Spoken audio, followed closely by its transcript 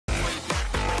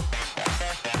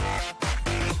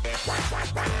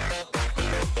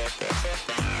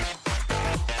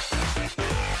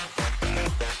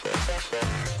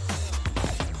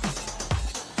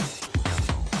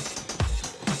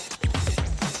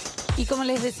Y como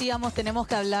les decíamos, tenemos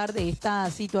que hablar de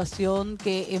esta situación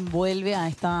que envuelve a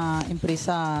esta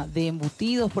empresa de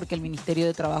embutidos, porque el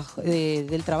Ministerio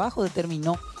del Trabajo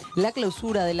determinó la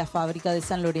clausura de la fábrica de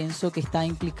San Lorenzo, que está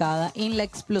implicada en la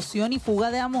explosión y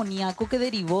fuga de amoníaco que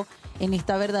derivó en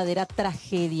esta verdadera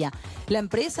tragedia. La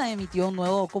empresa emitió un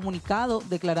nuevo comunicado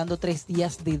declarando 3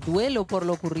 días de duelo por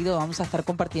lo ocurrido. Vamos a estar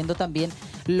compartiendo también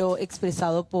lo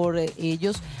expresado por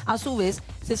ellos. A su vez,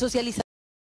 se socializa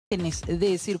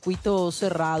de circuito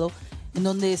cerrado, en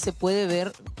donde se puede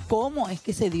ver cómo es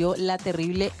que se dio la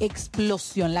terrible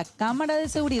explosión. La cámara de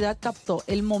seguridad captó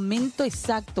el momento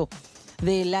exacto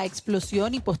de la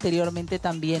explosión y posteriormente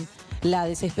también la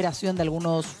desesperación de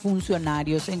algunos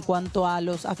funcionarios. En cuanto a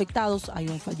los afectados, hay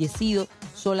un fallecido,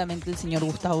 solamente el señor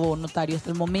Gustavo Notario.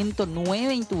 Hasta el momento,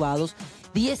 9 intubados,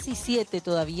 17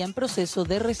 todavía en proceso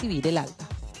de recibir el alta.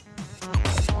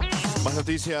 Más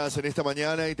noticias en esta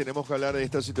mañana y tenemos que hablar de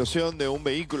esta situación de un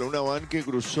vehículo, una van que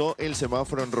cruzó el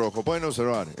semáforo en rojo. Pueden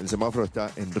observar, el semáforo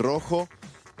está en rojo,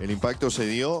 el impacto se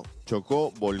dio,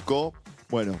 chocó, volcó.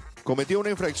 Bueno, cometió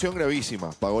una infracción gravísima,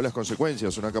 pagó las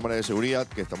consecuencias. Una cámara de seguridad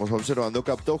que estamos observando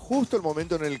captó justo el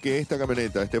momento en el que esta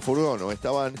camioneta, este furgón o esta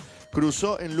van,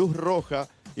 cruzó en luz roja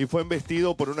y fue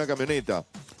embestido por una camioneta.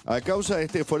 A causa de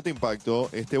este fuerte impacto,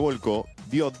 este volcó,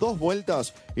 dio 2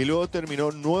 vueltas y luego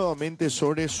terminó nuevamente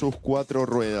sobre sus 4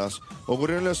 ruedas.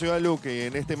 Ocurrió en la ciudad de Luque y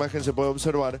en esta imagen se puede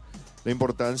observar la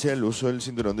importancia del uso del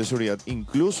cinturón de seguridad,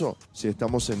 incluso si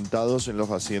estamos sentados en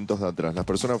los asientos de atrás. Las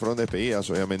personas fueron despedidas,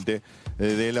 obviamente,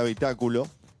 del habitáculo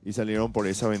y salieron por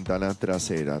esa ventana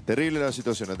trasera. Terrible la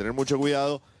situación, a tener mucho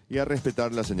cuidado y a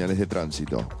respetar las señales de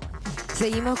tránsito.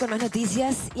 Seguimos con las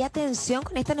noticias y atención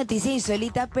con esta noticia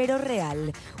insólita pero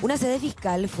real. Una sede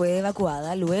fiscal fue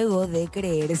evacuada luego de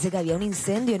creerse que había un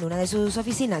incendio en una de sus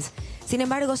oficinas. Sin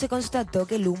embargo, se constató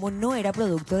que el humo no era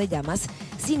producto de llamas,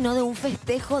 sino de un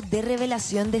festejo de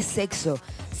revelación de sexo.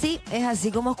 Sí, es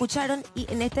así como escucharon,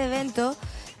 y en este evento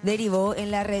derivó en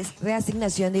la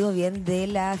reasignación, digo bien, de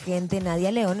la agente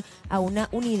Nadia León a una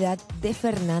unidad de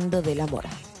Fernando de la Mora.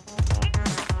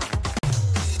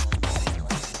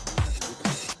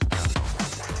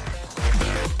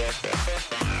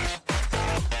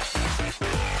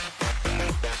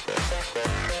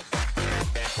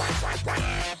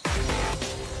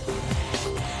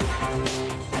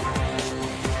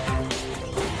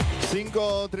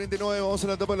 .39, vamos a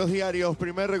la tapa de los diarios.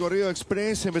 Primer recorrido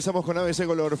express, empezamos con ABC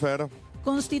Color, Fer.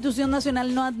 Constitución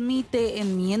Nacional no admite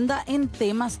enmienda en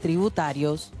temas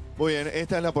tributarios. Muy bien,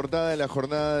 esta es la portada de la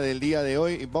jornada del día de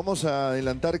hoy. Vamos a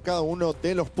adelantar cada uno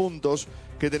de los puntos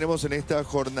que tenemos en esta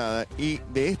jornada. Y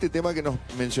de este tema que nos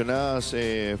mencionabas,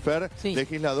 Fer, sí,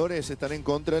 legisladores están en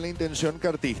contra de la intención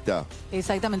cartista.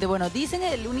 Exactamente. Bueno, dicen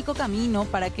que el único camino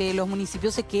para que los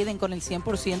municipios se queden con el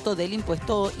 100% del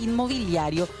impuesto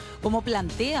inmobiliario, como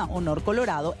plantea Honor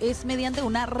Colorado, es mediante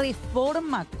una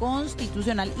reforma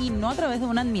constitucional y no a través de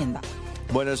una enmienda.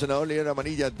 Bueno, el senador Líder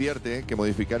Amarilla advierte que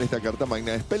modificar esta Carta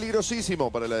Magna es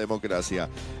peligrosísimo para la democracia.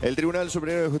 El Tribunal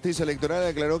Superior de Justicia Electoral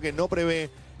aclaró que no prevé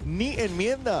ni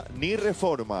enmienda ni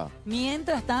reforma.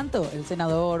 Mientras tanto, el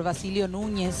senador Basilio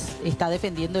Núñez está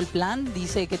defendiendo el plan,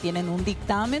 dice que tienen un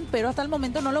dictamen, pero hasta el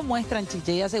momento no lo muestran,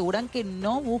 Chiche, y aseguran que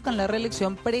no buscan la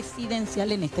reelección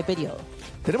presidencial en este periodo.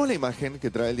 Tenemos la imagen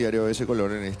que trae el diario ABC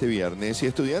Color en este viernes y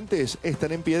estudiantes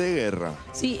están en pie de guerra.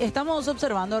 Sí, estamos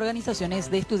observando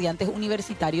organizaciones de estudiantes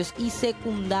universitarios y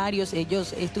secundarios.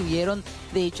 Ellos estuvieron,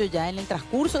 de hecho, ya en el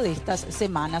transcurso de estas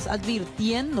semanas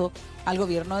advirtiendo al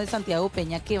gobierno de Santiago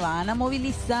Peña que van a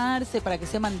movilizarse para que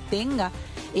se mantenga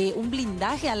un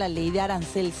blindaje a la ley de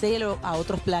arancel cero, a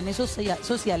otros planes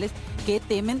sociales que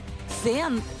temen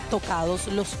sean tocados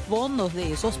los fondos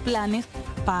de esos planes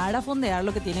para fondear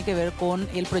lo que tiene que ver con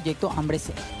el proyecto Hambre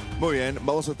Cero. Muy bien,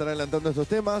 vamos a estar adelantando estos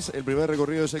temas. El primer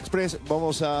recorrido es Express.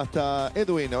 Vamos hasta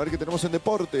Edwin, a ver qué tenemos en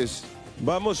deportes.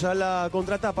 Vamos a la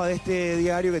contratapa de este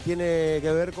diario que tiene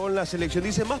que ver con la selección.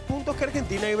 Dice, más puntos que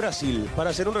Argentina y Brasil. Para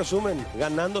hacer un resumen,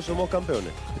 ganando somos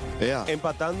campeones.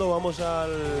 Empatando vamos a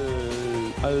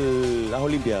las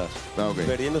Olimpiadas. Okay.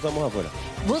 Perdiendo estamos afuera.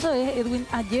 Vos sabés, Edwin,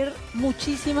 ayer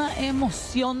muchísima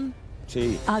emoción.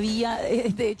 Sí. Había,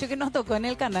 de hecho que nos tocó en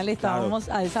el canal, estábamos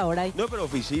a esa hora ahí. No, pero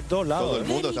sí, todos lados. Todo el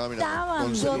mundo estaba mirando.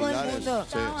 Con todo el mundo.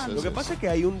 Sí, lo que pasa es que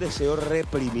hay un deseo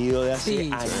reprimido de hace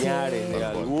años de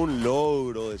algún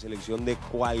logro de selección de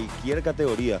cualquier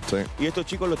categoría. Sí. Y estos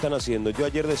chicos lo están haciendo. Yo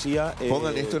ayer decía...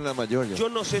 pongan esto en la mayoría. Yo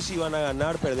no sé si van a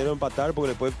ganar, perder o empatar, porque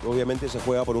después obviamente se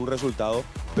juega por un resultado,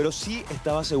 pero sí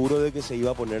estaba seguro de que se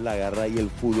iba a poner la garra y el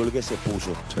fútbol que se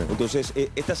puso. Sí. Entonces,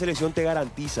 esta selección te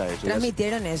garantiza eso.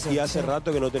 Transmitieron eso. Y hace hace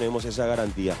rato que no tenemos esa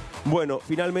garantía. Bueno,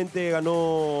 finalmente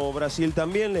ganó Brasil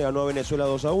también, le ganó a Venezuela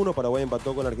 2-1, Paraguay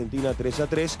empató con Argentina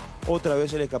 3-3, otra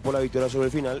vez se le escapó la victoria sobre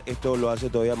el final, esto lo hace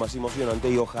todavía más emocionante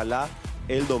y ojalá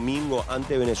el domingo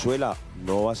ante Venezuela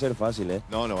no va a ser fácil, ¿eh?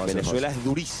 No va a ser Venezuela fácil. Es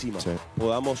durísima. Sí.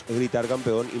 Podamos gritar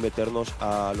campeón y meternos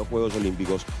a los Juegos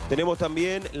Olímpicos. Tenemos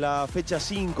también la fecha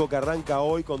 5 que arranca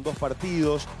hoy con 2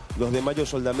 partidos. 2 de mayo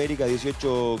Soldamérica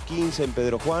 18-15 en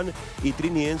Pedro Juan y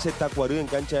Trinidense Tacuarú en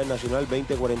cancha del Nacional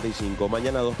 20-45.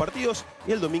 Mañana 2 partidos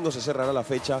y el domingo se cerrará la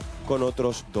fecha con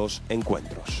otros 2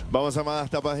 encuentros. Vamos a más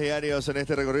tapas diarios en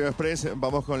este recorrido express.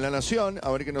 Vamos con La Nación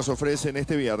a ver qué nos ofrecen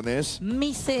este viernes.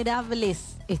 Miserables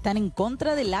están en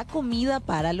contra de la comida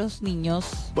para los niños.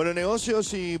 Bueno,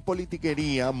 negocios y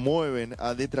politiquería mueven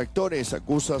a detractores,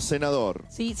 acusa senador.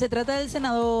 Sí, se trata del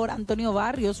senador Antonio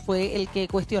Barrios, fue el que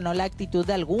cuestionó la actitud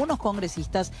de algunos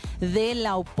congresistas de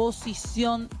la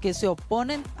oposición que se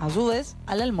oponen, a su vez,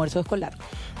 al almuerzo escolar.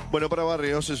 Bueno, para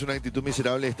Barrios es una actitud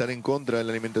miserable estar en contra de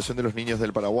la alimentación de los niños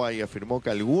del Paraguay. Afirmó que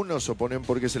algunos se oponen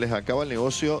porque se les acaba el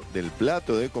negocio del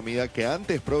plato de comida que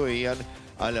antes proveían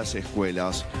a las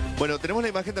escuelas. Bueno, tenemos la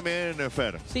imagen también,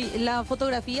 Fer. Sí, la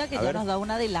fotografía que ya nos da un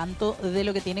adelanto de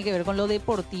lo que tiene que ver con lo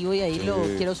deportivo y ahí lo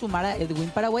quiero sumar a Edwin.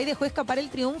 Paraguay dejó escapar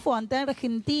el triunfo ante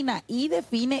Argentina y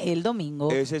define el domingo.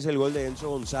 Ese es el gol de Enzo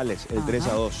González, el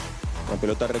 3-2. Una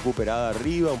pelota recuperada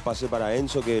arriba, un pase para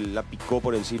Enzo que la picó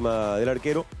por encima del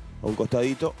arquero, a un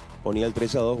costadito, ponía el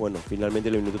 3-2. Bueno, finalmente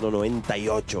en el minuto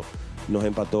 98 nos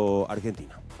empató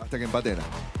Argentina. Hasta que empaten.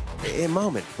 Más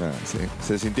o menos. Sí,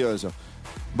 se sintió eso.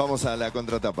 Vamos a la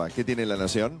contratapa. ¿Qué tiene La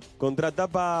Nación?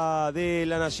 Contratapa de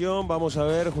La Nación, vamos a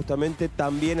ver justamente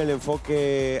también el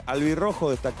enfoque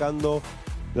albirrojo, destacando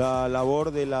la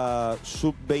labor de la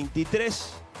sub-23.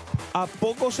 A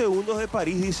pocos segundos de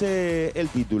París, dice el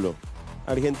título.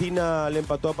 Argentina le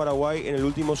empató a Paraguay en el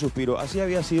último suspiro. Así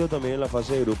había sido también en la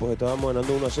fase de grupos. Estábamos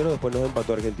ganando 1-0, después nos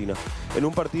empató Argentina. En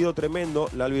un partido tremendo,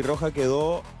 la albirroja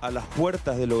quedó a las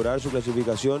puertas de lograr su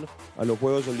clasificación a los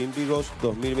Juegos Olímpicos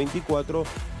 2024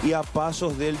 y a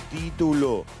pasos del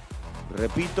título.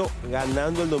 Repito,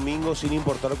 ganando el domingo sin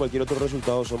importar cualquier otro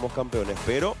resultado, somos campeones.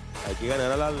 Pero hay que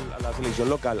ganar a la selección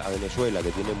local, a Venezuela,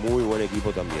 que tiene muy buen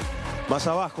equipo también. Más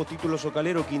abajo, título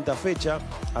socalero, quinta fecha.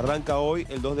 Arranca hoy,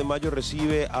 el 2 de mayo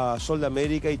recibe a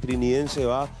Soldamérica y Trinidense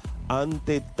va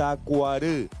ante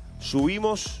Tacuarú.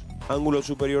 Subimos, ángulo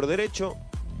superior derecho,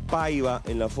 Paiva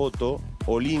en la foto,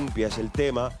 Olimpia es el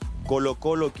tema.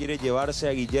 Colo-Colo quiere llevarse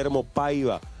a Guillermo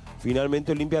Paiva.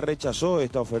 Finalmente Olimpia rechazó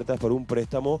esta oferta por un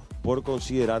préstamo por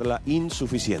considerarla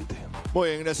insuficiente. Muy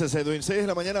bien, gracias Edwin. 6 de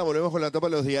la mañana, volvemos con la tapa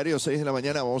de los diarios. 6 de la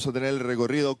mañana vamos a tener el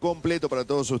recorrido completo para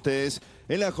todos ustedes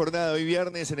en la jornada de hoy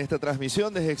viernes, en esta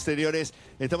transmisión desde exteriores.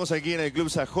 Estamos aquí en el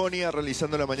Club Sajonia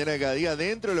realizando la Mañana de Cada Día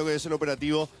dentro de lo que es el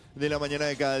operativo de la Mañana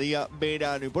de Cada Día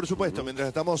verano. Y por supuesto, mientras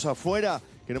estamos afuera,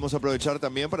 queremos aprovechar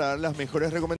también para dar las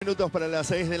mejores recomendaciones para las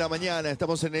 6 de la mañana.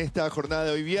 Estamos en esta jornada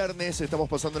de hoy viernes, estamos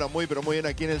pasándola muy pero muy bien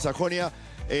aquí en el Sajonia.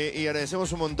 Y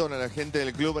agradecemos un montón a la gente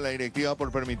del club, a la directiva,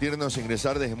 por permitirnos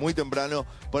ingresar desde muy temprano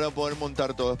para poder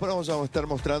montar todo. Después vamos a estar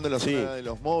mostrando la zona de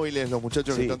los móviles, los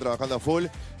muchachos que están trabajando a full.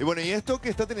 Y bueno, y esto que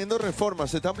está teniendo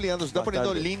reformas, se está ampliando, se está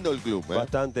poniendo lindo el club.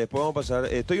 Bastante, después vamos a pasar.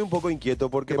 Estoy un poco inquieto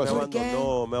porque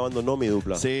me abandonó mi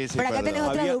dupla. Sí, por acá tenés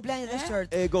otra dupla en el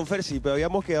short. Con Fer sí, pero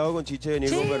habíamos quedado con Chiche de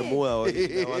venir con Bermuda hoy.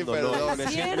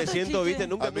 Me siento, viste,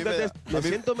 me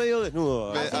siento medio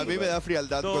desnudo. A mí me da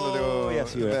frialdad cuando tengo...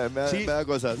 Me da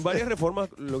cosas. Varias reformas,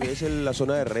 lo que es la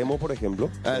zona de remo, por ejemplo.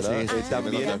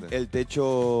 También el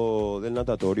techo del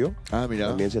natatorio.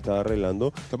 También se está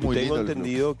arreglando. Y tengo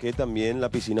entendido que también la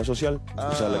piscina social.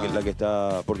 O sea, la que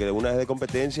está... Porque una es de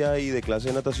competencia y de clase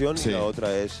de natación y la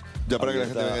otra es... Ya para que la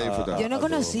gente venga a disfrutar. Yo no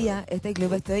conocía este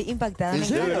club, estoy impactada. ¿En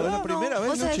serio? ¿Es la primera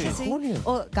vez, Noche?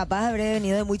 O capaz habré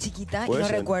venido de muy chiquita y no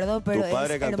recuerdo, pero tu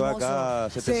padre es cantó hermoso. Acá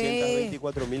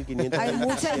 724.500. Hay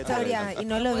mucha historia y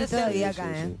no lo vi todavía acá.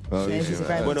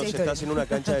 Bueno, se está haciendo una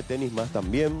cancha de tenis más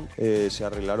también. Se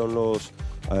arreglaron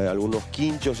algunos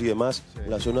quinchos y demás.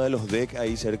 La zona de los decks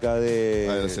ahí cerca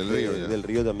del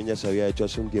río también ya se había hecho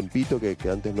hace un tiempito que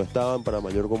antes no estaban para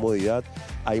mayor comodidad.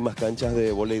 Hay más canchas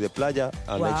de vóley de playa,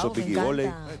 anexo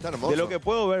piquivóley. De lo que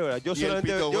puedo ver, ¿verdad?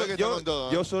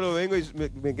 Yo solo vengo y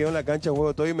me quedo en la cancha,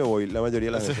 juego todo y me voy la mayoría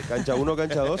de las veces. Cancha 1,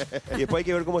 cancha 2. Y después hay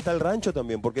que ver cómo está el rancho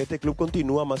también, porque este club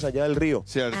continúa más allá del río.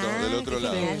 Cierto, del otro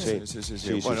lado.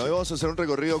 Sí. Bueno, hoy vamos a hacer un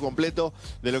recorrido completo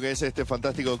de lo que es este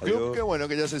fantástico club. Que bueno,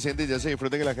 que ya se siente y ya se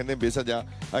disfruta, que la gente empieza ya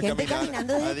a caminar,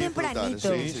 caminando desde a disfrutar.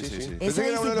 tempranito. Sí. Esa Pensé que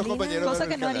era uno de los disciplina, compañeros. Cosa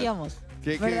que no haríamos.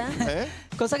 ¿Verdad?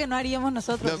 Cosa que no haríamos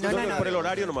nosotros. No, por el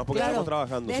horario nomás, porque estamos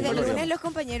trabajando. Desde el lunes los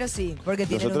compañeros sí, porque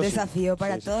tienen Nosotros un desafío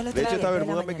para todos los De hecho, esta trabajadores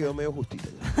de la bermuda me mañana. quedó medio justita.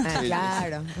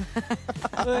 Claro.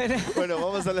 Bueno,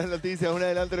 vamos a las noticias. Un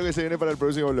adelanto de lo que se viene para el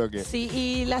próximo bloque. Sí,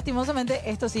 y lastimosamente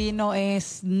esto sí no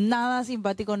es nada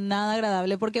simpático, nada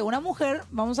agradable, porque una mujer,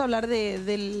 vamos a hablar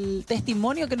del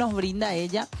testimonio que nos brinda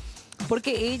ella,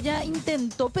 porque ella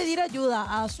intentó pedir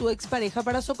ayuda a su expareja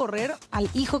para socorrer al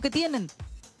hijo que tienen,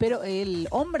 pero el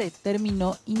hombre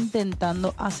terminó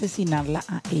intentando asesinarla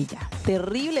a ella.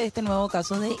 Terrible este nuevo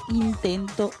caso de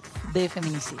intento de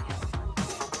feminicidio.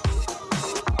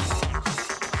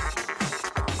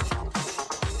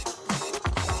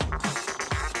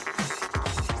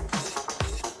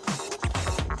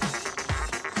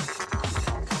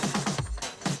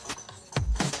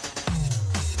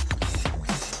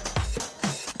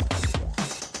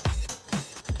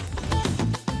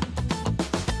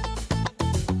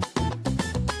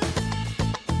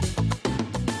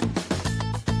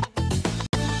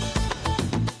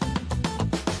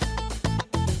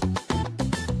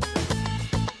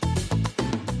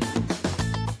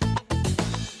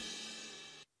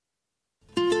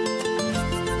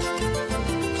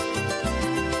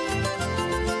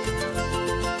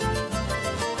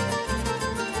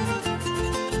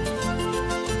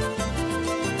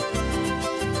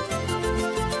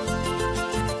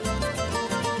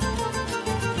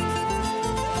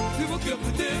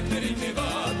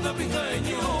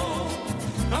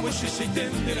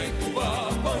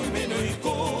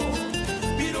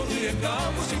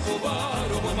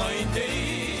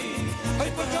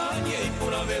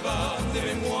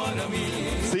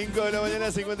 De la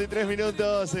mañana, 53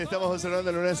 minutos. Estamos observando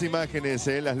algunas imágenes,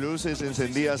 las luces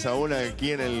encendidas aún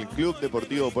aquí en el Club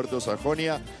Deportivo Puerto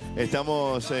Sajonia.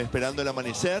 Estamos esperando el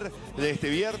amanecer de este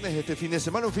viernes, de este fin de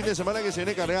semana, un fin de semana que se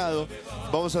viene cargado.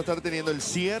 Vamos a estar teniendo el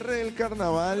cierre del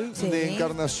carnaval de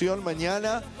Encarnación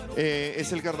mañana.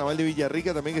 Es el carnaval de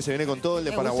Villarrica también que se viene con todo, el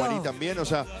de Paraguarí también. O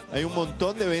sea, hay un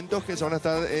montón de eventos que se van a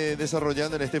estar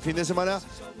desarrollando en este fin de semana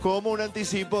como un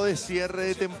anticipo de cierre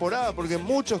de temporada, porque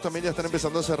muchos también ya están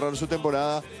empezando a cerrar su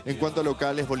temporada en cuanto a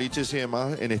locales, boliches y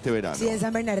demás en este verano. Sí, en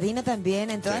San Bernardino también,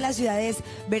 en todas las ciudades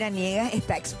veraniegas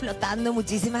está explotando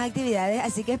muchísimas actividades,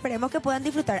 así que esperemos que puedan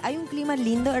disfrutar. Hay un clima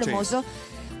lindo, hermoso.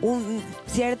 Un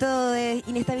cierto de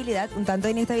inestabilidad, un tanto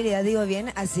de inestabilidad, digo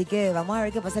bien, así que vamos a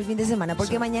ver qué pasa el fin de semana,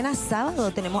 porque mañana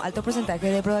sábado tenemos altos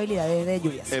porcentajes de probabilidades de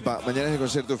lluvias. Mañana es el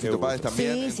concierto de Fito Páez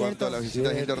también, en cierto. cuanto a las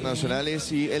visitas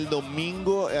internacionales, y el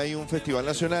domingo hay un festival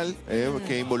nacional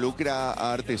que involucra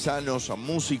a artesanos, a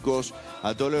músicos,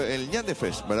 a todo el Ñande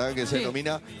Fest, ¿verdad? Que se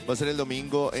denomina, va a ser el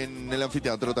domingo en el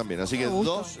anfiteatro también. Así que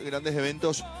dos grandes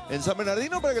eventos en San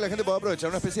Bernardino para que la gente pueda aprovechar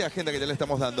una especie de agenda que ya le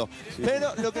estamos dando.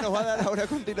 Pero lo que nos va a dar ahora a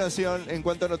continuación en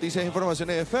cuanto a noticias e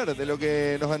informaciones de Fer, de lo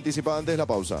que nos anticipaba antes de la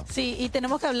pausa. Sí, y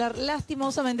tenemos que hablar,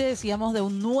 lastimosamente decíamos, de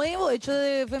un nuevo hecho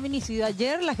de feminicidio.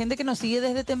 Ayer la gente que nos sigue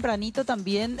desde tempranito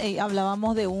también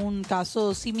hablábamos de un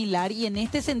caso similar, y en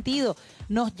este sentido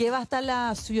nos lleva hasta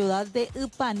la ciudad de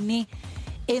Ipané,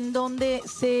 en donde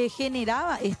se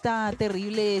generaba esta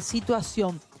terrible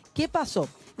situación. ¿Qué pasó?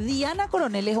 Diana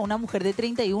Coronel es una mujer de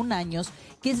 31 años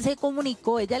que se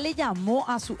comunicó, ella le llamó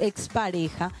a su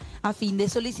expareja a fin de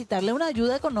solicitarle una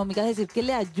ayuda económica, es decir, que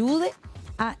le ayude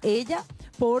a ella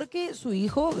porque su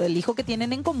hijo, el hijo que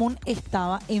tienen en común,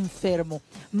 estaba enfermo.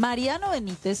 Mariano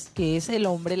Benítez, que es el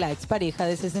hombre, la expareja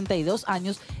de 62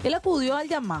 años, él acudió al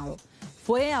llamado.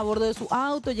 Fue a bordo de su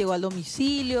auto, llegó al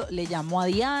domicilio, le llamó a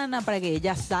Diana para que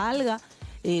ella salga,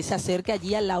 se acerque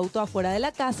allí al auto afuera de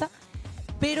la casa.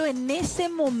 Pero en ese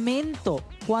momento,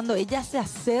 cuando ella se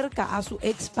acerca a su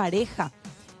expareja,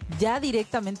 ya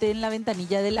directamente en la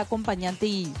ventanilla del acompañante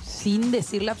y sin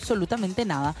decirle absolutamente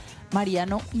nada,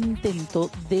 Mariano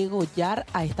intentó degollar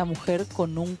a esta mujer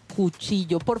con un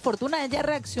cuchillo. Por fortuna ella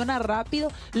reacciona rápido,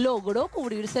 logró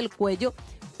cubrirse el cuello,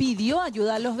 pidió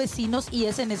ayuda a los vecinos, y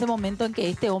es en ese momento en que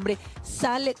este hombre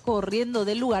sale corriendo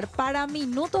del lugar para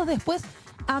minutos después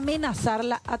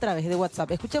amenazarla a través de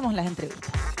WhatsApp. Escuchemos las entrevistas.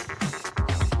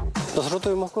 Nosotros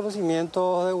tuvimos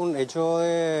conocimiento de un hecho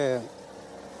de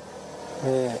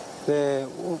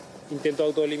un intento de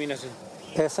autoeliminación.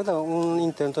 Exacto, un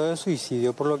intento de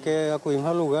suicidio, por lo que acudimos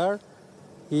al lugar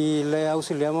y le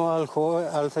auxiliamos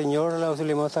al señor, le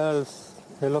auxiliamos hasta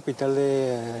el hospital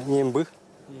de Ñemby,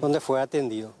 donde fue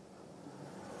atendido.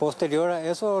 Posterior a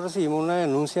eso recibimos una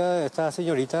denuncia de esta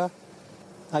señorita.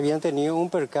 Habían tenido un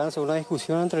percance, una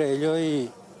discusión entre ellos, y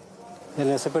en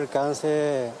ese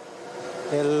percance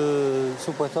el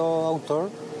supuesto autor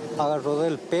agarró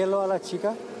del pelo a la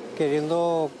chica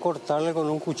queriendo cortarle con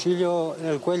un cuchillo en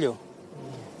el cuello,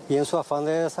 y en su afán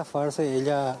de zafarse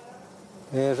ella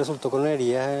resultó con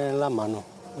heridas en la mano,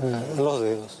 en los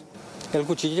dedos. El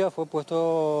cuchillo ya fue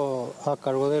puesto a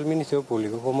cargo del Ministerio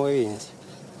Público como evidencia.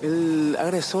 El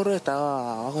agresor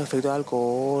estaba bajo efecto de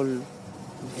alcohol.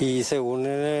 Y según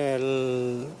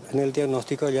en el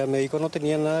diagnóstico ya médico no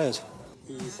tenía nada de eso.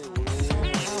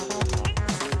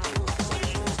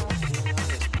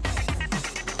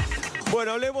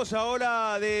 Bueno, hablemos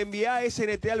ahora de enviar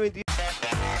SNT al 22.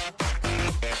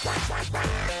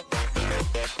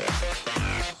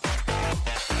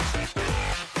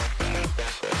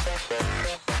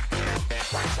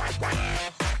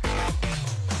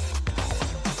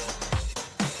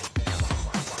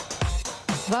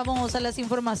 Vamos a las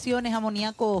informaciones.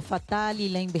 Amoníaco fatal y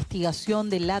la investigación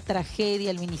de la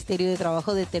tragedia. El Ministerio de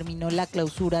Trabajo determinó la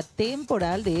clausura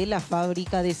temporal de la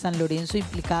fábrica de San Lorenzo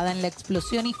implicada en la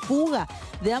explosión y fuga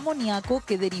de amoníaco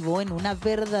que derivó en una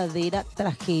verdadera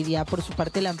tragedia. Por su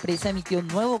parte, la empresa emitió un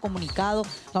nuevo comunicado.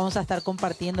 Vamos a estar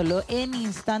compartiéndolo en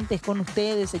instantes con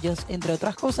ustedes. Ellos, entre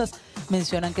otras cosas,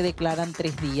 mencionan que declaran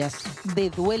 3 días de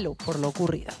duelo por lo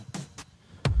ocurrido.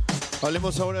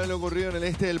 Hablemos ahora de lo ocurrido en el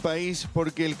este del país,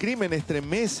 porque el crimen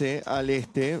estremece al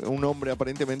este. Un hombre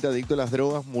aparentemente adicto a las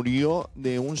drogas murió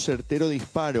de un certero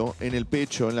disparo en el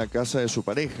pecho en la casa de su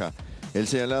pareja. El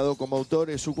señalado como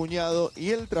autor es su cuñado y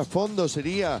el trasfondo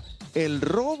sería el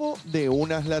robo de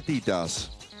unas latitas.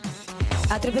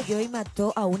 Atropelló y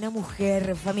mató a una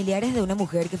mujer. Familiares de una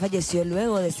mujer que falleció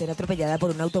luego de ser atropellada por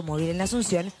un automóvil en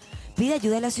Asunción pide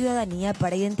ayuda a la ciudadanía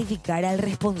para identificar al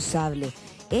responsable.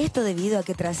 Esto debido a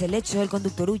que tras el hecho el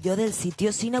conductor huyó del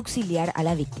sitio sin auxiliar a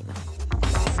la víctima.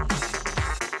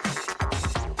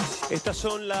 Estas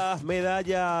son las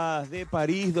medallas de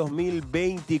París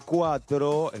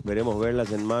 2024. Esperemos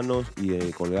verlas en manos y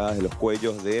colgadas de los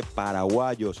cuellos de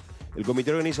paraguayos. El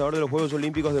comité organizador de los Juegos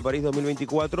Olímpicos de París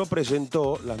 2024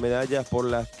 presentó las medallas por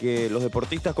las que los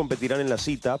deportistas competirán en la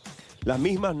cita. Las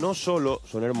mismas no solo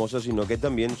son hermosas, sino que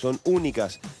también son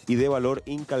únicas y de valor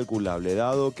incalculable,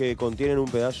 dado que contienen un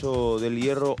pedazo del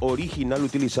hierro original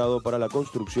utilizado para la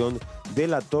construcción de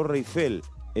la Torre Eiffel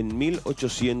en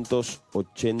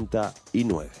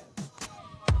 1889.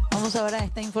 Vamos ahora a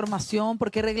esta información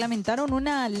porque reglamentaron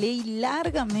una ley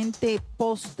largamente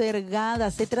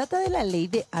postergada. Se trata de la ley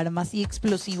de armas y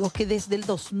explosivos que desde el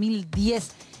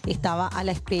 2010 estaba a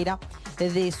la espera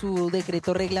de su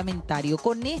decreto reglamentario.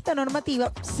 Con esta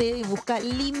normativa se busca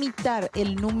limitar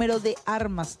el número de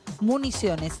armas,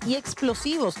 municiones y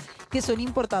explosivos que son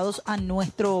importados a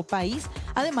nuestro país,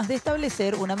 además de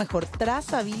establecer una mejor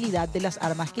trazabilidad de las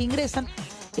armas que ingresan.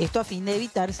 Esto a fin de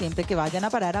evitar siempre que vayan a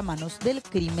parar a manos del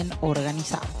crimen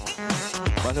organizado.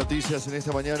 Más noticias en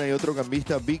esta mañana. Hay otro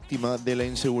cambista víctima de la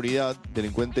inseguridad.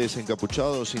 Delincuentes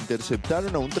encapuchados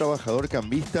interceptaron a un trabajador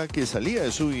cambista que salía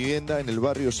de su vivienda en el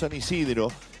barrio San Isidro.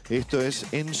 Esto es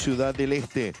en Ciudad del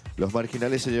Este. Los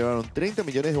marginales se llevaron 30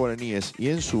 millones de guaraníes y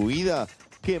en su huida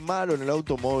quemaron el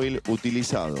automóvil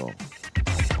utilizado.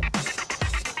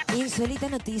 Insólita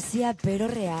noticia, pero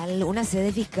real. Una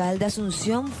sede fiscal de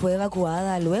Asunción fue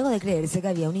evacuada luego de creerse que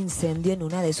había un incendio en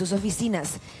una de sus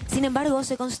oficinas. Sin embargo,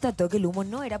 se constató que el humo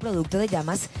no era producto de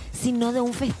llamas, sino de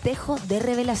un festejo de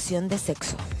revelación de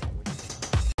sexo.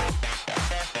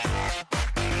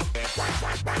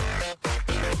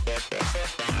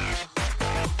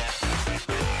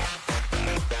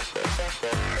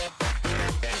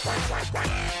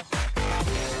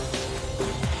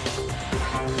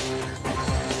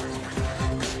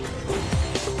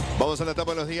 Vamos a la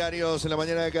tapa de los diarios en la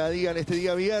mañana de cada día. En este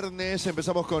día viernes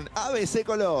empezamos con ABC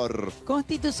Color.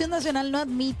 Constitución Nacional no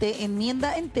admite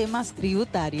enmienda en temas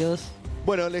tributarios.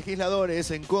 Bueno, legisladores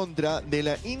en contra de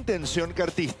la intención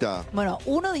cartista. Bueno,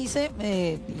 uno dice,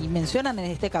 y mencionan en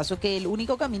este caso, que el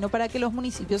único camino para que los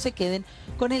municipios se queden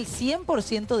con el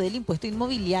 100% del impuesto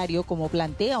inmobiliario, como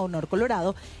plantea Honor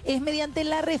Colorado, es mediante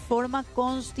la reforma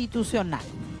constitucional.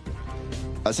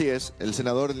 Así es, el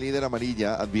senador líder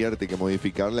amarilla advierte que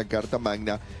modificar la Carta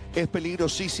Magna es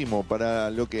peligrosísimo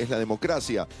para lo que es la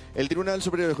democracia. El Tribunal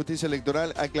Superior de Justicia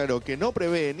Electoral aclaró que no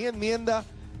prevé ni enmienda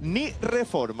ni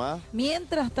reforma.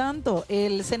 Mientras tanto,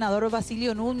 el senador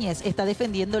Basilio Núñez está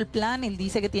defendiendo el plan. Él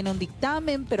dice que tiene un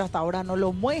dictamen, pero hasta ahora no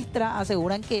lo muestra.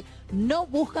 Aseguran que no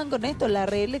buscan con esto la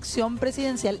reelección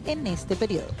presidencial en este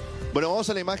periodo. Bueno, vamos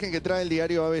a la imagen que trae el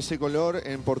diario ABC Color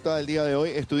en portada del día de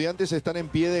hoy. Estudiantes están en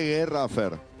pie de guerra,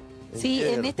 Fer. Sí,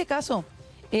 en este caso,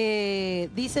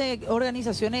 dice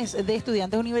organizaciones de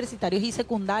estudiantes universitarios y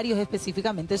secundarios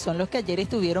específicamente son los que ayer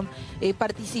estuvieron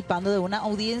participando de una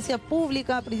audiencia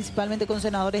pública, principalmente con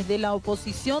senadores de la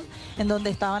oposición, en donde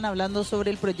estaban hablando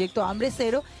sobre el proyecto Hambre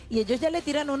Cero, y ellos ya le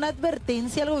tiran una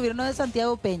advertencia al gobierno de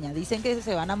Santiago Peña. Dicen que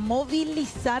se van a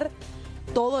movilizar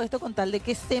todo esto con tal de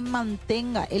que se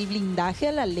mantenga el blindaje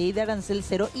a la ley de arancel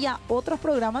cero y a otros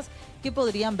programas que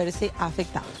podrían verse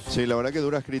afectados. Sí, la verdad que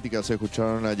duras críticas se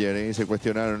escucharon ayer y se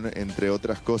cuestionaron, entre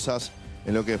otras cosas,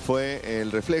 en lo que fue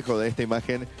el reflejo de esta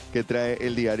imagen que trae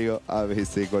el diario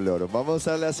ABC Color. Vamos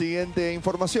a la siguiente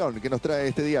información que nos trae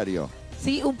este diario.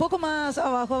 Sí, un poco más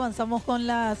abajo avanzamos con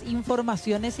las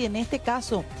informaciones y en este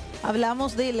caso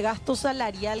hablamos del gasto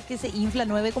salarial que se infla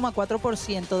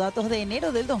 9,4%, datos de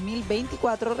enero del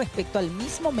 2024 respecto al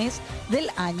mismo mes del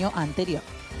año anterior.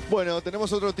 Bueno,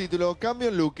 tenemos otro título, cambio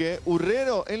en Luque,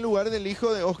 Urrero en lugar del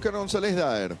hijo de Óscar González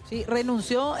Daer. Sí,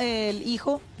 renunció el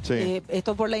hijo, sí.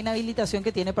 Esto por la inhabilitación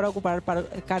que tiene para ocupar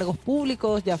cargos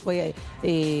públicos, ya fue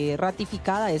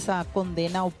ratificada esa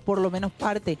condena o por lo menos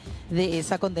parte de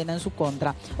esa condena en su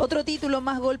contra. Otro título,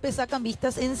 más golpes sacan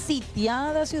vistas en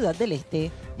sitiada Ciudad del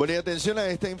Este. Bueno, y atención a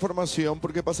esta información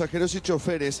porque pasajeros y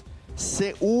choferes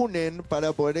se unen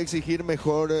para poder exigir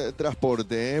mejor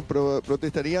transporte.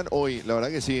 Protestarían hoy. La verdad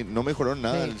que sí, no mejoró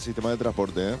nada el sistema de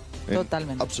transporte.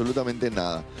 Totalmente. Absolutamente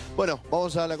nada. Bueno,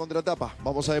 vamos a la contratapa.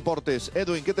 Vamos a deportes.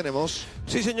 Edwin, ¿qué tenemos?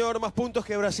 Sí, señor. Más puntos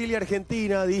que Brasil y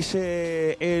Argentina,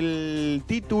 dice el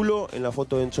título. En la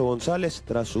foto de Enzo González,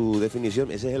 tras su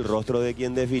definición. Ese es el rostro de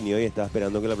quien definió y está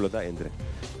esperando que la pelota entre.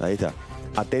 Ahí está.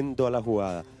 Atento a la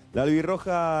jugada. La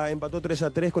albirroja empató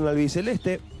 3-3 con la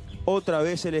albiceleste. Otra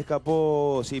vez se le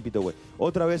escapó, sí, Pito güey.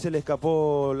 Otra vez se le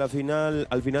escapó al final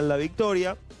la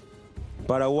victoria.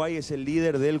 Paraguay es el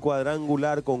líder del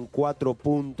cuadrangular con 4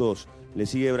 puntos. Le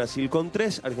sigue Brasil con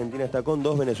 3, Argentina está con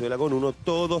 2, Venezuela con 1.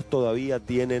 Todos todavía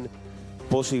tienen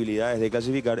posibilidades de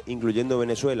clasificar, incluyendo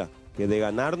Venezuela, que de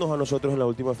ganarnos a nosotros en la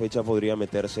última fecha podría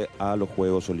meterse a los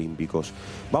Juegos Olímpicos.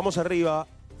 Vamos arriba,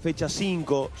 fecha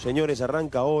 5, señores,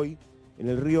 arranca hoy. En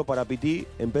el Río Parapití,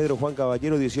 en Pedro Juan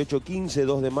Caballero, 18-15,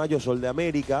 2 de mayo, Sol de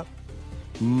América.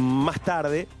 Más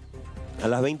tarde, a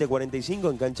las 20:45,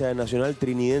 en cancha de Nacional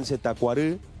Trinidense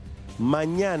Tacuaré.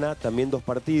 Mañana, también 2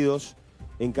 partidos,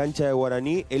 en cancha de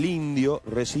Guaraní, el Indio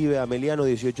recibe a Meliano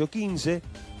 18-15.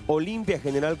 Olimpia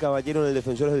General Caballero en el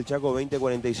Defensores del Chaco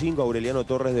 20:45. Aureliano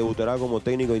Torres debutará como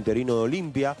técnico interino de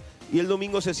Olimpia. Y el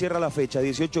domingo se cierra la fecha,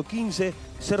 18-15,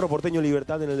 Cerro Porteño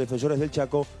Libertad en el Defensores del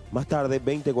Chaco. Más tarde,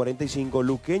 20:45,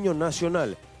 Luqueño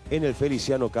Nacional en el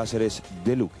Feliciano Cáceres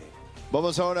de Luque.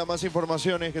 Vamos ahora a más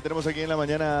informaciones que tenemos aquí en la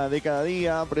mañana de cada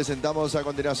día. Presentamos a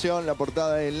continuación la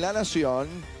portada de La Nación.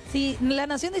 Sí, La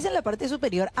Nación dice en la parte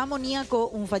superior, amoníaco,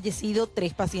 un fallecido,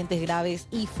 3 pacientes graves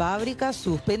y fábrica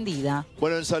suspendida.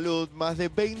 Bueno, en salud, más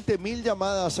de 20.000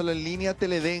 llamadas a la línea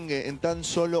Teledengue en tan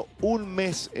solo un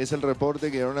mes es el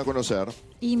reporte que dieron a conocer.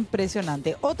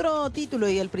 Impresionante. Otro título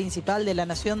y el principal de La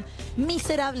Nación,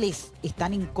 miserables,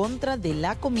 están en contra de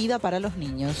la comida para los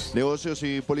niños. Negocios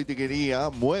y politiquería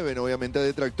mueven obviamente a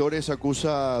detractores,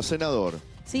 acusa senador.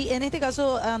 Sí, en este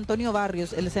caso Antonio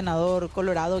Barrios, el senador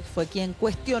colorado, fue quien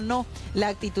cuestionó la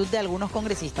actitud de algunos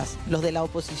congresistas, los de la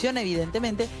oposición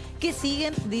evidentemente, que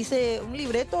siguen, dice, un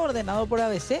libreto ordenado por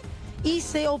ABC y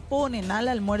se oponen al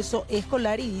almuerzo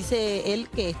escolar y dice él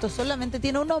que esto solamente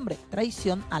tiene un nombre,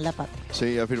 traición a la patria.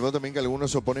 Sí, afirmó también que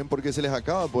algunos se oponen porque se les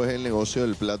acaba pues el negocio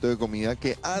del plato de comida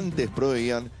que antes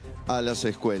proveían a las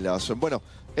escuelas. Bueno,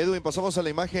 Edwin, pasamos a la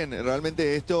imagen.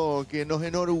 Realmente esto que nos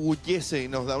enorgullece y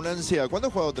nos da una ansiedad.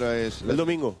 ¿Cuándo juega otra vez? El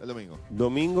domingo. El domingo.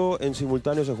 Domingo en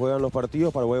simultáneo se juegan los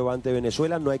partidos. Paraguay va ante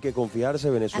Venezuela. No hay que confiarse.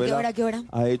 Venezuela ¿A qué hora?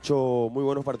 Ha hecho muy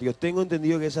buenos partidos. Tengo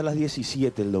entendido que es a las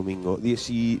 17 el domingo.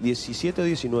 17 o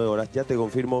 19 horas. Ya te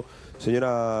confirmo,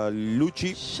 señora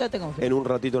Luchi. Ya te confirmo. En un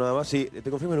ratito nada más. Sí, te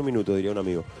confirmo en un minuto, diría un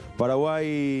amigo.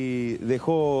 Paraguay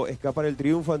dejó escapar el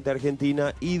triunfo ante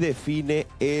Argentina y define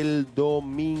el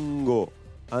domingo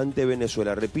ante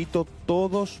Venezuela. Repito,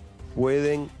 todos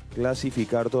pueden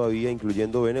clasificar todavía,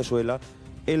 incluyendo Venezuela.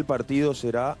 El partido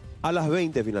será a las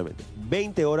 20 finalmente.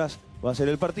 20 horas va a ser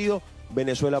el partido.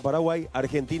 Venezuela-Paraguay,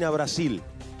 Argentina-Brasil.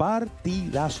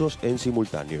 Partidazos en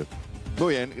simultáneo.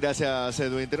 Muy bien, gracias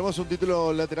Edwin. Tenemos un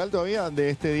título lateral todavía de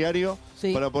este diario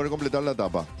para poder completar la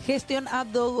tapa. Gestión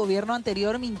Abdo, gobierno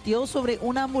anterior mintió sobre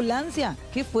una ambulancia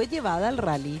que fue llevada al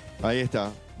rally. Ahí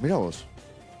está. Mirá vos.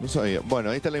 No sabía. Bueno,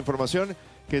 ahí está la información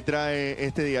que trae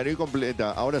este diario y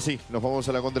completa. Ahora sí, nos vamos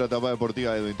a la contratapa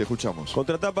deportiva, Edwin, te escuchamos.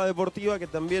 Contratapa deportiva que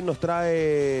también nos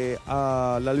trae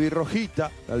a la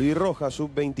albirrojita, la albirroja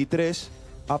sub-23,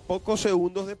 a pocos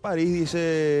segundos de París,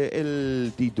 dice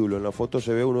el título. En la foto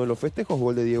se ve uno de los festejos,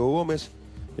 gol de Diego Gómez,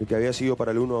 el que había sido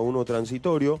para el 1-1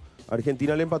 transitorio.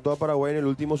 Argentina le empató a Paraguay en el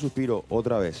último suspiro,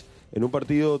 otra vez. En un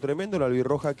partido tremendo, la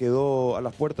albirroja quedó a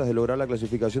las puertas de lograr la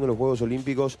clasificación de los Juegos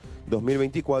Olímpicos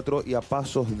 2024 y a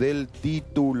pasos del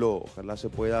título. Ojalá se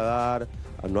pueda dar,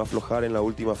 a no aflojar en la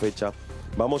última fecha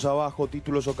Vamos abajo,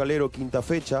 título socalero, quinta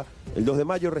fecha. El 2 de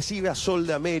mayo recibe a Sol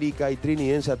de América y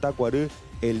Trinidense a Tacuaré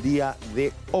el día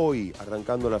de hoy,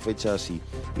 arrancando la fecha así.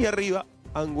 Y arriba,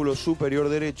 ángulo superior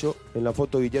derecho, en la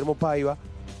foto Guillermo Paiva,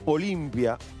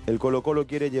 Olimpia. El Colo-Colo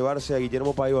quiere llevarse a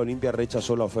Guillermo Paiva. Olimpia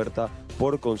rechazó la oferta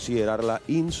por considerarla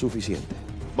insuficiente.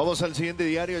 Vamos al siguiente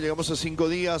diario, llegamos a 5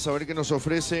 días, a ver qué nos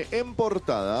ofrece en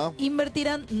portada.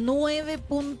 Invertirán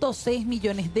 9.6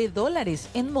 millones de dólares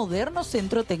en moderno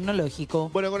centro tecnológico.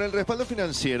 Bueno, con el respaldo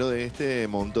financiero de este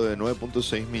monto de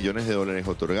 9.6 millones de dólares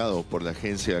otorgado por la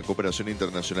Agencia de Cooperación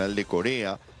Internacional de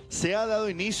Corea, se ha dado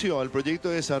inicio al proyecto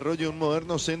de desarrollo de un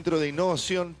moderno centro de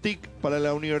innovación TIC para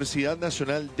la Universidad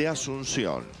Nacional de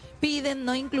Asunción. Piden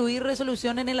no incluir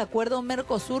resolución en el acuerdo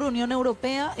Mercosur-Unión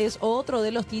Europea. Es otro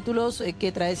de los títulos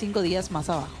que trae 5 días más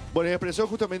abajo. Bueno, y expresó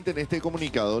justamente en este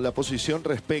comunicado la posición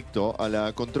respecto a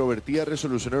la controvertida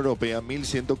resolución europea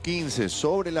 1115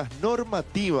 sobre las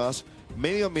normativas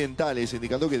medioambientales,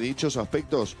 indicando que dichos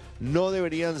aspectos no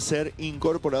deberían ser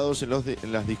incorporados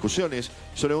en las discusiones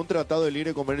sobre un tratado de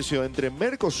libre comercio entre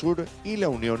Mercosur y la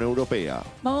Unión Europea.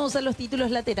 Vamos a los títulos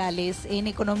laterales. En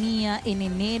economía, en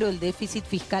enero el déficit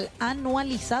fiscal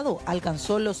anualizado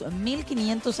alcanzó los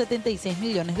 1.576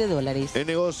 millones de dólares. En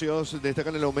negocios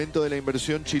destacan el aumento de la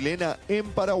inversión chilena en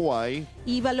Paraguay.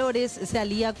 Y Valores se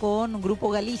alía con Grupo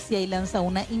Galicia y lanza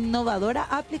una innovadora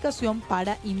aplicación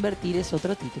para invertir, es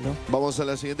otro título. Vamos a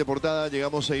la siguiente portada,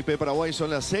 llegamos a IP Paraguay,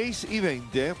 son las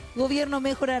 6:20. Gobierno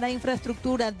mejorará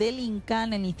infraestructura del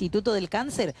INCAN, el Instituto del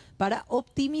Cáncer, para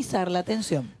optimizar la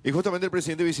atención. Y justamente el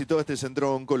presidente visitó este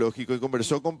centro oncológico y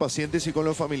conversó con pacientes y con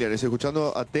los familiares,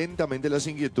 escuchando atentamente las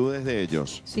inquietudes de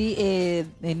ellos. Sí,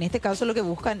 en este caso lo que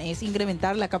buscan es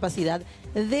incrementar la capacidad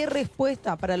de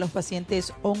respuesta para los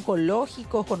pacientes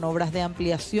oncológicos con obras de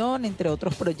ampliación, entre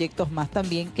otros proyectos más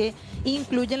también que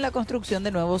incluyen la construcción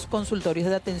de nuevos consultorios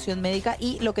de atención médica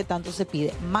y lo que tanto se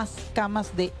pide, más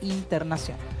camas de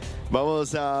internación.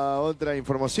 Vamos a otra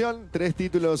información. 3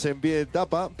 títulos en pie de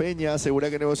tapa. Peña asegura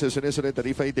que negociaciones sobre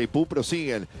tarifa de Itaipú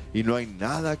prosiguen y no hay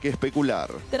nada que especular.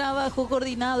 Trabajo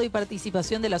coordinado y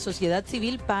participación de la sociedad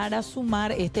civil para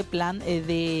sumar este plan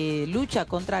de lucha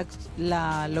contra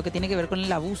lo que tiene que ver con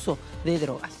el abuso de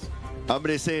drogas.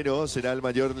 Hambre cero será el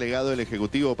mayor legado del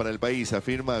Ejecutivo para el país,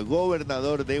 afirma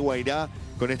gobernador de Guairá.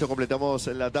 Con esto completamos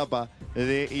la tapa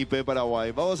de IP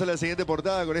Paraguay. Vamos a la siguiente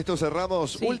portada, con esto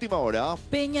cerramos. Sí. Última hora.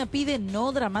 Peña pide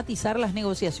no dramatizar las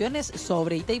negociaciones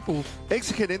sobre Itaipú.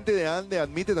 Ex gerente de ANDE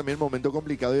admite también momento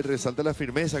complicado y resalta la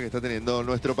firmeza que está teniendo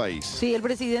nuestro país. Sí, el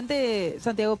presidente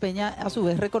Santiago Peña a su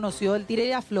vez reconoció el tire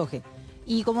y afloje.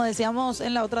 Y como decíamos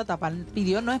en la otra etapa,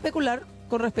 pidió no especular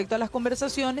con respecto a las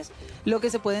conversaciones, lo que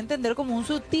se puede entender como un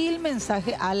sutil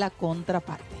mensaje a la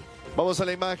contraparte. Vamos a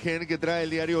la imagen que trae el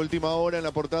diario Última Hora en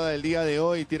la portada del día de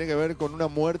hoy. Tiene que ver con una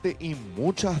muerte y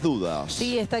muchas dudas.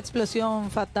 Sí, esta explosión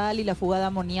fatal y la fuga de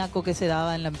amoníaco que se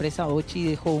daba en la empresa Ochi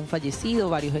dejó un fallecido,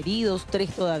 varios heridos, 3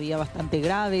 todavía bastante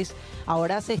graves.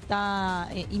 Ahora se está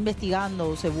investigando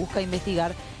o se busca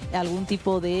investigar algún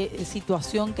tipo de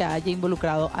situación que haya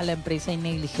involucrado a la empresa en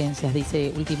negligencias,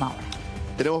 dice Última Hora.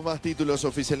 Tenemos más títulos.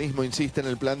 Oficialismo insiste en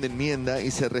el plan de enmienda y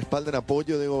se respaldan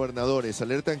apoyo de gobernadores.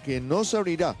 Alertan que no se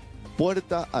abrirá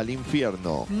puerta al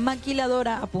infierno.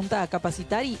 Maquiladora apunta a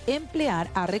capacitar y emplear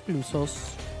a reclusos.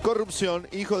 Corrupción.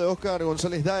 Hijo de Óscar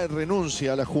González Daer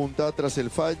renuncia a la Junta tras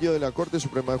el fallo de la Corte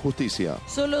Suprema de Justicia.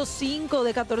 Solo 5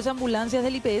 de 14 ambulancias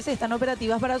del IPS están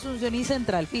operativas para Asunción y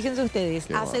Central. Fíjense ustedes,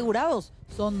 asegurados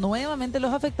son nuevamente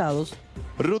los afectados.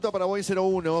 Ruta Paraguay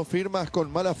 01, firmas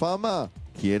con mala fama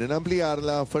quieren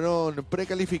ampliarla, fueron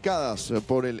precalificadas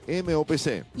por el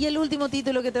MOPC. Y el último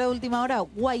título que trae Última Hora,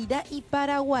 Guairá y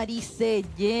Paraguarí se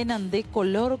llenan de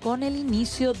color con el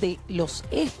inicio de los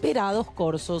esperados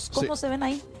cursos. ¿Cómo se ven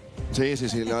ahí? Sí,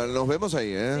 nos vemos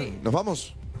ahí, ¿eh? Sí. ¿Nos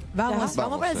vamos? Vamos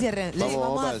para el cierre.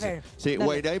 Vamos a hacer. Sí,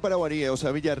 Guairá y Paraguarí, o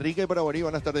sea, Villarrica y Paraguarí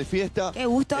van a estar de fiesta. ¡Qué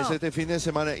gusto! Es este fin de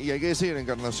semana. Y hay que decir,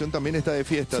 Encarnación también está de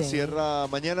fiesta. Sí. Cierra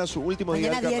mañana su último día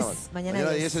del carnaval. Mañana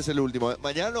 10 es el último.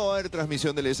 Mañana no va a haber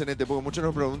transmisión del SNT, porque muchos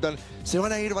nos preguntan, ¿se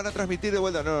van a ir, van a transmitir de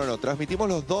vuelta? No. Transmitimos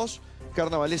los 2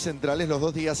 carnavales centrales, los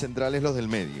 2 días centrales, los del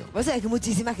medio. Vos sabés que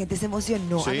muchísima gente se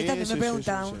emocionó. A mí también me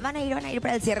preguntaban, ¿van a ir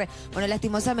para el cierre? Bueno,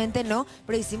 lastimosamente no,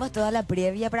 pero hicimos toda la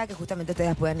previa para que justamente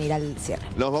ustedes puedan ir al cierre.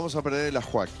 Los vamos a perder en la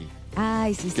Joaquín.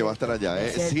 Ay, sí. Que va a estar allá,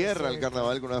 ¿eh? Cierra el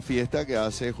carnaval con una fiesta que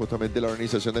hace justamente la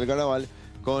organización del carnaval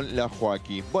con la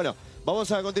Joaquín. Bueno,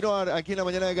 Vamos a continuar aquí en la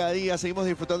mañana de cada día. Seguimos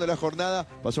disfrutando de la jornada.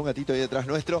 Pasó un gatito ahí detrás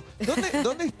nuestro.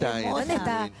 ¿Dónde está él? ¿Dónde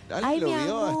está? ¿Alguien lo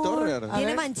vio a Storrer?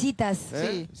 Tiene manchitas.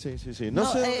 Sí.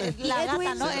 No sé dónde la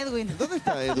gata, ¿no, Edwin? ¿Dónde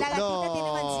está Edwin? La gatita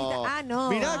tiene manchitas. Ah, no.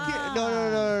 Mirá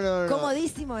que... No.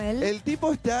 Comodísimo él. El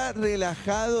tipo está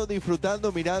relajado,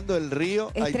 disfrutando, mirando el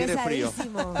río. Ahí tiene frío.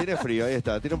 Tiene frío, ahí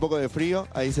está. Tiene un poco de frío.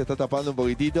 Ahí se está tapando un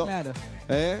poquitito. Claro.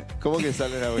 ¿Cómo que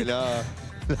sale la velada?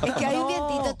 Es que hay un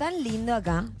vientito tan lindo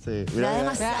acá. Sí, Da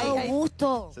demasiado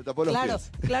gusto. Se tapó los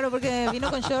pies. Claro, porque vino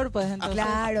con short, pues entonces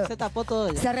Claro. se tapó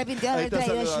todo. Se arrepintió de haber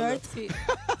traído short. Sí.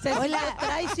 Se sintió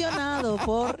traicionado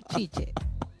por Chiche.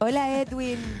 Hola,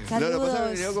 Edwin. Saludos. No, lo que pasa es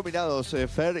que vinieron combinados.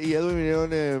 Fer y Edwin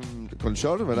vinieron con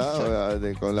short, ¿verdad?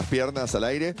 Con las piernas al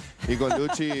aire. Y con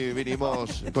Luchi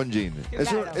vinimos con jean.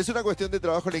 Claro. Es una cuestión de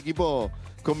trabajo en equipo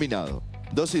combinado.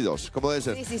 2 y 2, como debe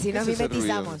ser. Sí, nos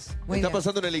mimetizamos. Está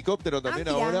pasando un helicóptero también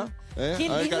ahora. Qué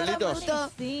A ver, lindo Carlitos.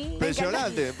 Sí.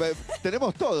 Impresionante.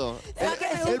 Tenemos todo.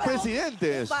 El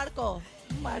presidente.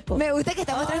 Un barco. Me gusta que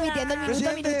estamos transmitiendo el minuto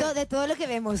a Presidente. minuto de todo lo que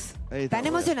vemos. Ahí está, Tan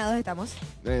emocionados estamos.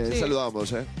 Sí.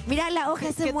 Saludamos, Mira, la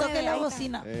hoja se Que mueve. toque la ahí está.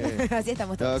 bocina. Así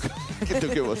estamos todos. Que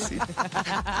toque bocina.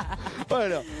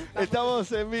 Bueno, estamos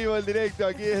en vivo, en directo,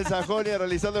 aquí desde Sajonia,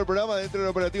 realizando el programa dentro del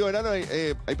operativo verano.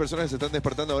 Hay personas que se están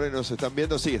despertando ahora y nos están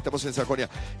viendo. Sí, estamos en Sajonia.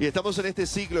 Y estamos en este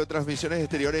ciclo de transmisiones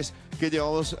exteriores que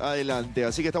llevamos adelante.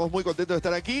 Así que estamos muy contentos de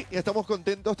estar aquí y estamos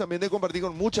contentos también de compartir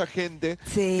con mucha gente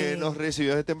que nos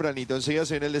recibió desde tempranito. Enseguida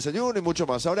se viene el desayuno y mucho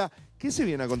más. Ahora, ¿qué se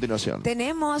viene a continuación?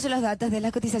 Tenemos los datos de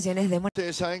las cotizaciones de moneda.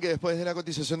 Ustedes saben que después de la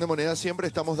cotización de moneda siempre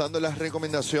estamos dando las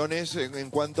recomendaciones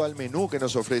en cuanto al menú que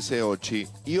nos ofrece Ochi.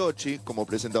 Y Ochi, como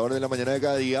presentador de la mañana de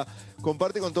cada día,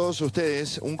 comparte con todos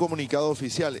ustedes un comunicado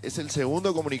oficial. Es el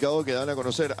segundo comunicado que dan a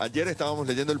conocer. Ayer estábamos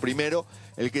leyendo el primero,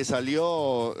 el que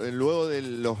salió luego de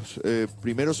los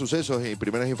primeros sucesos y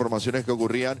primeras informaciones que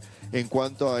ocurrían en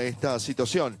cuanto a esta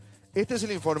situación. Este es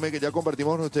el informe que ya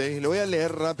compartimos con ustedes y lo voy a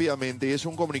leer rápidamente y es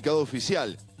un comunicado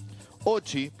oficial.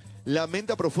 Ochi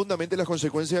lamenta profundamente las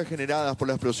consecuencias generadas por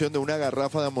la explosión de una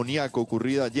garrafa de amoníaco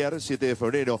ocurrida ayer, 7 de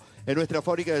febrero, en nuestra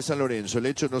fábrica de San Lorenzo. El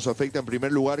hecho nos afecta en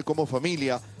primer lugar como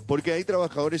familia porque hay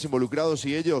trabajadores involucrados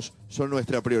y ellos son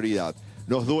nuestra prioridad.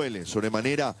 Nos duele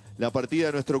sobremanera la partida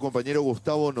de nuestro compañero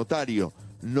Gustavo Notario.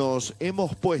 Nos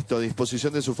hemos puesto a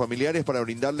disposición de sus familiares para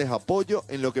brindarles apoyo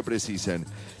en lo que precisen.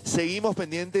 Seguimos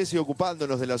pendientes y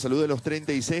ocupándonos de la salud de los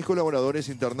 36 colaboradores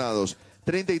internados,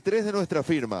 33 de nuestra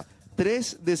firma,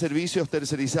 3 de servicios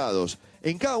tercerizados.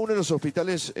 En cada uno de los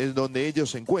hospitales en donde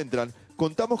ellos se encuentran,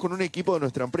 contamos con un equipo de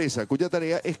nuestra empresa cuya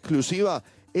tarea exclusiva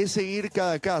es seguir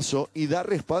cada caso y dar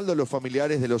respaldo a los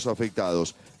familiares de los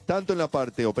afectados, tanto en la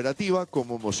parte operativa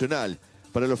como emocional.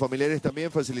 Para los familiares también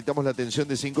facilitamos la atención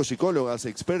de 5 psicólogas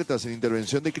expertas en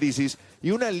intervención de crisis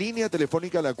y una línea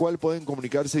telefónica a la cual pueden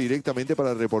comunicarse directamente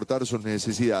para reportar sus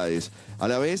necesidades. A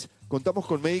la vez, contamos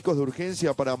con médicos de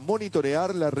urgencia para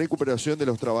monitorear la recuperación de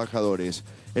los trabajadores.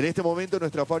 En este momento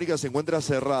nuestra fábrica se encuentra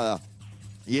cerrada.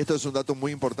 Y esto es un dato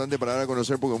muy importante para dar a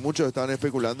conocer porque muchos estaban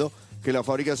especulando que la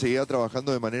fábrica seguía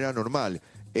trabajando de manera normal.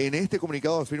 En este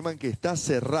comunicado afirman que está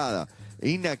cerrada,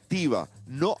 inactiva,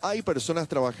 no hay personas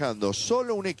trabajando,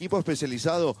 solo un equipo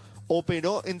especializado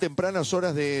operó en tempranas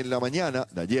horas de la mañana,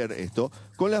 de ayer esto,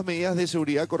 con las medidas de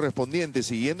seguridad correspondientes,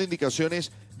 siguiendo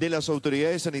indicaciones de las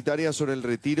autoridades sanitarias sobre el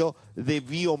retiro de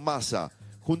biomasa.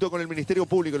 Junto con el Ministerio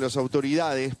Público y las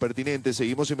autoridades pertinentes,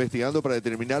 seguimos investigando para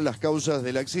determinar las causas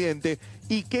del accidente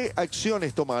y qué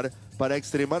acciones tomar para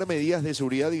extremar medidas de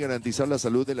seguridad y garantizar la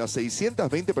salud de las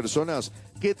 620 personas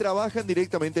que trabajan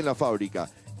directamente en la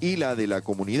fábrica y la de la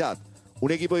comunidad.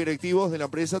 Un equipo de directivos de la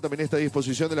empresa también está a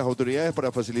disposición de las autoridades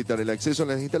para facilitar el acceso a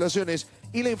las instalaciones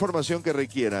y la información que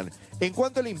requieran. En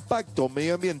cuanto al impacto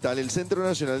medioambiental, el Centro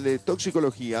Nacional de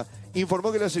Toxicología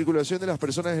informó que la circulación de las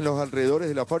personas en los alrededores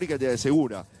de la fábrica ya es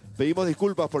segura. Pedimos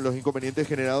disculpas por los inconvenientes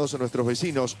generados a nuestros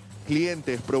vecinos,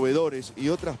 clientes, proveedores y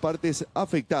otras partes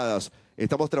afectadas.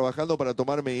 Estamos trabajando para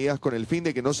tomar medidas con el fin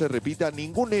de que no se repita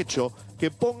ningún hecho que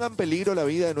ponga en peligro la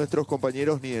vida de nuestros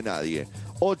compañeros ni de nadie.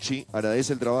 Ochi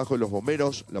agradece el trabajo de los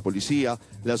bomberos, la policía,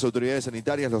 las autoridades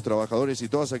sanitarias, los trabajadores y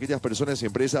todas aquellas personas y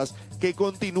empresas que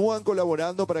continúan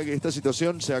colaborando para que esta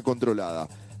situación sea controlada.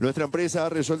 Nuestra empresa ha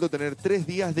resuelto tener 3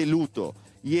 días de luto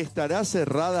y estará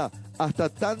cerrada hasta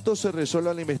tanto se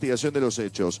resuelva la investigación de los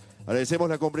hechos. Agradecemos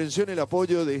la comprensión y el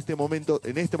apoyo de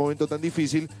en este momento tan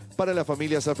difícil para las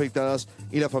familias afectadas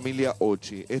y la familia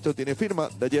Ochi. Esto tiene firma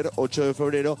de ayer, 8 de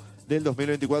febrero del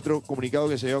 2024, comunicado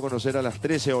que se dio a conocer a las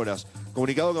 13 horas.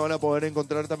 Comunicado que van a poder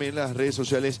encontrar también en las redes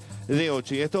sociales de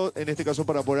Ochi. Y esto, en este caso,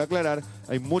 para poder aclarar,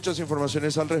 hay muchas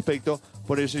informaciones al respecto,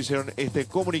 por eso hicieron este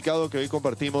comunicado que hoy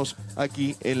compartimos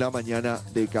aquí en la mañana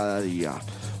de cada día.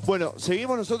 Bueno,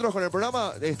 seguimos nosotros con el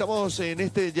programa, estamos en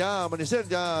este ya amanecer,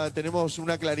 ya tenemos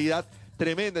una claridad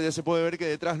tremenda, ya se puede ver que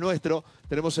detrás nuestro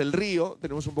tenemos el río,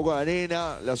 tenemos un poco de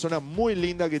arena, la zona muy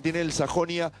linda que tiene el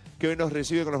Sajonia, que hoy nos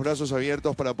recibe con los brazos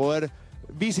abiertos para poder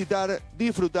visitar,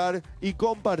 disfrutar y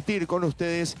compartir con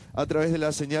ustedes a través de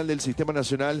la señal del Sistema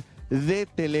Nacional de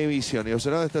Televisión. Y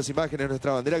observando estas imágenes,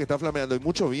 nuestra bandera que está flameando, hay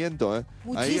mucho viento, ¿eh?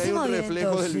 Ahí hay un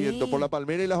reflejo del viento por la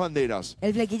palmera y las banderas.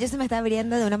 El flequillo se me está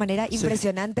abriendo de una manera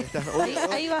impresionante.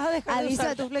 Ahí vas a dejar de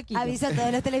usar tu flequillo. Aviso a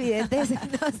todos los televidentes,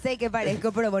 no sé qué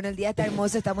parezco, pero bueno, el día está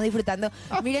hermoso, estamos disfrutando.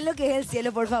 Miren lo que es el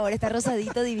cielo, por favor, está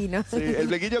rosadito, divino. Sí, el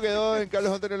flequillo quedó en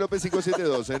Carlos Antonio López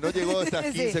 5712, no llegó estas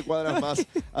 15 cuadras más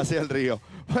hacia el río.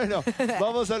 Bueno,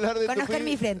 vamos a hablar de Conozcan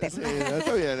mi frente. Sí,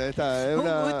 está bien, está, es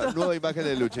una nueva imagen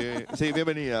de Luchi. Sí,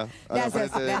 bienvenida a la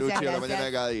frente de Luchi a la mañana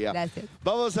de cada día. Gracias.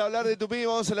 Vamos a hablar de Tupí,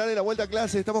 vamos a hablar de la vuelta a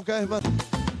clase, estamos cada vez más...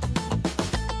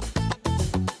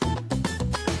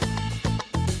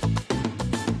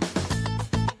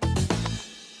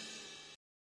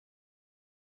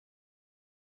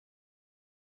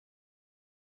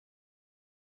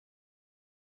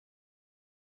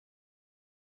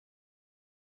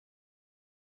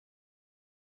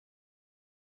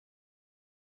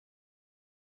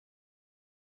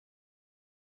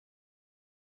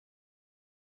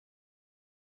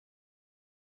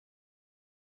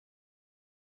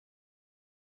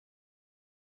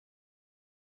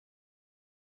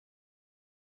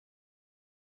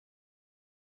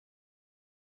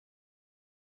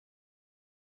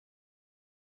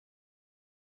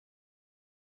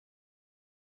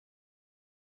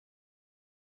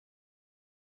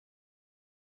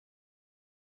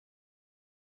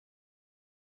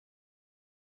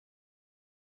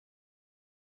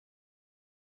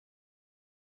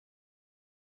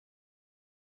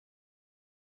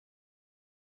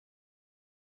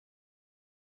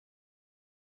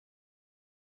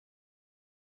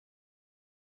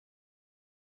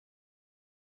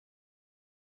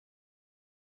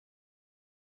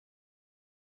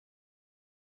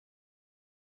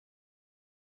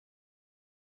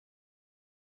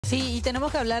 Sí, y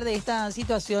tenemos que hablar de esta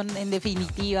situación en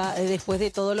definitiva. Después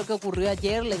de todo lo que ocurrió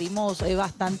ayer, le dimos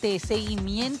bastante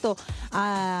seguimiento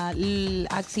al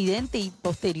accidente y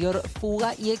posterior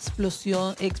fuga y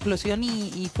explosión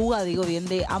y fuga, digo bien,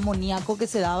 de amoníaco que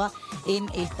se daba en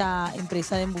esta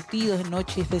empresa de embutidos, en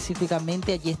Noche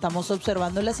específicamente. Allí estamos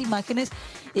observando las imágenes,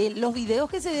 los videos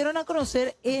que se dieron a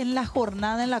conocer en la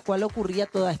jornada en la cual ocurría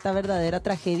toda esta verdadera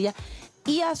tragedia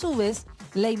y a su vez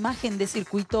la imagen de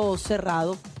circuito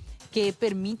cerrado que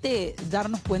permite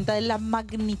darnos cuenta de la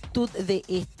magnitud de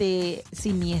este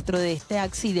siniestro, de este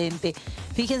accidente.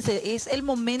 Fíjense, es el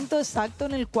momento exacto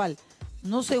en el cual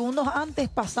unos segundos antes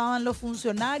pasaban los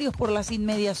funcionarios por las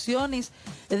inmediaciones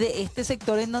de este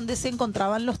sector en donde se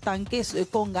encontraban los tanques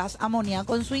con gas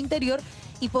amoníaco en su interior,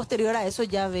 y posterior a eso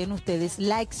ya ven ustedes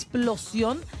la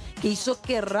explosión que hizo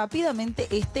que rápidamente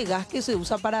este gas que se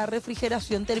usa para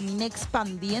refrigeración termine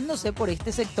expandiéndose por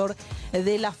este sector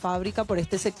de la fábrica, por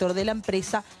este sector de la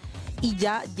empresa, y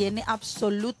ya llene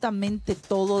absolutamente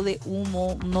todo de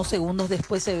humo. Unos segundos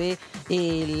después se ve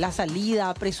la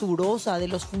salida presurosa de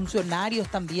los funcionarios,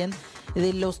 también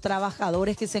de los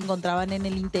trabajadores que se encontraban en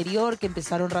el interior, que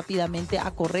empezaron rápidamente a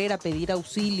correr, a pedir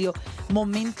auxilio.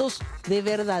 Momentos de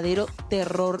verdadero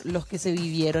terror los que se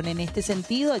vivieron. En este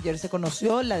sentido, ayer se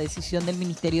conoció la decisión del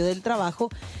Ministerio del Trabajo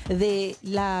de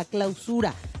la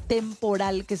clausura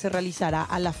temporal que se realizará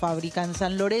a la fábrica en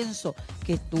San Lorenzo,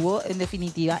 que estuvo en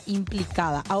definitiva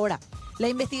implicada. Ahora, la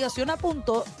investigación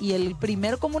apuntó y el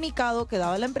primer comunicado que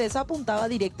daba la empresa apuntaba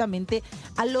directamente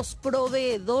a los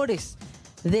proveedores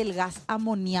del gas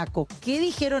amoníaco. ¿Qué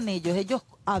dijeron ellos? Ellos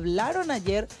hablaron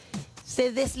ayer,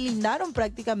 se deslindaron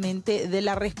prácticamente de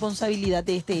la responsabilidad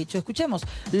de este hecho. Escuchemos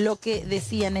lo que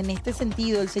decían en este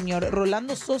sentido el señor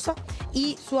Rolando Sosa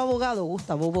y su abogado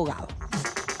Gustavo Bogado.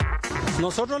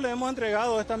 Nosotros le hemos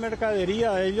entregado esta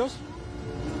mercadería a ellos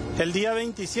el día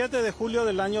 27 de julio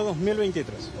del año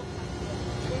 2023.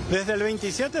 Desde el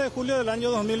 27 de julio del año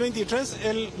 2023,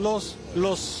 los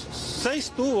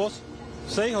 6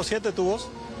 o 7 tubos,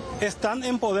 están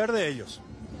en poder de ellos,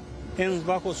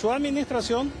 bajo su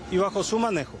administración y bajo su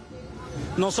manejo.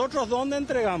 Nosotros, ¿dónde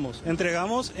entregamos?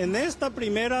 Entregamos en este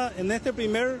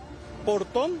primer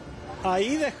portón,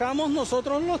 ahí dejamos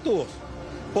nosotros los tubos,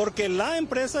 porque la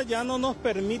empresa ya no nos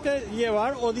permite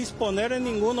llevar o disponer en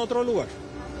ningún otro lugar.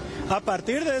 A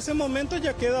partir de ese momento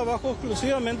ya queda bajo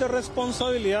exclusivamente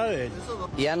responsabilidad de ellos.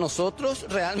 Y a nosotros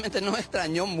realmente nos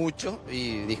extrañó mucho,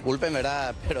 y disculpen,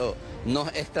 ¿verdad? Pero nos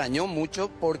extrañó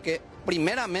mucho porque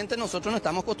primeramente nosotros no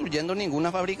estamos construyendo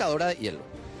ninguna fabricadora de hielo.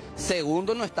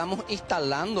 Segundo, no estamos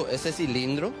instalando ese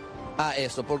cilindro a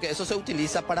eso, porque eso se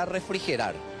utiliza para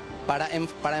refrigerar,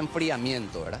 para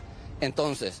enfriamiento, ¿verdad?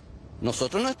 Entonces,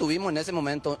 nosotros no estuvimos en ese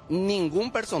momento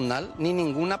ningún personal ni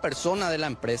ninguna persona de la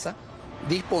empresa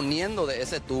disponiendo de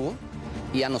ese tubo,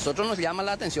 y a nosotros nos llama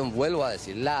la atención, vuelvo a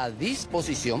decir, la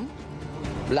disposición,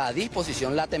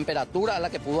 la temperatura a la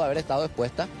que pudo haber estado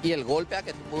expuesta y el golpe a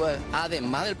que pudo haber,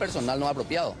 además del personal no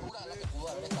apropiado.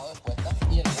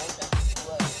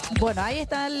 Bueno, ahí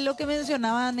está lo que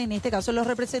mencionaban en este caso los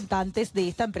representantes de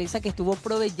esta empresa que estuvo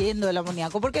proveyendo el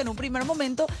amoníaco, porque en un primer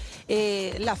momento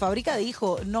la fábrica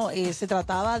dijo, no, se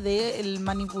trataba de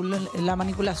la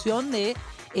manipulación de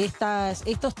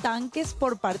estos tanques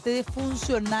por parte de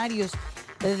funcionarios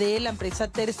de la empresa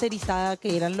tercerizada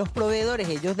que eran los proveedores.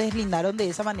 Ellos deslindaron de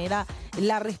esa manera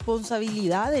la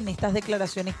responsabilidad en estas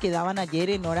declaraciones que daban ayer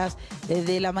en horas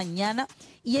de la mañana.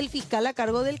 Y el fiscal a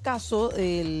cargo del caso,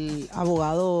 el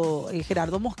abogado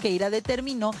Gerardo Mosqueira,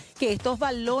 determinó que estos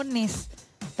balones,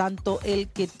 tanto el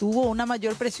que tuvo una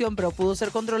mayor presión pero pudo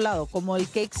ser controlado, como el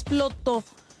que explotó,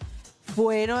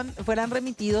 fueran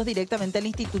remitidos directamente al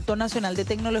Instituto Nacional de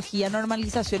Tecnología,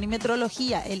 Normalización y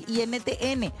Metrología, el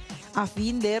INTN, a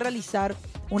fin de realizar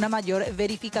una mayor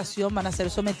verificación. Van a ser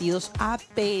sometidos a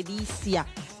pericia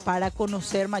para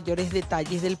conocer mayores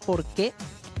detalles del por qué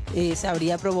se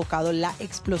habría provocado la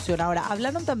explosión. Ahora,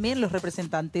 hablaron también los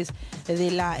representantes de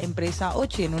la empresa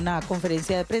Ochi en una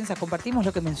conferencia de prensa. Compartimos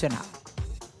lo que mencionaba.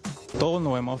 Todos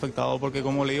nos hemos afectado porque,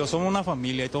 como le digo, somos una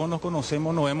familia y todos nos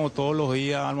conocemos, nos vemos todos los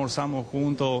días, almorzamos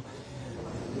juntos.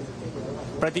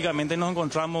 Prácticamente nos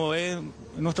encontramos en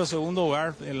nuestro segundo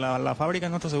hogar, en la fábrica es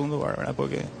nuestro segundo hogar, ¿verdad?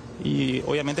 Y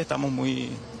obviamente estamos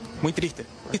muy tristes.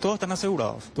 Y todos están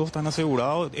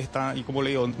asegurados, y como le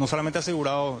digo, no solamente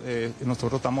asegurados,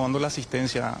 nosotros estamos dando la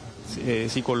asistencia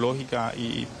psicológica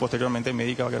y posteriormente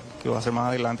médica, que va a ser más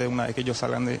adelante, una vez que ellos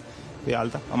salgan de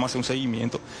alta, vamos a hacer un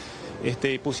seguimiento.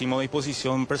 Pusimos a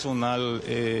disposición personal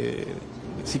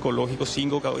psicológico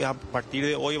 5 que a partir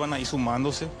de hoy van a ir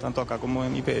sumándose, tanto acá como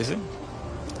en IPS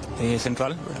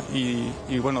central,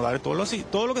 y bueno, dar todo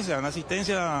lo que sea,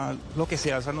 asistencia, lo que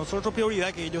sea. O sea, nosotros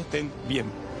prioridad que ellos estén bien,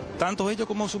 tanto ellos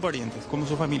como sus parientes, como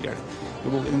sus familiares.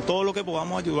 En todo lo que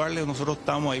podamos ayudarles, nosotros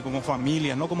estamos ahí como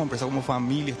familia, no como empresa, como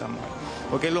familia estamos ahí.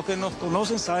 Porque los que nos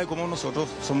conocen saben cómo nosotros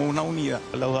somos una unidad.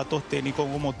 Los datos técnicos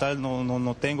como tal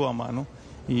no tengo a mano.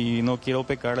 Y no quiero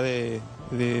pecar de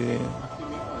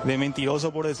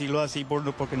mentiroso, por decirlo así,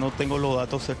 porque no tengo los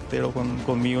datos certeros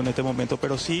conmigo en este momento,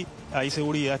 pero sí hay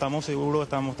seguridad, estamos seguros,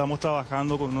 estamos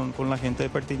trabajando con la gente,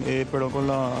 con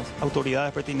las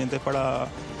autoridades pertinentes para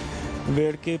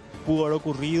ver qué pudo haber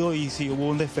ocurrido y si hubo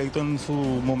un defecto en su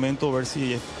momento, ver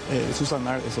si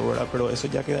subsanar eso, ¿verdad? Pero eso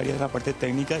ya quedaría en la parte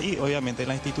técnica y obviamente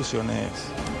las instituciones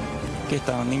que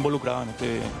están involucradas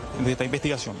en esta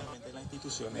investigación.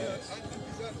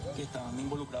 Que estaban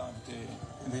involucrados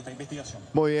en esta investigación.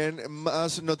 Muy bien,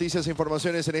 más noticias e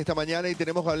informaciones en esta mañana y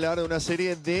tenemos que hablar de una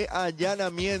serie de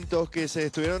allanamientos que se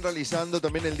estuvieron realizando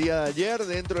también el día de ayer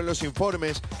dentro de los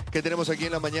informes que tenemos aquí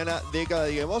en la mañana de cada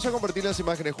día. Vamos a compartir las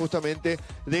imágenes justamente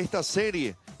de esta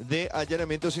serie de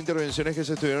allanamientos e intervenciones que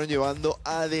se estuvieron llevando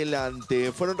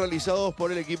adelante. Fueron realizados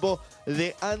por el equipo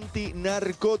de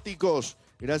antinarcóticos,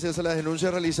 gracias a las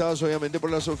denuncias realizadas obviamente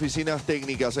por las oficinas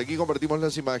técnicas. Aquí compartimos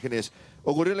las imágenes.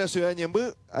 Ocurrió en la ciudad de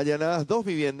Ñemby, allanadas 2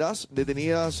 viviendas,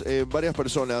 detenidas varias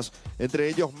personas, entre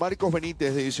ellos Marcos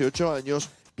Benítez, de 18 años,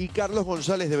 y Carlos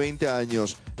González, de 20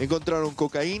 años. Encontraron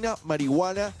cocaína,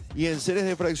 marihuana y enseres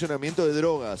de fraccionamiento de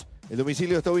drogas. El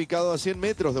domicilio está ubicado a 100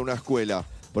 metros de una escuela.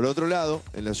 Por otro lado,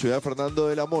 en la ciudad de Fernando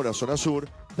de la Mora, zona sur,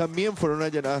 también fueron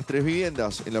allanadas 3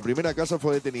 viviendas. En la primera casa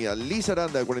fue detenida Liz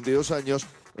Aranda, de 42 años.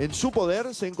 En su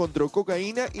poder se encontró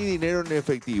cocaína y dinero en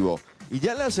efectivo. Y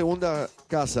ya en la segunda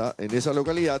casa, en esa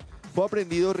localidad, fue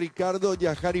aprehendido Ricardo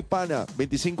Yajari Pana,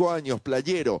 25 años,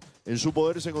 playero. En su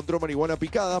poder se encontró marihuana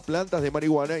picada, plantas de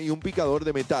marihuana y un picador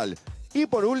de metal. Y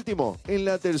por último, en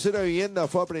la tercera vivienda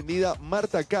fue aprehendida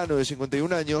Marta Cano, de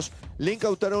 51 años. Le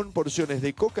incautaron porciones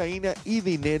de cocaína y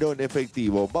dinero en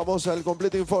efectivo. Vamos al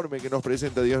completo informe que nos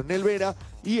presenta Diosnel Vera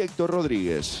y Héctor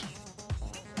Rodríguez.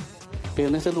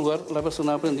 En este lugar, la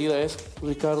persona aprehendida es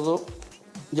Ricardo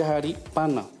Yajari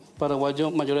Pana,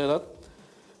 paraguayo mayor de edad.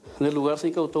 En el lugar se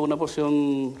incautó una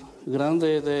porción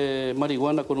grande de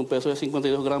marihuana con un peso de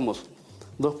 52 gramos,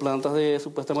 2 plantas de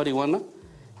supuesta marihuana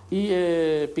y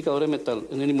picador de metal.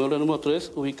 En el inmueble número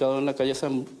 3, ubicado en la calle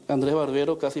San Andrés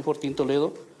Barbero, casi Fortín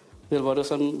Toledo, del barrio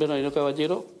San Bernardino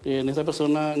Caballero. La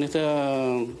persona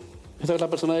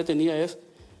detenida es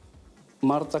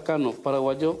Marta Cano,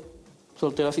 paraguayo,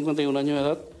 soltera, 51 años de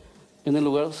edad. En el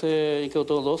lugar se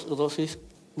incautó dos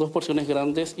porciones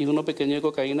grandes y uno pequeño de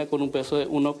cocaína con un peso de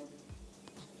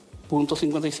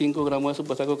 1.55 gramos de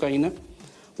supuesta cocaína,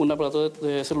 un aparato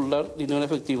de celular, dinero en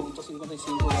efectivo.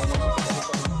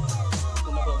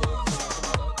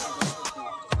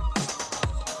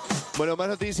 Bueno, más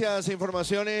noticias e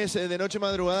informaciones de noche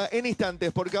madrugada en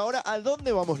instantes, porque ahora, ¿a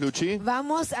dónde vamos, Luchi?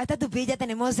 Vamos hasta Tupí, ya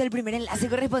tenemos el primer enlace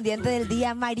correspondiente del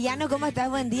día. Mariano, ¿cómo estás?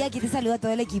 Buen día, aquí te saluda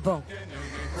todo el equipo.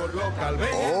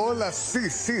 Hola, sí.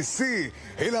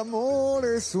 El amor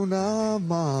es una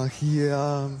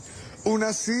magia,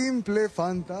 una simple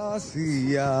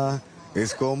fantasía.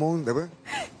 Es como un...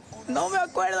 No me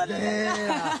acuerdo. Ese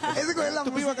es la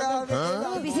música.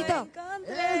 Visito.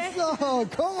 Eso,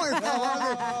 ¿cómo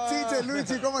están? Chiche,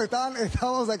 Luchi, ¿cómo están?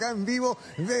 Estamos acá en vivo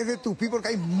desde Tupí porque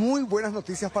hay muy buenas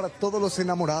noticias para todos los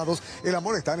enamorados. El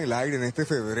amor está en el aire en este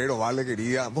febrero, ¿vale,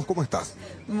 querida? ¿Vos cómo estás?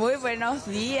 Muy buenos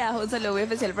días, un saludo muy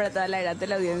especial para toda la gran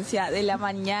teleaudiencia de la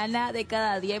mañana de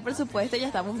cada día y por supuesto ya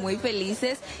estamos muy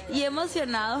felices y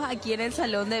emocionados aquí en el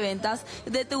salón de ventas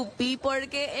de Tupí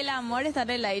porque el amor está en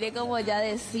el aire, como ya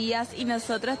decías, y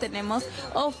nosotros tenemos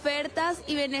ofertas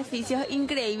y beneficios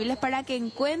increíbles para que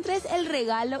encuentres el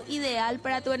regalo ideal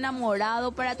para tu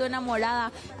enamorado, para tu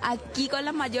enamorada, aquí con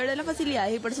la mayor de las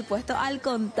facilidades y por supuesto al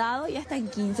contado y hasta en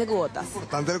 15 cuotas.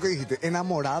 Importante lo que dijiste,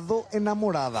 enamorado,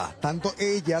 enamorada, tanto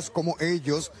ellas como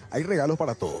ellos, hay regalos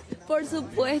para todos. Por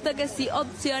supuesto que sí,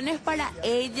 opciones para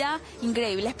ella,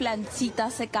 increíbles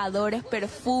planchitas, secadores,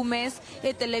 perfumes,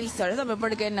 televisores también,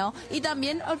 ¿por qué no? Y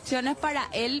también opciones para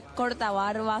él,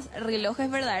 cortabarbas, relojes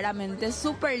verdaderamente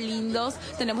súper lindos.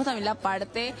 Tenemos también la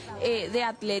parte de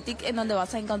Athletic en donde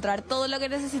vas a encontrar todo lo que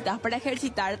necesitas para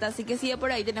ejercitarte, así que si de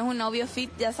por ahí tienes un novio fit,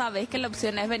 ya sabes que la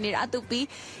opción es venir a Tupí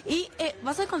y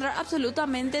vas a encontrar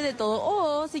absolutamente de todo.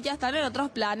 O si ya están en otros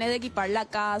planes de equipar la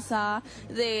casa,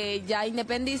 de ya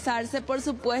independizarse, por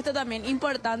supuesto también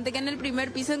importante que en el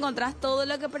primer piso encontrás todo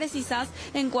lo que precisas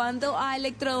en cuanto a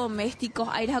electrodomésticos,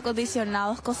 aires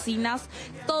acondicionados, cocinas,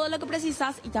 todo lo que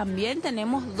precisas, y también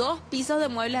tenemos 2 pisos de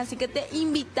muebles, así que te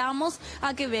invitamos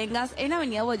a que vengas en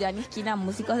Avenida Boyani, esquina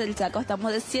Músicos del Chaco.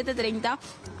 Estamos de 7:30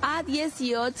 a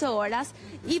 18 horas.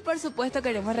 Y por supuesto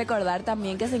queremos recordar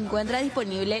también que se encuentra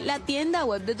disponible la tienda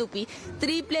web de Tupí,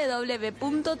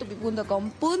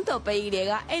 www.tupi.com.py,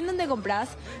 en donde compras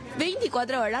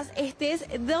 24 horas, estés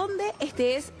donde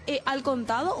estés, al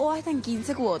contado o hasta en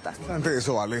 15 cuotas. Ante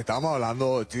eso, vale, estamos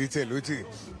hablando, Chiche, Luchi,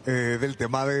 del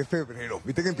tema de febrero.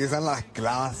 Viste que empiezan las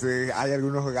clases, hay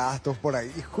algunos gastos por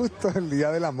ahí, y justo el día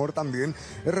del amor también.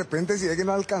 De repente, si es que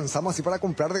no alcanzamos así para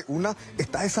comprar de una,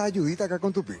 está esa ayudita acá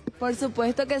con Tupí. Por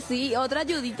supuesto que sí. Otra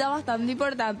ayudita bastante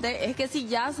importante es que si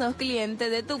ya sos cliente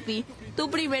de Tupí, tu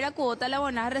primera cuota la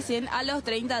abonás recién a los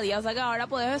 30 días. O sea que ahora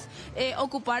puedes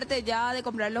ocuparte ya de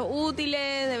comprar los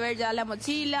útiles, de ver ya la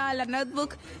mochila, la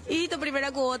notebook, y tu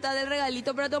primera cuota del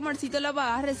regalito para tu amorcito la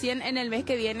pagás recién en el mes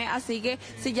que viene. Así que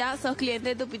si ya sos cliente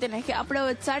de Tupí, tenés que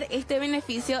aprovechar este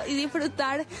beneficio y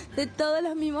disfrutar de todos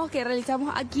los mimos que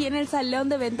realizamos aquí en el salón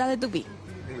de ventas de Tupí.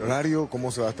 El horario,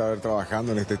 cómo se va a estar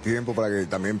trabajando en este tiempo para que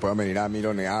también puedan venir a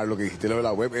mironear. Lo que dijiste, lo de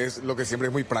la web, es lo que siempre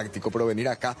es muy práctico, pero venir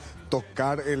acá,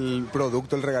 tocar el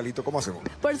producto, el regalito, ¿cómo hacemos?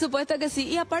 Por supuesto que sí,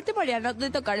 y aparte, Mariano, de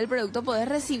tocar el producto, podés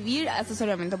recibir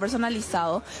asesoramiento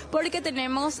personalizado, porque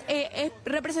tenemos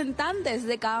representantes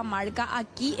de cada marca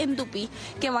aquí en Tupí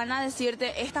que van a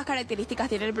decirte estas características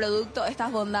tiene el producto,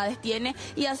 estas bondades tiene,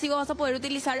 y así vas a poder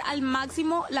utilizar al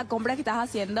máximo la compra que estás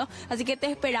haciendo. Así que te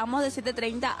esperamos de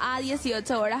 7:30 a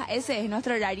 18 horas. Ese es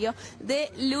nuestro horario de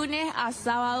lunes a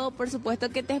sábado. Por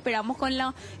supuesto que te esperamos con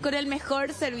el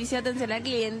mejor servicio de atención al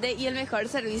cliente y el mejor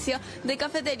servicio de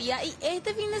cafetería. Y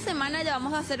este fin de semana ya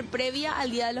vamos a hacer previa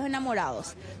al Día de los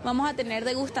Enamorados. Vamos a tener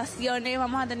degustaciones,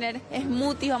 vamos a tener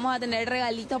smoothies, vamos a tener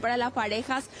regalitos para las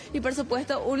parejas y por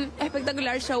supuesto un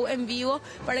espectacular show en vivo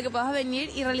para que puedas venir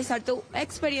y realizar tu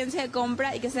experiencia de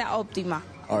compra y que sea óptima.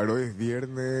 A ver, hoy es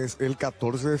viernes, el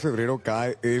 14 de febrero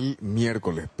cae el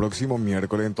miércoles, próximo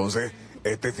miércoles, entonces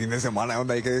Este fin de semana es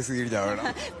donde hay que decidir ya,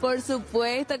 ¿verdad? Por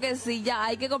supuesto que sí, ya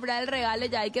hay que comprar el regalo,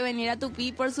 ya hay que venir a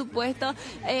Tupi, por supuesto,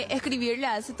 escribirle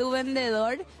a ese tu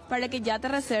vendedor para que ya te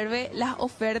reserve las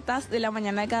ofertas de la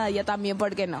mañana de cada día también,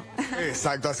 ¿por qué no?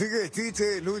 Exacto, así que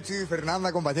Chiche, Luchi,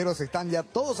 Fernanda, compañeros, están ya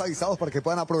todos avisados para que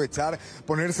puedan aprovechar,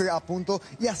 ponerse a punto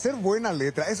y hacer buena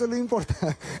letra. Eso es lo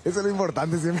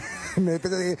importante, siempre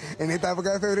en esta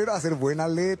época de febrero, hacer buena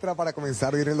letra para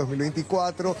comenzar bien el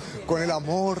 2024, con el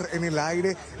amor en el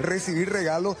aire, recibir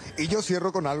regalos. Y yo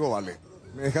cierro con algo, ¿vale?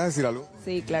 ¿Me dejas decir algo?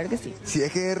 Sí, claro que sí. Si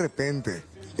es que de repente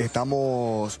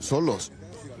estamos solos,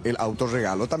 el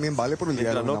autorregalo también vale por el día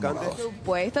de los enamorados. Por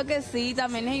supuesto que sí,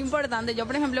 también es importante. Yo,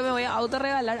 por ejemplo, me voy a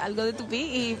autorregalar algo de Tupi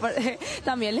y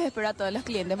también les espero a todos los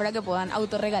clientes para que puedan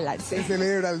autorregalarse. Se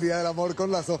celebra el Día del Amor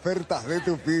con las ofertas de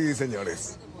Tupi,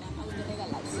 señores.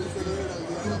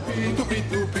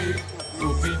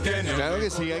 Claro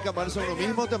que sí, hay que amarse a uno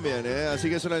mismo también, ¿eh? Así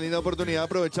que es una linda oportunidad de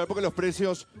aprovechar porque los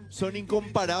precios son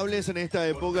incomparables en esta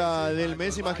época del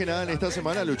mes y más que nada en esta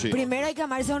semana, Luchi. Primero hay que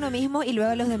amarse a uno mismo y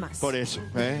luego a los demás. Por eso,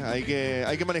 hay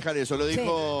que manejar eso. Lo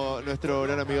dijo nuestro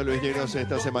gran amigo Luis Llenos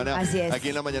esta semana. Así es. Aquí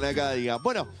en la mañana de cada día.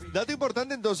 Bueno, dato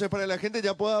importante entonces para que la gente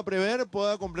ya pueda prever,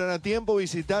 pueda comprar a tiempo,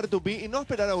 visitar Tupi y no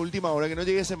esperar a última hora, que no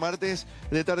llegue ese martes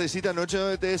de tardecita, noche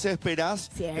donde te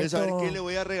desesperás de saber qué le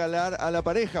voy a regalar a la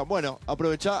pareja. Bueno,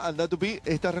 aprovechá, anda Tupi,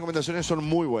 estas recomendaciones son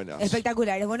muy buenas.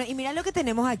 Espectaculares. Bueno, y mira lo que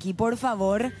tenemos aquí, por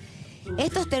favor.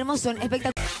 Estos termos son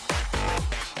espectaculares.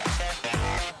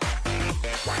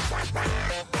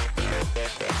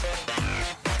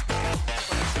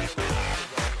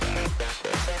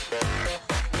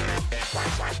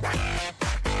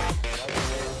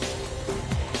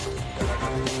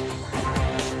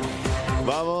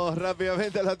 Vamos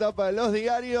rápidamente a la tapa de los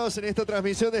diarios en esta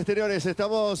transmisión de exteriores.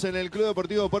 Estamos en el Club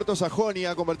Deportivo Puerto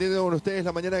Sajonia compartiendo con ustedes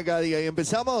la mañana de cada día. Y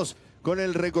empezamos con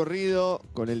el recorrido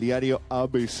con el diario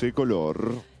ABC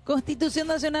Color. Constitución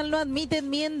Nacional no admite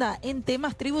enmienda en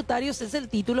temas tributarios es el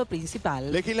título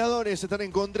principal. Legisladores están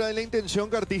en contra de la intención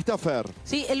cartista Fer.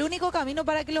 Sí, el único camino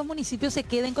para que los municipios se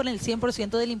queden con el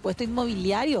 100% del impuesto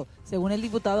inmobiliario, según el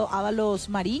diputado Ábalos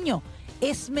Mariño,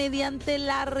 es mediante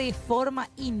la reforma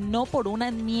y no por una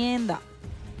enmienda.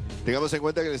 Tengamos en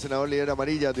cuenta que el senador líder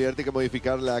amarilla advierte que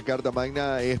modificar la Carta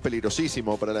Magna es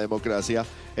peligrosísimo para la democracia.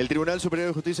 El Tribunal Superior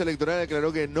de Justicia Electoral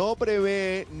declaró que no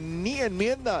prevé ni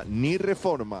enmienda ni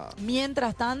reforma.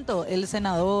 Mientras tanto, el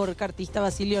senador cartista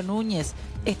Basilio Núñez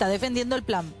está defendiendo el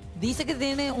plan. Dice que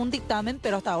tiene un dictamen,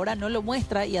 pero hasta ahora no lo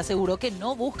muestra y aseguró que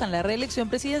no buscan la reelección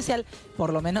presidencial,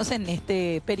 por lo menos en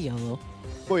este periodo.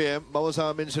 Muy bien, vamos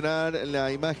a mencionar la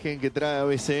imagen que trae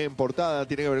ABC en portada.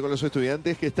 Tiene que ver con los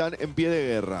estudiantes que están en pie de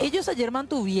guerra. Ellos ayer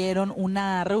mantuvieron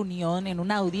una reunión en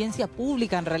una audiencia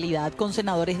pública, en realidad, con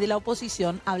senadores de la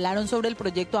oposición. Hablaron sobre el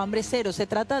proyecto Hambre Cero. Se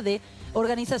trata de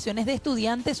organizaciones de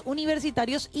estudiantes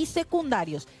universitarios y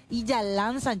secundarios. Y ya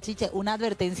lanzan, Chiche, una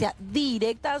advertencia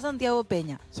directa a Santiago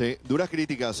Peña. Sí, duras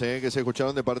críticas que se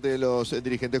escucharon de parte de los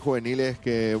dirigentes juveniles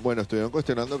que, bueno, estuvieron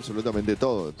cuestionando absolutamente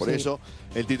todo. Por eso,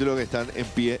 el título que están en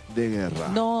pie de guerra.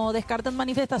 No descartan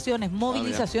manifestaciones,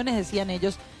 movilizaciones, decían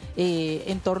ellos,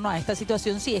 en torno a esta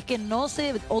situación. Si es que no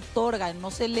se otorga,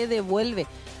 no se le devuelve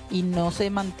y no se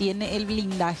mantiene el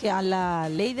blindaje a la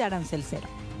ley de arancel cero.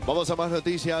 Vamos a más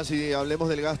noticias y hablemos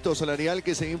del gasto salarial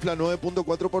que se infla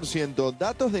 9.4%.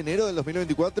 Datos de enero del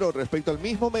 2024 respecto al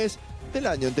mismo mes del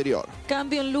año anterior.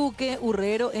 Cambio en Luque,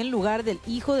 Urrero en lugar del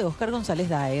hijo de Óscar González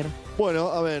Daer. Bueno,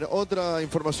 a ver, otra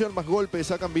información, más golpes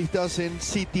sacan vistas en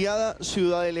sitiada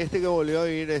Ciudad del Este que volvió a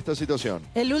vivir esta situación.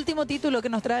 El último título que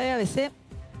nos trae ABC.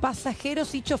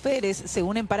 Pasajeros y choferes se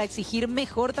unen para exigir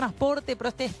mejor transporte.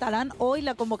 Protestarán hoy.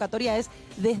 La convocatoria es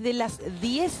desde las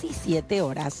 17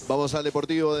 horas. Vamos al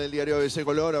deportivo del diario ABC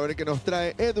Color a ver qué nos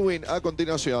trae Edwin a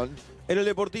continuación. En el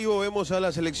deportivo vemos a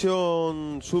la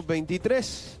selección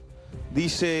sub-23.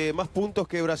 Dice más puntos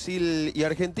que Brasil y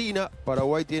Argentina.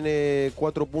 Paraguay tiene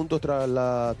 4 puntos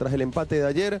tras el empate de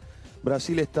ayer.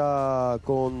 Brasil está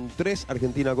con 3,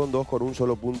 Argentina con 2, con un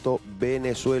solo punto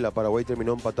Venezuela. Paraguay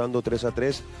terminó empatando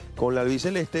 3-3 con la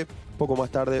albiceleste. Poco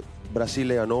más tarde Brasil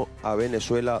le ganó a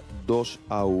Venezuela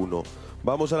 2-1.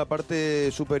 Vamos a la parte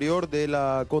superior de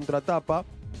la contratapa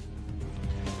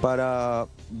para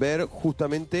ver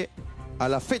justamente a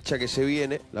la fecha que se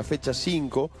viene, la fecha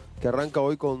 5, que arranca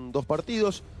hoy con 2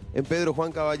 partidos. En Pedro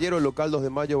Juan Caballero, el local 2 de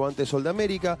mayo va ante Sol de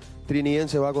América.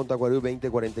 Trinidense va con Tacuarembó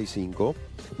 20:45.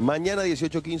 Mañana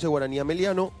 18:15 Guaraní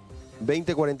Ameliano,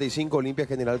 20:45 Olimpia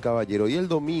General Caballero. Y el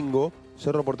domingo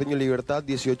Cerro Porteño Libertad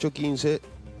 18:15,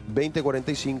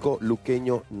 20:45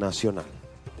 Luqueño Nacional.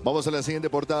 Vamos a la siguiente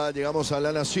portada, llegamos a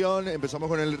La Nación, empezamos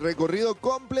con el recorrido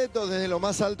completo desde lo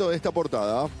más alto de esta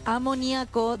portada.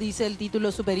 Amoníaco, dice el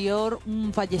título superior,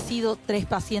 un fallecido, 3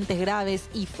 pacientes graves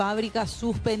y fábrica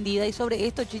suspendida. Y sobre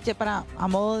esto, Chiche, a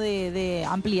modo de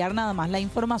ampliar nada más la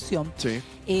información, sí.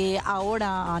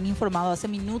 Ahora han informado hace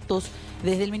minutos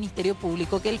desde el Ministerio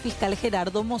Público que el fiscal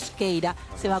Gerardo Mosqueira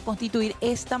se va a constituir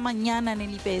esta mañana en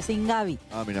el IPS Ingavi.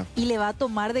 Ah, mira. Y le va a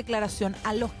tomar declaración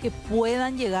a los que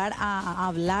puedan llegar a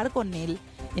hablar con él.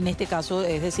 En este caso,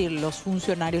 es decir, los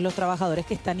funcionarios, los trabajadores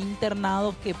que están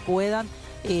internados, que puedan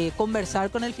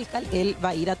conversar con el fiscal. Él va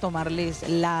a ir a tomarles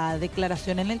la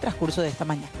declaración en el transcurso de esta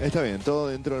mañana. Está bien, todo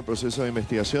dentro del proceso de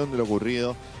investigación de lo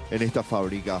ocurrido en esta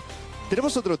fábrica.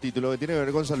 Tenemos otro título que tiene que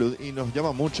ver con salud y nos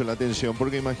llama mucho la atención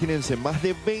porque imagínense, más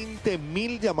de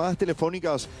 20.000 llamadas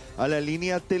telefónicas a la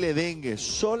línea Teledengue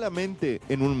solamente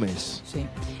en un mes. Sí.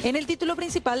 En el título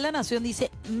principal, La Nación dice,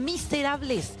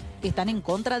 miserables están en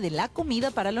contra de la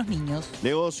comida para los niños.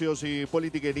 Negocios y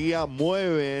politiquería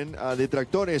mueven a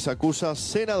detractores, acusa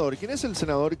senador. ¿Quién es el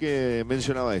senador que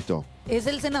mencionaba esto? Es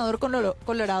el senador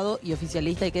colorado y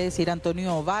oficialista, hay que decir,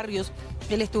 Antonio Barrios.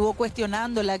 Él estuvo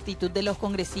cuestionando la actitud de los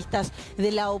congresistas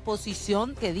de la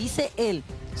oposición que, dice él,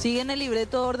 siguen el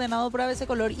libreto ordenado por ABC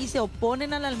Color y se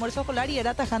oponen al almuerzo escolar, y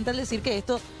era tajante al decir que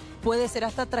esto puede ser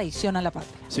hasta traición a la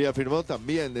patria. Sí, afirmó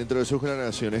también dentro de sus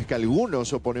generaciones que algunos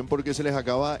se oponen porque se les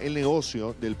acaba el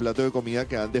negocio del plato de comida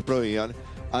que antes proveían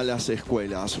a las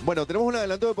escuelas. Bueno, tenemos un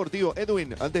adelanto deportivo.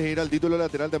 Edwin, antes de ir al título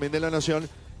lateral también de La Nación,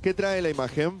 ¿qué trae la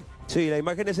imagen? Sí, la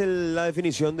imagen es la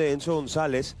definición de Enzo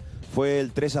González. Fue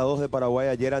el 3-2 de Paraguay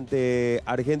ayer ante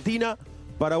Argentina.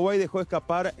 Paraguay dejó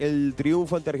escapar el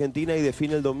triunfo ante Argentina y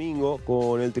define el domingo.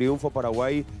 Con el triunfo,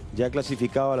 Paraguay ya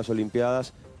clasificado a las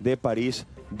Olimpiadas de París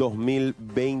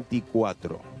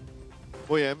 2024.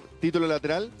 Muy bien, ¿título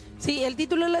lateral? Sí, el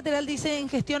título lateral dice, en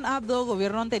gestión Abdo,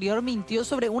 gobierno anterior mintió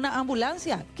sobre una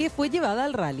ambulancia que fue llevada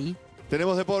al rally.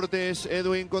 Tenemos deportes,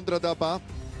 Edwin, contratapa.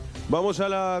 Vamos a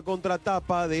la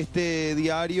contratapa de este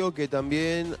diario que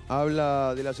también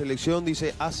habla de la selección.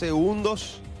 Dice, a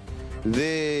segundos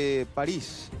de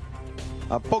París.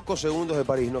 A pocos segundos de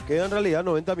París. Nos quedan en realidad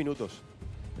 90 minutos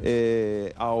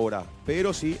ahora.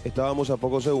 Pero sí, estábamos a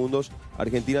pocos segundos.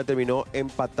 Argentina terminó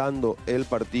empatando el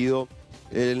partido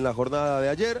en la jornada de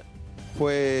ayer.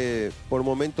 Fue por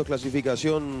momentos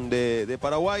clasificación de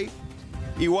Paraguay.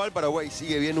 Igual Paraguay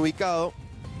sigue bien ubicado.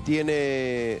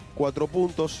 Tiene 4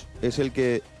 puntos, es el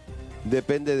que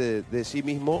depende de sí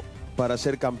mismo para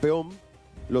ser campeón.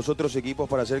 Los otros equipos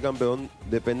para ser campeón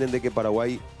dependen de que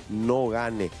Paraguay no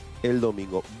gane el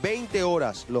domingo. 20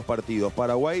 horas los partidos.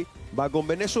 Paraguay va con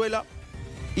Venezuela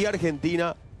y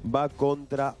Argentina va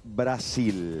contra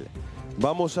Brasil.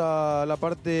 Vamos a la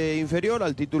parte inferior,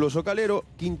 al título socalero,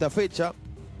 quinta fecha.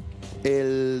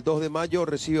 El 2 de mayo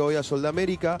recibe hoy a Sol de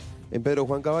América en Pedro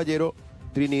Juan Caballero.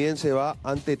 Trinidense va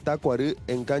ante Tacuaré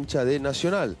en cancha de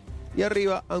Nacional. Y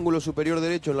arriba, ángulo superior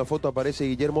derecho, en la foto aparece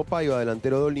Guillermo Paiva,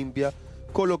 delantero de Olimpia.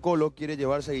 Colo-Colo quiere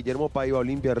llevarse a Guillermo Paiva.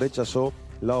 Olimpia rechazó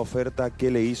la oferta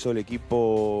que le hizo el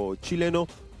equipo chileno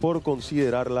por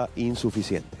considerarla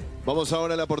insuficiente. Vamos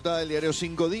ahora a la portada del diario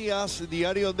 5 Días,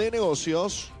 diario de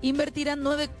negocios. Invertirán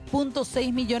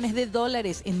 9.6 millones de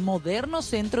dólares en moderno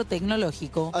centro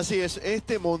tecnológico. Así es,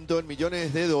 este monto en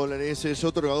millones de dólares es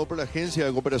otorgado por la Agencia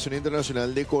de Cooperación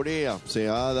Internacional de Corea. Se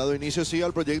ha dado inicio así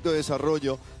al proyecto de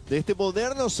desarrollo de este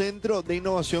moderno centro de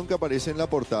innovación que aparece en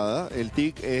la portada. El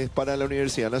TIC es para la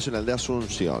Universidad Nacional de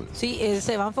Asunción. Sí,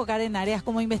 se va a enfocar en áreas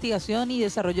como investigación y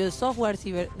desarrollo de software,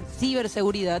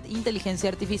 ciberseguridad, inteligencia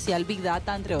artificial, big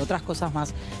data, entre otras cosas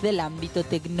más del ámbito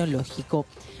tecnológico.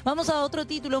 Vamos a otro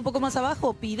título un poco más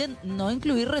abajo. Piden no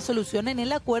incluir resolución en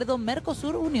el acuerdo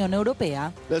Mercosur-Unión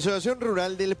Europea. La Asociación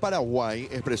Rural del Paraguay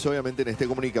expresó obviamente en este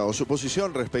comunicado su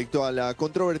posición respecto a la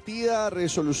controvertida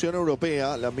resolución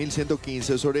europea, la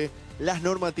 1115, sobre las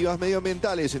normativas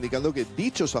medioambientales, indicando que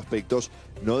dichos aspectos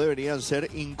no deberían ser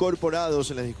incorporados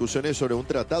en las discusiones sobre un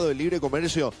tratado de libre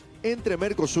comercio entre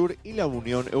Mercosur y la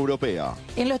Unión Europea.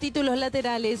 En los títulos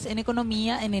laterales, en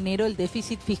economía, en enero el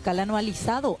déficit fiscal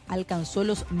anualizado alcanzó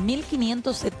los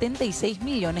 1.576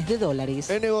 millones de dólares.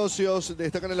 En negocios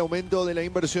destacan el aumento de la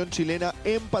inversión chilena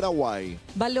en Paraguay.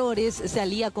 Valores se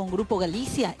alía con Grupo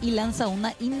Galicia y lanza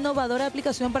una innovadora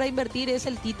aplicación para invertir. Es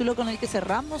el título con el que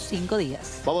cerramos 5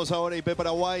 días. Vamos ahora a IP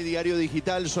Paraguay, diario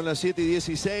digital, son las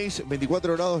 7:16,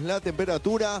 24 grados la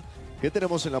temperatura. ¿Qué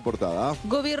tenemos en la portada?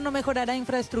 Gobierno mejorará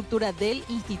infraestructura del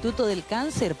Instituto del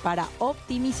Cáncer para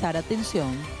optimizar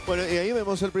atención. Bueno, y ahí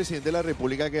vemos al presidente de la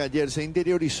República que ayer se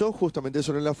interiorizó justamente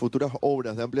sobre las futuras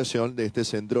obras de ampliación de este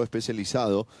centro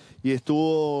especializado y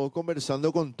estuvo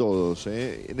conversando con todos.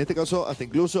 En este caso, hasta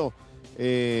incluso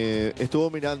estuvo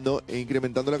mirando e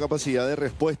incrementando la capacidad de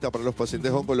respuesta para los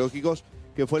pacientes oncológicos,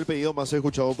 que fue el pedido más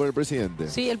escuchado por el presidente.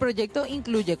 Sí, el proyecto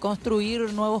incluye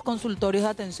construir nuevos consultorios de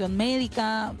atención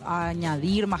médica,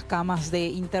 añadir más camas de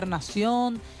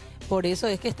internación. Por eso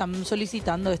es que están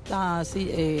solicitando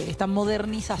esta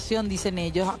modernización, dicen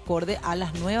ellos, acorde a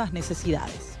las nuevas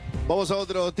necesidades. Vamos a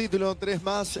otro título, 3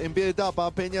 más, en pie de etapa.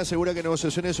 Peña asegura que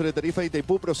negociaciones sobre tarifa de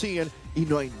Itaipú prosiguen y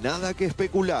no hay nada que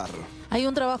especular. Hay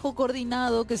un trabajo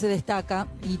coordinado que se destaca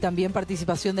y también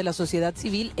participación de la sociedad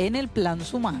civil en el Plan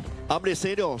Sumar. Hambre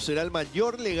cero será el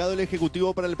mayor legado del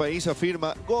Ejecutivo para el país,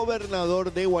 afirma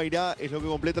gobernador de Guairá. Es lo que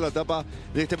completa la etapa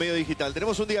de este medio digital.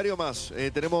 Tenemos un diario más,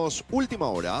 tenemos Última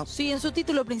Hora. Sí, en su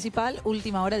título principal,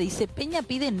 Última Hora dice: Peña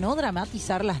pide no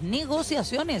dramatizar las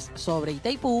negociaciones sobre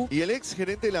Itaipú. Y el ex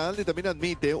gerente de la ANDE también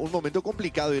admite un momento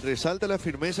complicado y resalta la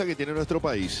firmeza que tiene nuestro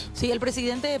país. Sí, el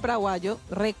presidente de Paraguayo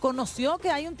reconoció que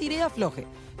hay un tire y afloje,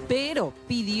 pero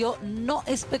pidió no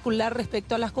especular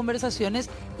respecto a las conversaciones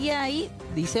y ahí,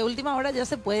 dice Última Hora, ya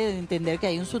se puede entender que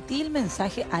hay un sutil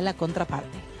mensaje a la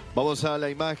contraparte. Vamos a la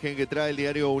imagen que trae el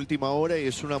diario Última Hora y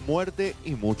es una muerte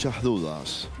y muchas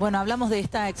dudas. Bueno, hablamos de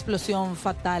esta explosión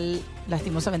fatal.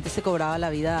 Lastimosamente se cobraba la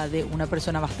vida de una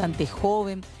persona bastante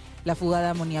joven. La fuga de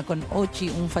amoníaco en Ochi,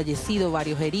 un fallecido,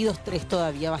 varios heridos, 3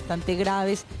 todavía bastante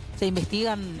graves. Se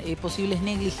investigan posibles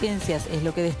negligencias, es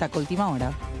lo que destaca Última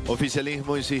Hora.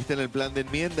 Oficialismo insiste en el plan de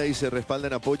enmienda y se respalda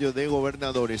en apoyo de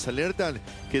gobernadores. Alertan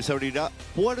que se abrirá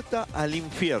puerta al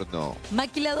infierno.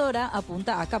 Maquiladora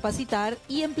apunta a capacitar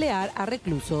y emplear a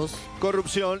reclusos.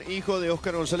 Corrupción, hijo de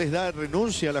Óscar González da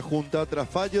renuncia a la Junta tras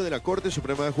fallo de la Corte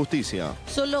Suprema de Justicia.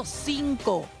 Solo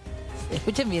 5,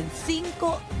 escuchen bien,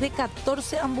 5 de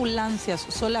 14 ambulancias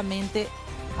solamente,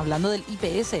 hablando del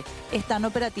IPS, están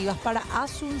operativas para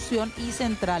Asunción y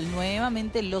Central.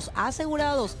 Nuevamente los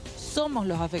asegurados somos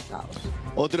los afectados.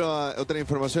 Otra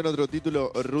información, otro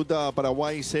título, Ruta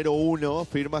Paraguay 01,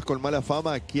 firmas con mala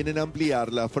fama quieren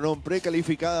ampliarla, fueron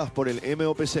precalificadas por el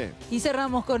MOPC. Y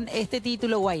cerramos con este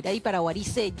título: Guairá y Paraguarí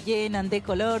se llenan de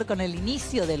color con el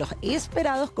inicio de los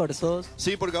esperados cursos.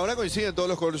 Sí, porque ahora coinciden todos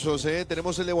los cursos, ¿eh?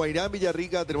 Tenemos el de Guairá en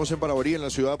Villarrica, tenemos en Paraguarí, en la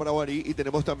ciudad de Paraguarí, y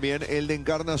tenemos también el de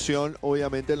Encarnación,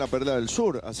 obviamente en la Perla del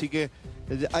Sur. Así que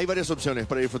hay varias opciones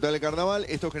para disfrutar del carnaval.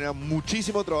 Esto genera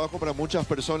muchísimo trabajo para muchas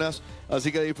personas, así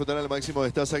que disfrutar al máximo de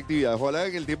estas actividades. Ojalá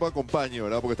que el tiempo acompañe,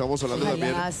 ¿verdad? Porque estamos hablando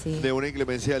también de una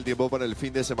inclemencia del tiempo para el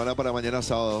fin de semana, para mañana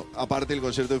sábado. Aparte del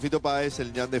concierto de Fito Páez,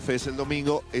 el Ñan de Fez el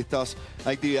domingo, estas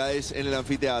actividades en el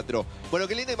anfiteatro. Bueno,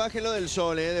 qué linda imagen lo del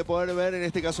sol, ¿eh? De poder ver en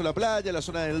este caso la playa, la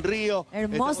zona del río.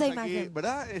 Hermosa estamos aquí, imagen.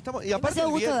 ¿verdad? Y aparte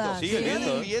el viento, sí,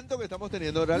 el viento que estamos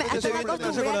teniendo. Realmente Hasta me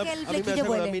acostumbré a que el flequillo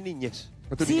vuele. mi niñez.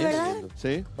 Sí, ¿verdad?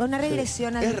 ¿Sí? Una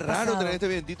regresión al Es raro pasado. tener este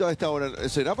vientito a esta hora.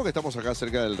 ¿Será porque estamos acá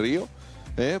cerca del río?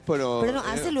 Pero no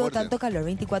hace luego fuerte. tanto calor,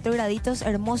 24 graditos,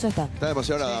 hermoso está. Está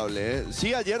demasiado agradable, ¿eh?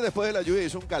 Sí, ayer después de la lluvia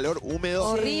hizo un calor húmedo.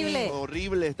 Horrible.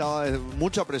 Horrible, estaba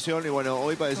mucha presión y bueno,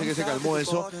 hoy parece que se calmó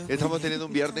eso. Estamos teniendo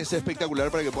un viernes espectacular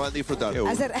para que puedan disfrutar.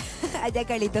 Allá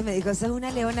Carlitos me dijo: sos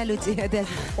una leona, Luchi. Yo te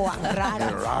decía, raro.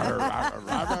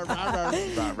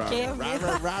 Qué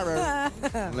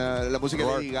La música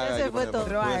de Lady Gaga. Ese fue todo.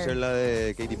 Puede ser la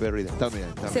de Katy Perry.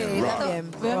 También. Sí, también.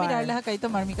 Voy a mirarles acá y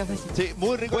tomar mi cafecito. Sí,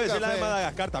 muy rico Puede el ser la de café.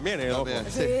 Madagascar también, También, ojo.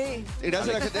 sí.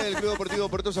 Gracias a la gente del Club Deportivo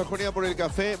Puerto Sajonia por el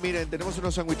café. Miren, tenemos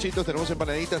unos sandwichitos, tenemos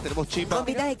empanaditas, tenemos chipa.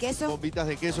 Bombitas de queso. Bombitas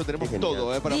de queso, tenemos Qué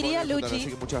todo para Diría poder disfrutar, Luchi.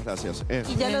 así que muchas gracias.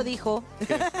 Y ya lo dijo,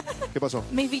 ¿Qué pasó?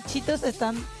 mis bichitos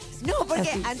están... No, porque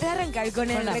Así. antes de arrancar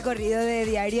con el Hola. recorrido de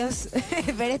diarios,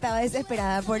 Fer estaba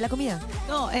desesperada por la comida.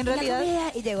 No, en La realidad...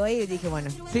 comida, y llegó y dije,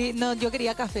 bueno. Sí, no, yo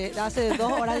quería café. Hace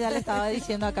 2 horas ya le estaba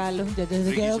diciendo acá a los muchachos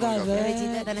que quiero Riquísimo el Los bichitos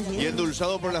café. están así. Y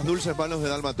endulzado por las dulces manos de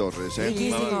Dalma Torres.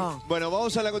 Riquísimo. Bueno,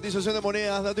 vamos a la cotización de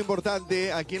monedas. Dato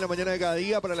importante aquí en la mañana de cada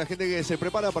día para la gente que se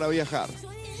prepara para viajar.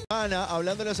 Ana,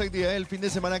 hablando de las actividades del fin de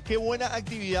semana, qué buena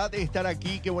actividad estar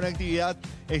aquí, qué buena actividad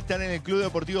estar en el Club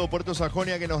Deportivo Puerto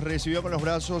Sajonia, que nos recibió con los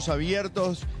brazos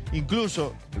abiertos.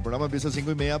 Incluso el programa empieza a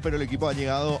 5:30, pero el equipo ha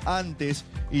llegado antes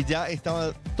y ya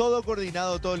estaba todo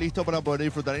coordinado, todo listo para poder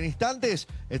disfrutar. En instantes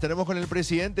estaremos con el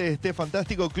presidente de este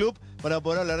fantástico club para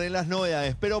poder hablar de las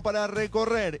novedades. Pero para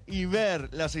recorrer y ver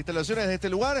las instalaciones de este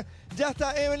lugar, ya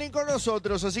está Evelyn con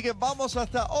nosotros, así que vamos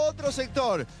hasta otro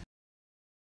sector.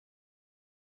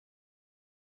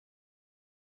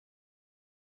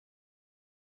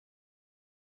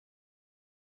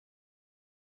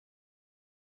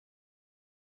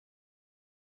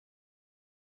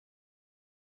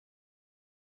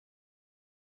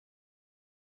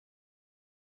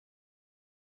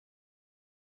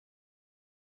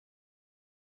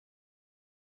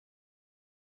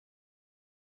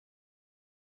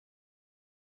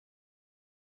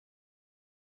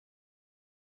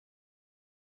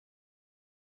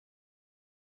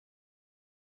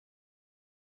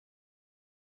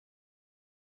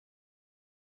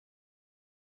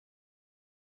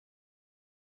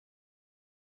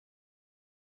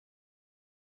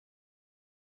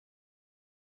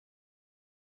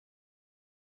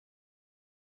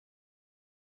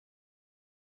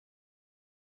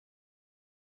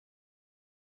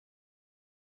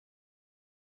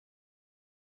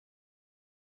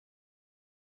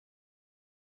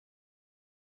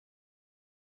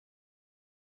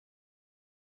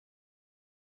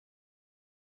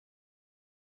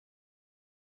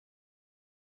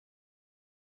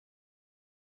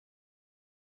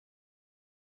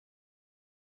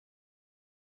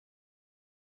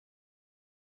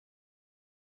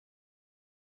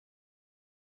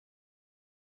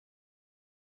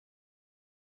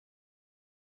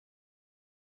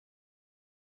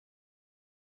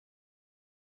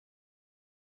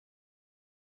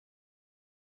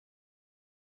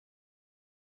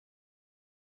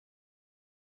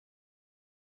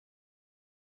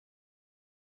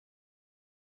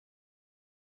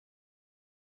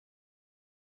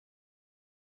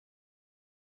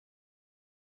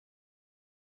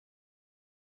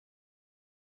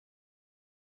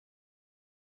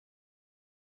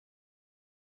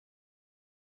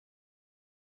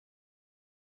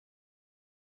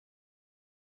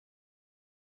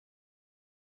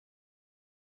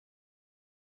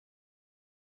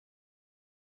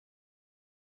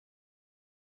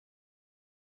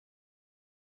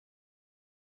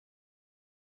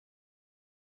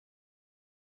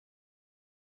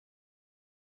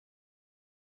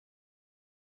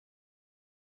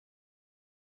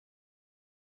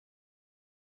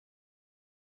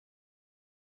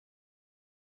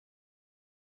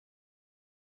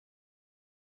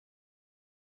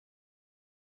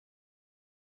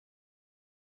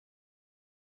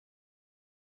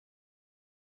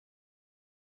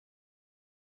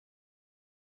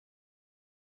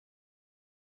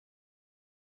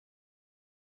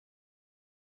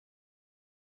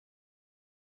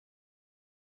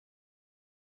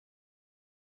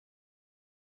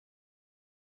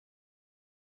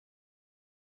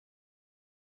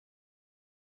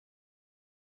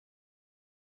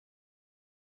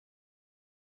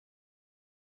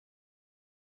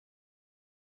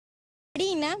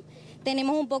 harina,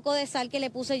 tenemos un poco de sal que le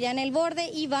puse ya en el borde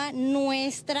y va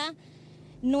nuestra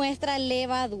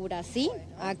levadura, ¿sí?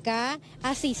 Acá,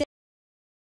 así se...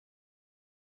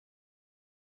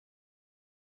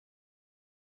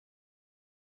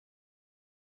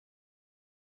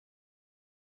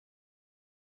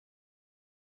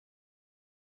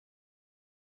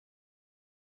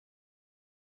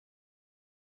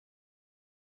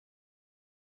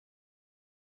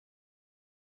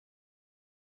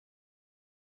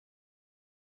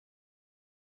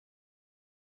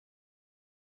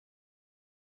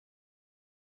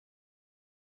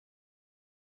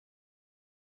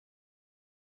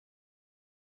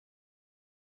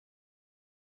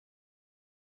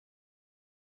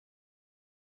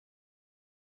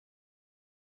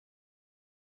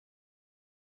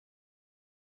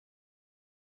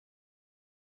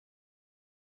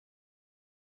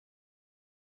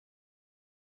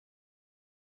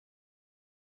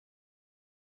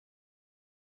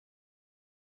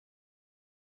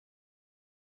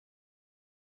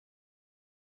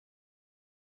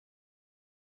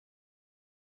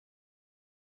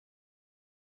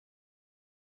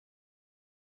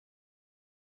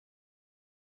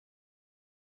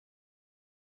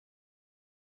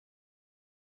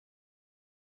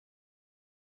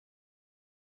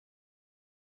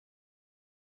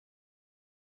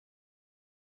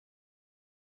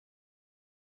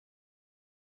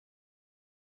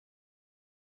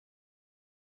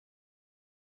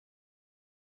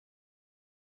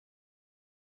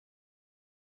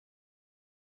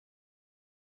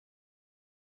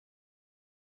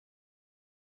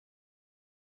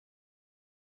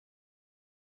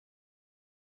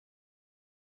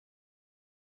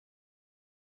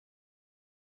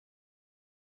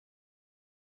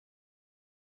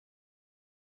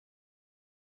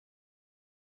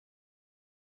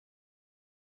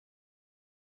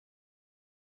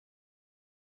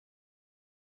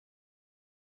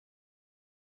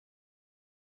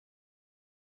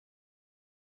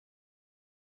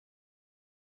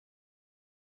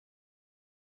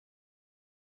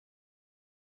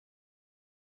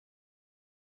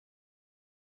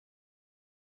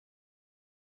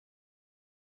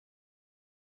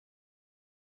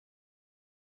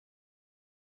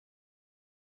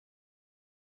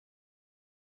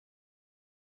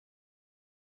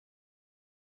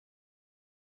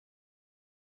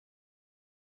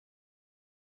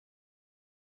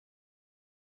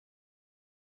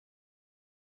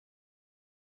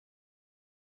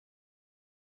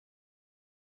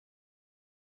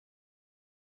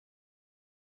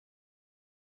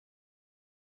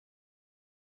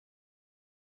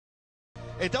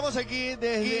 Estamos aquí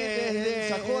desde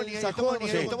Sajonia,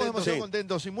 estamos demasiado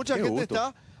contentos y mucha gente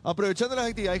está aprovechando las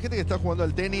actividades. Hay gente que está jugando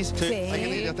al tenis, Sí. hay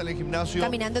gente que ya está en el gimnasio.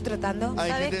 Caminando, trotando.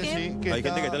 Hay ¿Sabes gente, qué? sí, Hay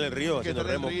gente que está en el río haciendo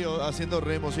remo. Haciendo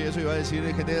remos, sí, eso iba a decir.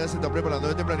 Hay gente que se está preparando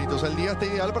de tempranito. O sea, el día está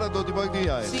ideal para todo tipo de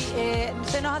actividades. Sí,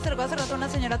 se nos acercó hace rato una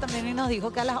señora también y nos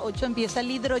dijo que a las 8 empieza el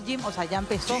hidrogym, o sea, ya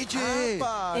empezó. El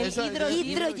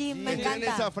hidrogym, me Estoy en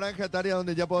encanta. esa franja etaria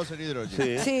donde ya puedo hacer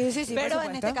hidrogym. Sí, Pero por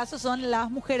en supuesto. este caso son las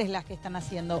mujeres las que están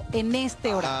haciendo en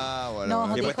este horario. Bueno.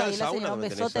 Nos Y después dijo está el ahí la señora, sauna, un donde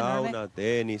tenés besote enorme. sauna,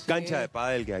 tenis, cancha de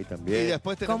pádel que hay también. Y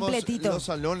después tenemos los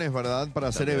salones, ¿verdad? Para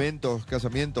hacer eventos,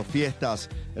 casamientos, fiestas.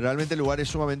 Realmente el lugar es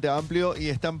sumamente amplio y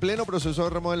está en pleno proceso de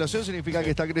remodelación. Significa que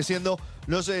está creciendo.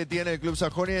 No se detiene el Club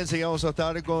Sajonia. Enseguida vamos a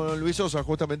estar con Luis Sosa,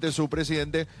 justamente su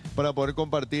presidente, para poder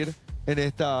compartir en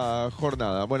esta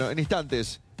jornada. Bueno, en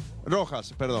instantes.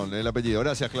 Rojas, perdón, el apellido.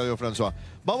 Gracias, Claudio François.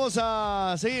 Vamos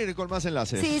a seguir con más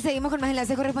enlaces. Sí, seguimos con más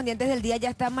enlaces correspondientes del día. Ya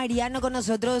está Mariano con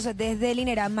nosotros desde el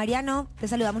INERAM. Mariano, te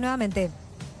saludamos nuevamente.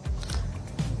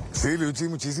 Sí, Luchi,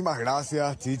 muchísimas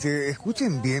gracias, Chiche.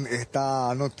 Escuchen bien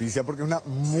esta noticia porque es una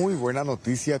muy buena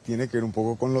noticia. Tiene que ver un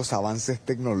poco con los avances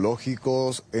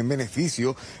tecnológicos en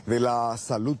beneficio de la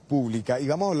salud pública. Y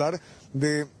vamos a hablar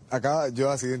de, acá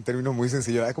yo así en términos muy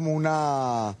sencillos, es como un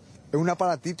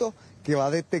aparatito que va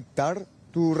a detectar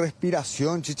tu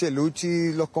respiración, Chiche,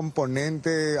 Luchi, los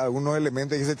componentes, algunos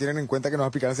elementos que se tienen en cuenta que nos va a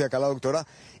explicar acá la doctora.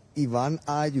 Y van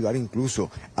a ayudar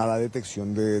incluso a la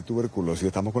detección de tuberculosis.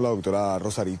 Estamos con la doctora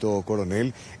Rosarito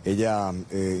Coronel. Ella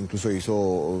incluso hizo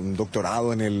un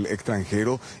doctorado en el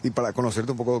extranjero. Y para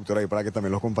conocerte un poco, doctora, y para que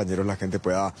también los compañeros, la gente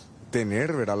pueda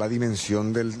tener, ¿verdad?, la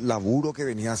dimensión del laburo que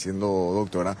venía haciendo,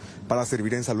 doctora, para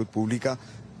servir en salud pública.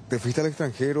 ¿Te fuiste al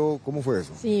extranjero? ¿Cómo fue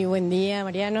eso? Sí, buen día,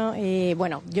 Mariano.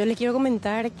 Bueno, yo les quiero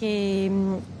comentar que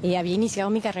había iniciado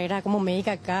mi carrera como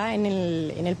médica acá en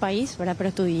el país, ¿verdad? Pero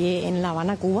estudié en La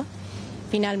Habana, Cuba.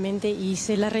 Finalmente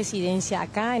hice la residencia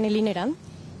acá en el INERAM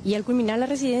Y al culminar la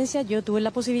residencia yo tuve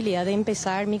la posibilidad de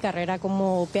empezar mi carrera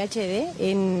como PhD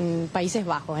en Países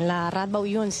Bajos, en la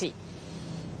Radboud UNC.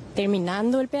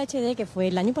 Terminando el PhD, que fue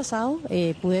el año pasado,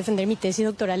 pude defender mi tesis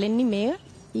doctoral en Nimega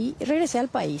y regresé al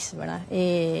país, ¿verdad?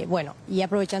 Bueno, y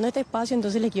aprovechando este espacio,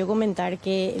 entonces les quiero comentar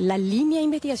que la línea de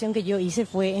investigación que yo hice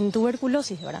fue en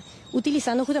tuberculosis, ¿verdad?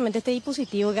 Utilizando justamente este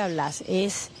dispositivo que hablas,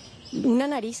 es una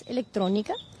nariz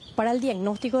electrónica para el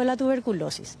diagnóstico de la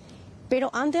tuberculosis. Pero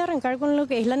antes de arrancar con lo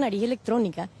que es la nariz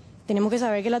electrónica, tenemos que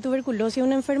saber que la tuberculosis es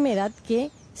una enfermedad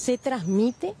que se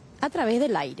transmite a través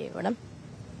del aire, ¿verdad?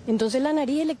 Entonces la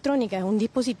nariz electrónica es un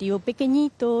dispositivo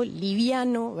pequeñito,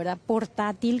 liviano, ¿verdad?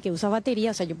 Portátil, que usa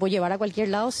batería, o sea, yo puedo llevar a cualquier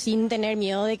lado sin tener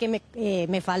miedo de que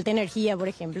me falte energía, por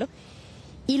ejemplo.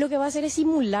 Y lo que va a hacer es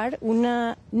simular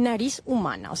una nariz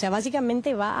humana, o sea,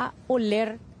 básicamente va a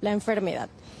oler la enfermedad.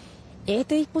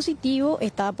 Este dispositivo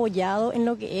está apoyado en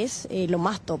lo que es lo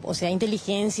más top, o sea,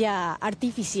 inteligencia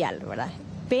artificial, ¿verdad?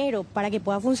 Pero para que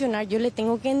pueda funcionar yo le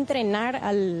tengo que entrenar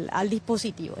al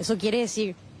dispositivo. Eso quiere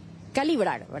decir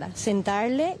calibrar, ¿verdad?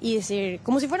 Sentarle y decir,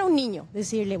 como si fuera un niño,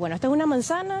 decirle, bueno, esta es una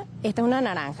manzana, esta es una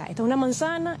naranja, esta es una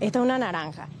manzana, esta es una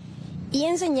naranja. Y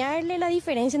enseñarle la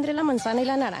diferencia entre la manzana y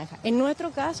la naranja. En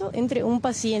nuestro caso, entre un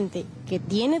paciente que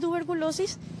tiene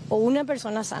tuberculosis o una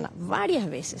persona sana, varias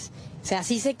veces. O sea,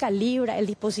 así se calibra el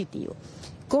dispositivo.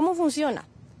 ¿Cómo funciona?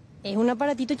 Es un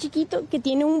aparatito chiquito que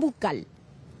tiene un bucal.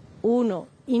 Uno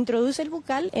introduce el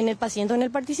bucal en el paciente o en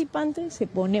el participante, se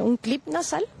pone un clip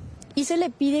nasal y se le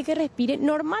pide que respire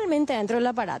normalmente dentro del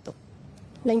aparato.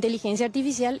 La inteligencia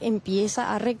artificial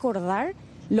empieza a recordar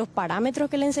los parámetros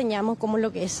que le enseñamos, como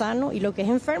lo que es sano y lo que es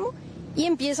enfermo, y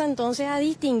empieza entonces a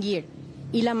distinguir.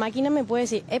 Y la máquina me puede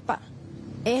decir, epa,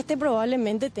 este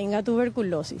probablemente tenga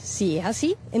tuberculosis. Si es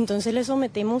así, entonces le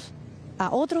sometemos a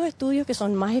otros estudios que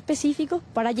son más específicos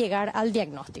para llegar al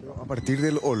diagnóstico. A partir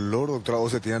del olor, doctora, ¿o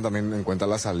se tienen también en cuenta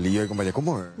la saliva y compañía?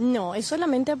 ¿Cómo es? No, es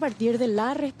solamente a partir de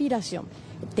la respiración.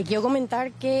 Te quiero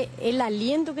comentar que el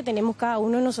aliento que tenemos cada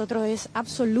uno de nosotros es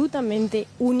absolutamente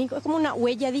único, es como una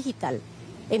huella digital.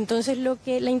 Entonces lo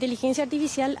que la inteligencia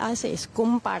artificial hace es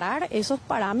comparar esos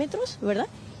parámetros, ¿verdad?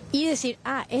 Y decir,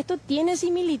 esto tiene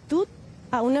similitud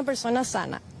a una persona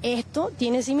sana, esto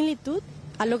tiene similitud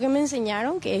a lo que me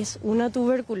enseñaron que es una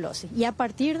tuberculosis. Y a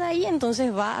partir de ahí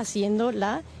entonces va haciendo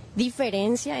la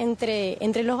diferencia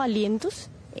entre los alientos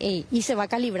y se va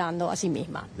calibrando a sí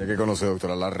misma. Ya que conoce,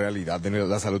 doctora, la realidad de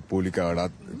la salud pública,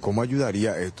 ¿verdad? ¿Cómo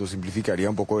ayudaría esto? ¿Simplificaría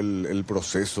un poco el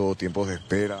proceso, tiempos de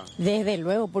espera? Desde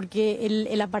luego, porque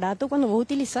el aparato cuando vos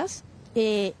utilizás,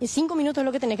 5 minutos es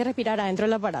lo que tenés que respirar adentro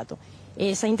del aparato.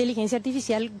 Esa inteligencia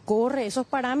artificial corre esos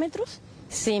parámetros,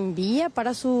 se envía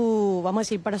para su, vamos a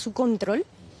decir, para su control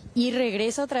y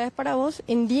regresa otra vez para vos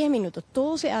en 10 minutos.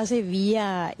 Todo se hace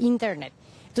vía internet.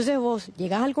 Entonces vos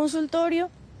llegás al consultorio,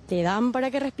 te dan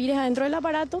para que respires adentro del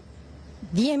aparato,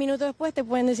 10 minutos después te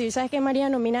pueden decir, ¿sabes qué,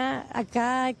 Mariano? Mira,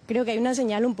 acá creo que hay una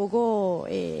señal un poco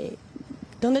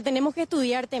donde tenemos que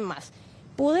estudiarte más.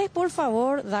 ¿Puedes, por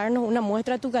favor, darnos una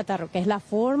muestra de tu catarro? Que es la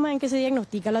forma en que se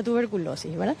diagnostica la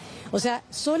tuberculosis, ¿verdad? O sea,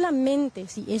 solamente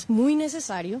si es muy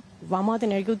necesario, vamos a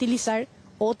tener que utilizar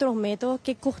otros métodos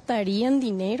que costarían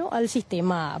dinero al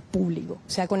sistema público. O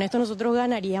sea, con esto nosotros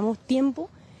ganaríamos tiempo,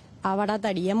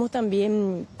 abarataríamos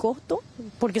también costo,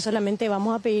 porque solamente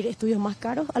vamos a pedir estudios más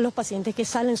caros a los pacientes que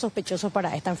salen sospechosos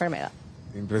para esta enfermedad.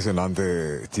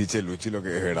 Impresionante, Chiche, Luchi, lo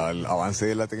que es, ¿verdad? El avance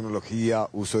de la tecnología,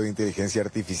 uso de inteligencia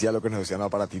artificial, lo que nos decían, un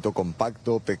aparatito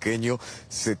compacto, pequeño,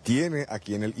 se tiene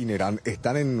aquí en el INERAN,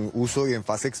 están en uso y en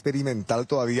fase experimental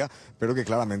todavía, pero que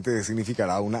claramente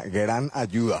significará una gran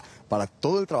ayuda para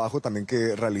todo el trabajo también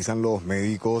que realizan los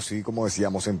médicos y, como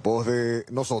decíamos, en pos de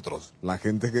nosotros, la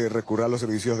gente que recurre a los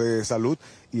servicios de salud,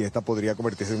 y esta podría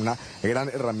convertirse en una gran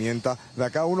herramienta. De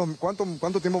acá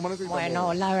 ¿cuánto tiempo van a necesitar?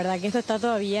 Bueno, la verdad que esto está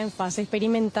todavía en fase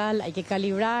experimental, hay que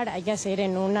calibrar, hay que hacer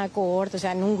en una cohorte, o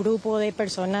sea, en un grupo de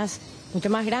personas mucho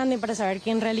más grande para saber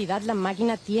que en realidad la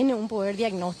máquina tiene un poder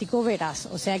diagnóstico veraz,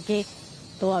 o sea que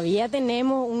todavía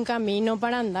tenemos un camino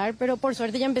para andar, pero por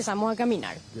suerte ya empezamos a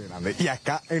caminar. Qué grande. Y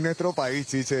acá en nuestro país,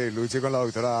 Chiche, Luche, con la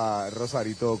doctora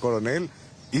Rosarito Coronel,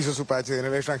 hizo su PhD en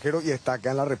el extranjero y está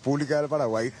acá en la República del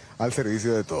Paraguay al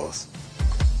servicio de todos.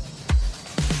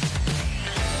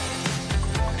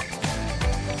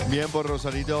 Bien por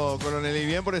Rosarito Coronel y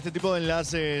bien por este tipo de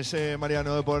enlaces,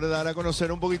 Mariano, de poder dar a conocer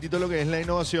un poquitito lo que es la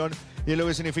innovación y en lo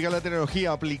que significa la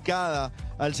tecnología aplicada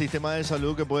al sistema de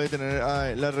salud que puede tener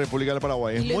la República del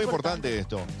Paraguay. Es muy importante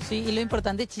esto. Sí, y lo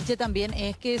importante, Chiche, también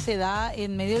es que se da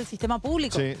en medio del sistema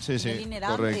público. Sí,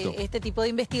 correcto. Este tipo de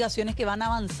investigaciones que van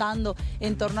avanzando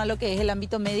en torno a lo que es el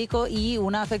ámbito médico y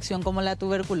una afección como la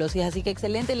tuberculosis. Así que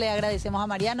excelente, le agradecemos a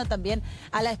Mariano, también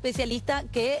a la especialista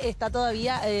que está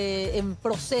todavía en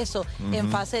proceso,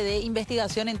 en fase de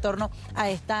investigación en torno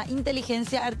a esta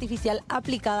inteligencia artificial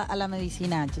aplicada a la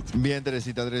medicina, Chiche. Bien,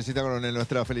 Teresita Coronel,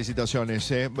 nuestras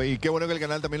felicitaciones. Y qué bueno que el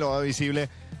canal también lo haga visible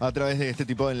a través de este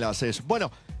tipo de enlaces.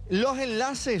 Bueno, los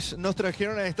enlaces nos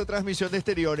trajeron a esta transmisión de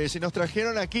exteriores y nos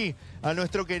trajeron aquí a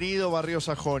nuestro querido barrio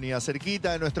Sajonia,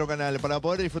 cerquita de nuestro canal, para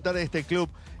poder disfrutar de este club.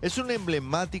 Es un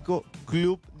emblemático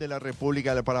club de la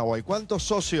República del Paraguay. ¿Cuántos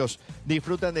socios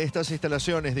disfrutan de estas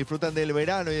instalaciones, disfrutan del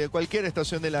verano y de cualquier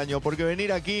estación del año? Porque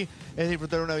venir aquí es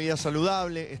disfrutar una vida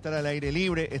saludable, estar al aire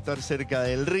libre, estar cerca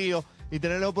del río y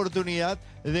tener la oportunidad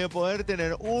de poder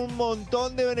tener un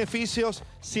montón de beneficios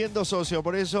siendo socio.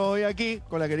 Por eso hoy aquí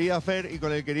con la querida Fer y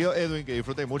con el querido Edwin, que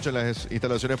disfruten mucho las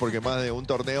instalaciones porque más de un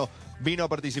torneo vino a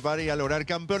participar y a lograr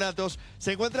campeonatos.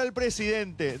 Se encuentra el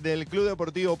presidente del Club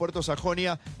Deportivo Puerto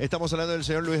Sajonia. Estamos hablando del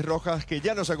señor Luis Rojas, que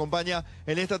ya nos acompaña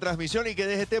en esta transmisión y que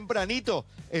desde tempranito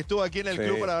estuvo aquí en el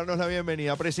club para darnos la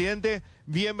bienvenida. Presidente,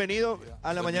 bienvenido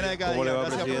a la Mañana de Cada Día.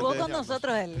 Gracias. Estuvo con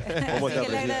nosotros él. ¿Cómo está,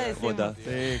 presidente? ¿Cómo está?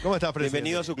 Sí, ¿cómo estás, presidente?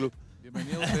 Bienvenido a su club.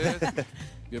 Bienvenido a ustedes.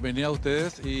 Bienvenido a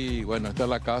ustedes. Y bueno, esta es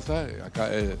la casa. Acá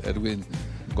Erwin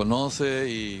conoce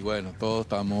y bueno, todos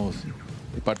estamos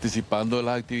participando de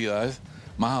las actividades.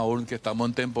 Más aún que estamos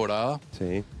en temporada.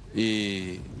 Sí.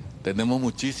 Y tenemos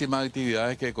muchísimas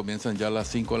actividades que comienzan ya a las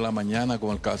 5 de la mañana,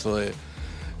 como el caso de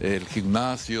el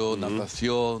gimnasio,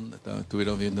 natación,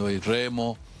 estuvieron viendo el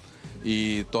remo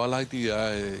y todas las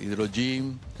actividades,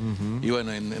 hidrogym. Y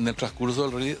bueno, en el transcurso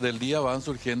del día van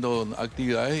surgiendo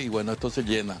actividades y bueno, esto se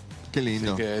llena. Qué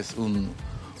lindo. Así que es un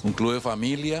club de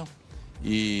familia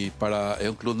y es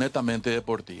un club netamente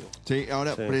deportivo. Sí,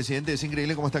 ahora, presidente, es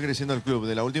increíble cómo está creciendo el club.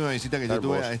 De la última visita que yo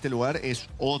tuve a este lugar es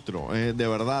otro, de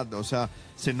verdad. O sea,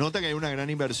 se nota que hay una gran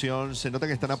inversión, se nota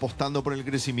que están apostando por el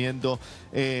crecimiento.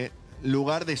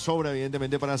 Lugar de sobra,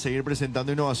 evidentemente, para seguir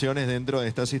presentando innovaciones dentro de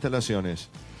estas instalaciones.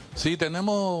 Sí,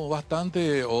 tenemos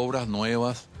bastante obras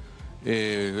nuevas.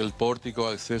 El pórtico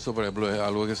de acceso, por ejemplo, es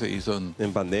algo que se hizo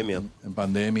en pandemia. En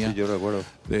pandemia. Sí, yo recuerdo.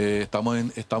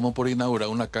 Estamos por inaugurar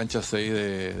una cancha 6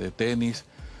 de tenis.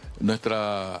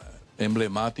 Nuestra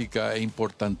emblemática e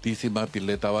importantísima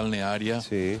pileta balnearia.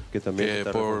 Sí, que también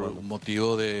por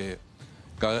motivo de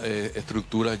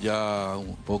estructuras ya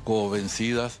un poco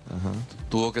vencidas,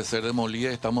 tuvo que ser demolida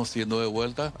y estamos siendo de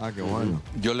vuelta. Ah, qué bueno.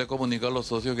 Yo le comunico a los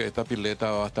socios que esta pileta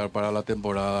va a estar para la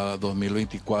temporada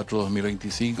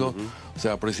 2024-2025, o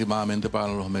sea, aproximadamente para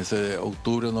los meses de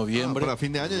octubre, noviembre. Para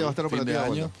fin de año ya va a estar operativa.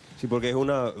 Sí, porque es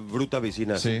una bruta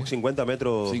piscina, 50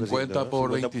 metros. 50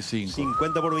 por 25.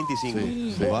 50 por 25.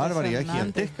 Sí. Barbaridad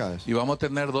gigantesca. Y vamos a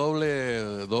tener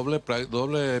doble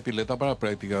pileta para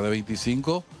práctica de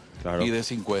 25 y de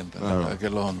 50. Claro.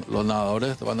 Que los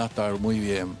nadadores van a estar muy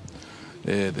bien.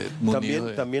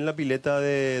 También la pileta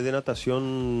de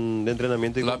natación, de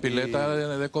entrenamiento. La pileta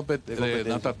de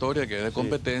natatoria, que es de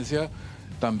competencia.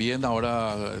 También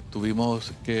ahora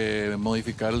tuvimos que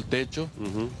modificar el techo,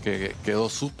 que quedó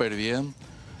súper bien.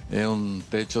 Es un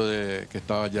techo que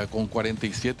estaba ya con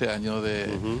 47 años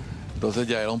entonces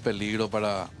ya era un peligro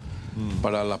para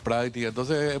la práctica.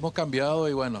 Entonces hemos cambiado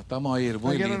y bueno, estamos ahí,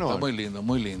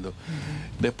 muy lindo.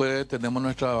 Después tenemos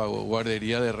nuestra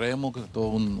guardería de remo, que es todo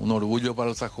un orgullo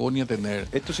para el Sajonia tener.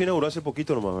 Esto se inauguró hace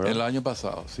poquito nomás, ¿verdad? El año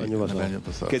pasado, sí. El año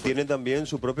pasado. Que tiene también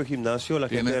su propio gimnasio, la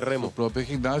gente de remo. Su propio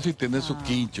gimnasio y tiene su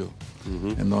quincho,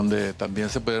 en donde también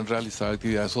se pueden realizar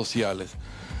actividades sociales.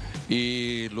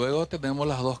 Y luego tenemos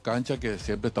las dos canchas que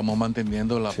siempre estamos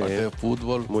manteniendo en la parte de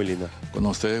fútbol. Muy linda. Con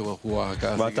ustedes, vos jugás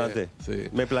acá. Bastante.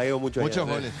 Me plagueo mucho. Muchos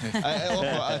goles. Ojo,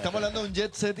 estamos hablando de un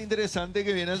jet set interesante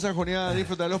que viene al Sajonia a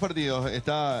disfrutar de los partidos.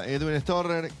 Está Edwin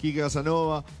Storrer, Quique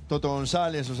Casanova, Toto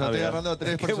González. O sea, estoy agarrando a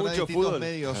tres personas de distintos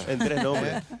medios. En tres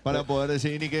nombres. Para poder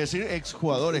decir, ni que decir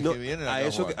exjugadores que vienen a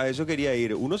eso quería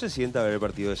ir. Uno se sienta a ver el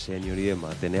partido de senior y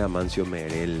demás. Tenés a Mancio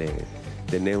Merel,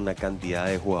 tenés una cantidad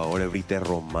de jugadores, Brite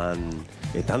Román,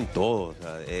 están todos, o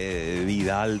sea,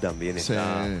 Vidal también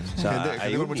está. O sea,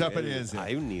 hay mucha experiencia.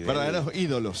 Hay un nivel. Verdaderos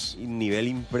ídolos. Un nivel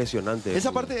impresionante.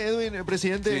 Esa parte, Edwin,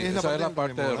 presidente, es la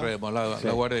parte de remo, la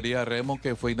guardería de remo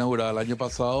que fue inaugurada el año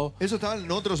pasado. Eso estaba en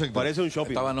otro sector. Parece un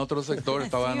shopping. Estaba en otro sector,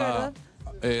 estaba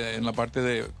en la parte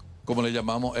de, como le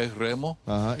llamamos, es remo.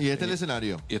 Y este es el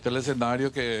escenario. Y este es el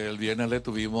escenario que el viernes le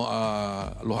tuvimos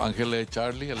a Los Ángeles de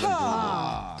Charlie.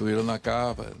 Estuvieron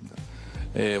acá.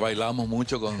 bailamos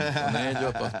mucho con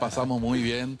ellos, pasamos muy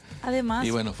bien. Además,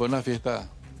 y bueno, fue una fiesta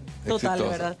total,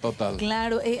 exitosa, ¿verdad? total.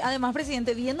 Claro, además,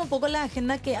 presidente, viendo un poco la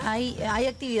agenda que hay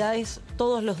actividades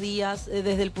todos los días,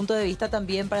 desde el punto de vista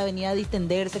también para venir a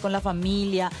distenderse con la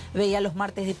familia, veía los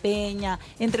martes de peña,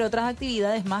 entre otras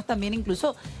actividades más, también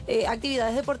incluso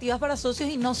actividades deportivas para socios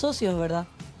y no socios, ¿verdad?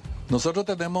 Nosotros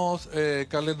tenemos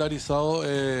calendarizado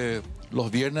los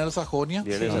viernes del Sajonia.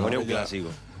 Viernes del Sajonia, un clásico.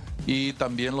 Y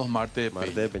también los martes de Peña.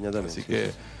 Martes de Peña también. Así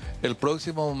que el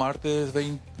próximo martes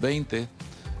 20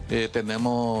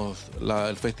 tenemos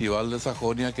el Festival de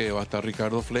Sajonia, que va a estar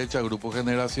Ricardo Flecha, Grupo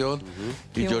Generación,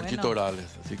 y Giorgi Torales.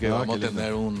 Así que vamos a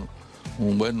tener un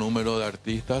buen número de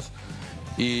artistas.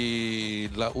 Y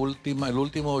el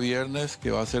último viernes,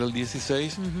 que va a ser el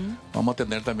 16, vamos a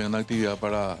tener también una actividad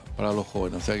para los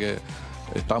jóvenes. O sea que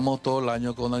estamos todo el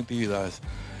año con actividades.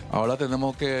 Ahora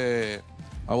tenemos que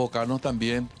abocarnos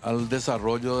también al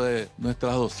desarrollo de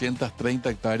nuestras 230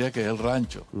 hectáreas, que es el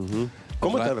rancho.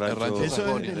 ¿Cómo está el rancho?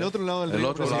 Eso es el otro lado del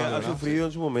río. Ha sufrido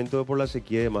en su momento por la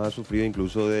sequía y demás, ha sufrido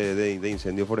incluso de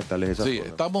incendios forestales esa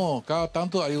zona. Cada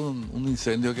tanto hay un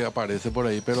incendio que aparece por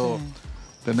ahí, pero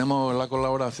tenemos la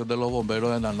colaboración de los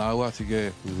bomberos de Nanagua, así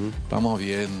que estamos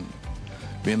bien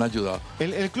ayudados.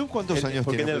 ¿El club cuántos años tiene?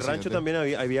 Porque en el rancho también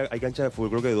hay canchas de fútbol,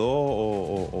 creo que 2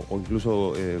 o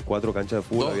incluso 4 canchas de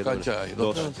fútbol.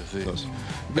 Dos canchas, sí.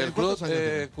 El club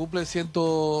cumple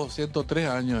 103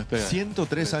 años este año.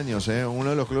 103 años, uno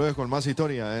de los clubes con más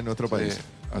historia en nuestro país.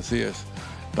 Así es.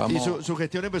 ¿Y su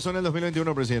gestión empezó en el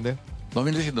 2021, presidente?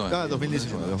 2019.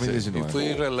 2019. Y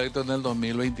fui reelecto en el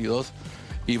 2022.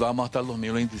 Y vamos hasta el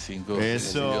 2025.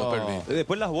 Eso.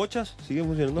 Después las bochas siguen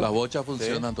funcionando. Las bochas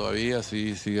funcionan todavía,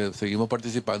 seguimos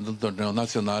participando en torneos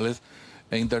nacionales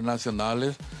e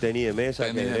internacionales. Tenis de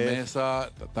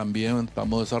mesa. También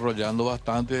estamos desarrollando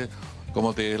bastante,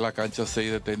 como te dije, la cancha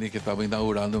 6 de tenis que estamos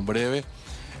inaugurando en breve.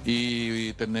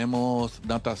 Y tenemos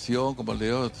natación, como le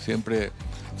digo, siempre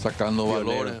sacando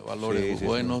valores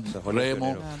buenos.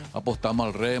 Remo, apostamos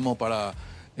al remo para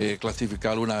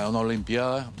clasificar una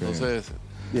Olimpiada. Entonces...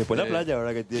 Y después la playa,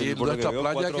 ¿verdad? Que tiene nuestra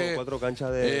playa cuatro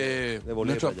canchas de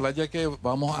nuestra playa que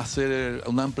vamos a hacer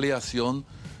una ampliación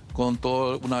con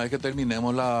todo. Una vez que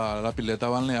terminemos la pileta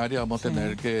balnearia, vamos a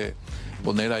tener que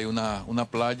poner ahí una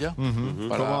playa.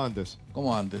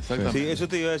 Como antes, exactamente. Sí, eso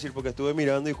te iba a decir, porque estuve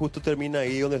mirando y justo termina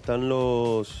ahí donde están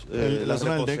las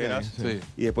reposeras.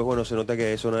 Y después, bueno, se nota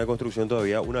que es zona de construcción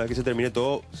todavía. Una vez que se termine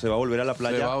todo, se va a volver a la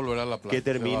playa. Que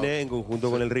termine en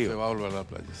conjunto con el río. Se va a volver a la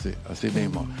playa, sí, así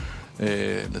mismo.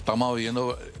 Estamos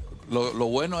viendo, lo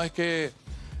bueno es que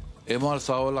hemos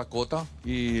alzado la cota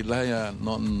y la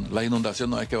inundación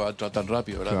no es que va a entrar tan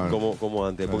rápido, ¿verdad? Claro. Como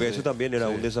antes, porque eso también era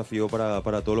un desafío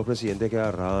para todos los presidentes que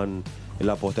agarraban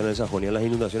la posta en el Sajonia en las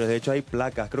inundaciones. De hecho hay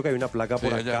placas, creo que hay una placa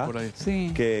por acá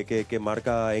que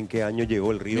marca en qué año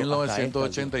llegó el río.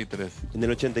 1983. En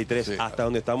el 83, hasta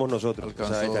donde estamos nosotros. O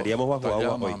sea, estaríamos bajo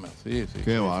agua hoy.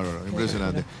 Qué bárbaro,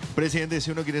 impresionante. Presidente,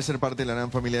 si uno quiere ser parte de la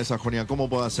gran familia de Sajonia, ¿cómo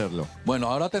puede hacerlo? Bueno,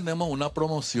 ahora tenemos una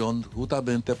promoción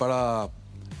justamente para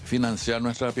financiar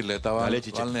nuestra pileta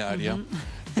balnearia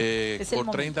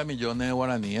por 30 millones de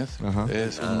guaraníes.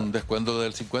 Es un descuento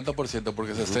del 50%,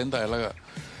 porque 60 es la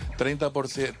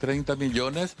 30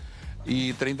 millones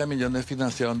y 30 millones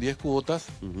financiaron 10 cuotas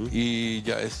y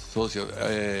ya es socio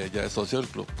del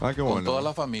club. Con toda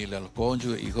la familia, los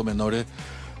cónyuges, hijos menores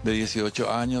de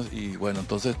 18 años. Y bueno,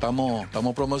 entonces estamos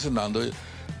promocionando.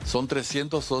 Son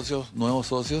 300 socios, nuevos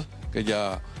socios, que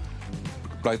ya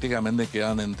prácticamente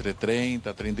quedan entre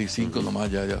 30, 35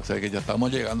 nomás ya. O sea que ya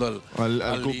estamos llegando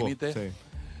al límite.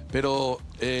 Pero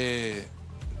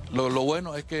lo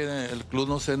bueno es que el club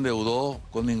no se endeudó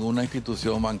con ninguna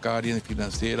institución bancaria ni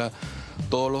financiera.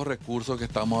 Todos los recursos que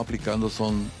estamos aplicando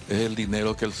es el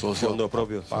dinero que el socio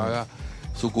paga,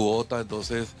 su cuota.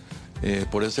 Entonces,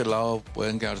 por ese lado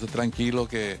pueden quedarse tranquilos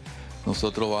que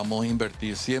nosotros vamos a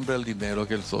invertir siempre el dinero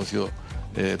que el socio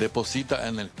deposita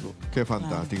en el club. Qué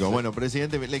fantástico. Bueno,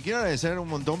 presidente, le quiero agradecer un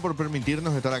montón por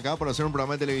permitirnos estar acá, por hacer un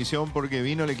programa de televisión, porque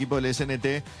vino el equipo del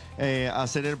SNT a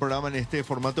hacer el programa en este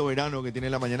formato verano que tiene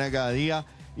la mañana de cada día,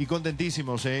 y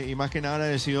contentísimos, y más que nada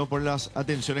agradecidos por las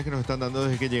atenciones que nos están dando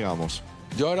desde que llegamos.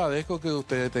 Yo agradezco que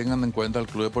ustedes tengan en cuenta el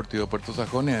Club Deportivo Puerto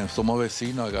Sajonia. Somos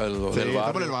vecinos acá del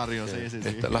barrio. Por el barrio, sí.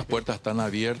 Las puertas están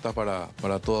abiertas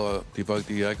para todo tipo de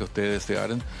actividad que ustedes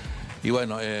desearen. Y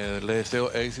bueno, le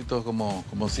deseo éxitos como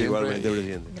siempre. Igualmente,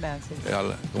 presidente. Gracias.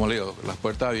 Como le digo, las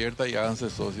puertas abiertas y háganse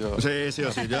socios. Sí, sí,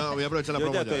 sí. Ya voy a aprovechar la Yo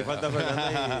ya promo. estoy, falta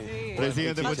Fernanda y...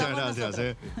 Presidente, muchas gracias.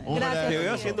 Gracias. Te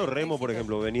veo haciendo remo, por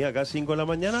ejemplo. Venía acá a 5 de la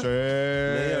mañana, Sí.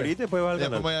 media horita y después va al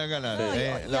canal. Después voy a ganar.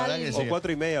 Sí. La verdad que sí. O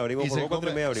 4:30 abrimos, Y por se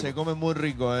 4:30 abrimos. se come muy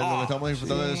rico, lo que estamos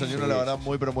disfrutando del desayuno, la verdad,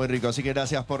 muy, pero muy rico. Así que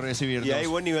gracias por recibirnos. Y hay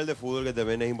buen nivel de fútbol que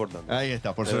también es importante. Ahí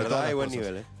está, por De sobre verdad todo. hay buen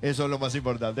nivel, Eso es lo más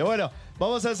importante. Bueno,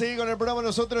 vamos a seguir con el programa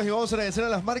nosotros y vamos a agradecer a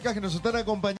las marcas que nos están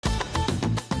acompañando.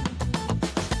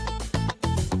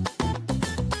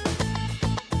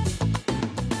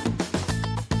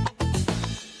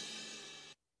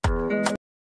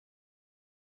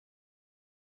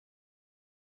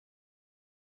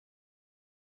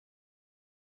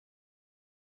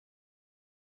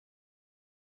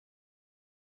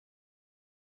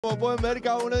 Como pueden ver,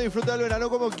 cada uno disfruta del verano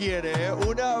como quiere.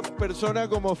 Una persona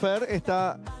como Fer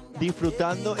está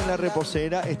disfrutando en la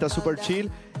reposera, está súper chill.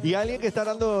 Y alguien que está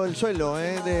dando el suelo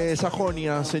de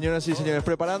Sajonia, señoras y señores,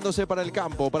 preparándose para el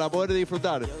campo, para poder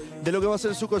disfrutar de lo que va a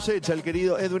ser su cosecha, el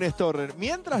querido Edwin Storrer.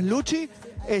 Mientras Luchi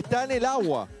está en el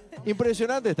agua.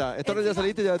 Impresionante está. Storrer ya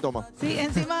saliste y ya le toma. Sí,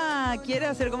 encima quiere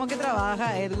hacer como que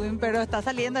trabaja Edwin, pero está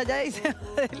saliendo allá y se va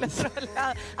del otro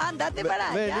lado. Andate para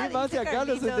allá. Vení más dice hacia acá,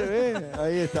 no se te Carlitos. ve.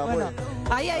 Ahí está. Bueno,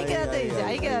 ahí quédate, ahí, dice,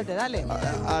 ahí quédate, dale.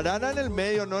 Arana en el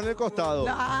medio, no en el costado.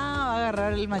 No, va a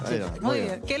agarrar el machete. Ahí va, Muy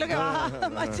bien. ¿Qué es lo que va a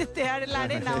machetear en la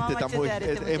arena? Va a Este está muy,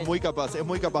 machetear este es muy capaz, es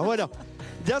muy capaz. Bueno,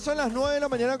 ya son las 9 de la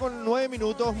mañana con 9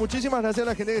 minutos. Muchísimas gracias a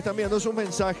la gente que está enviando sus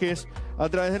mensajes a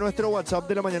través de nuestro WhatsApp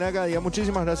de la mañana de cada día.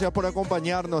 Muchísimas gracias por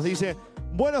acompañarnos. Dice,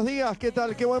 buenos días, ¿qué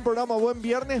tal? Qué buen programa, buen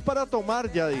viernes para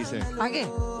tomar ya, dice. ¿A qué?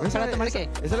 ¿Para tomar qué?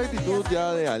 Esa es la actitud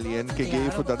ya de alguien que quiere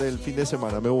disfrutar del fin de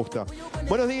semana, me gusta.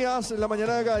 Buenos días, la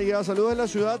mañana de cada día. Saludos en la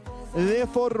ciudad de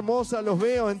Formosa. Los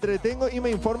veo, entretengo y me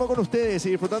informo con ustedes.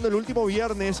 Y disfrutando el último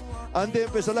viernes antes de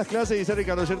empezar las clases, dice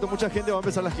Ricardo, ¿cierto? Mucha gente va a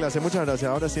empezar las clases. Muchas gracias.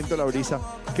 Ahora siento la brisa.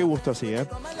 Qué gusto así, ¿eh?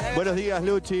 Buenos días,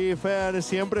 Luchi, Fer,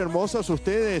 siempre hermosos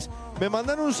ustedes. Me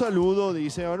mandan un saludo,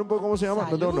 dice. A ver un poco cómo se llama.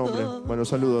 No tengo nombre. Bueno,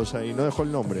 saludos ahí. No dejó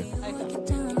el nombre.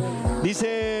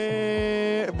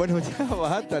 Dice... Bueno, ya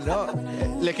basta, ¿no?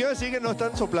 Les quiero decir que no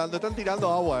están soplando, están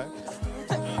tirando agua, ¿eh?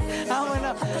 Ah,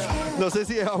 bueno. No sé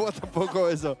si es agua tampoco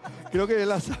eso. Creo que es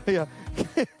la savia.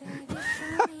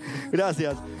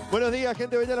 Gracias. Buenos días,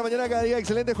 gente bella de la mañana de cada día.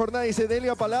 Excelente jornada, dice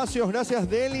Delia Palacios. Gracias,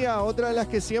 Delia. Otra de las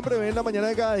que siempre ven la mañana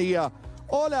de cada día.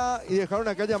 Hola. Y dejaron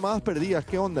acá llamadas perdidas.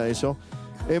 ¿Qué onda eso?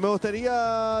 Me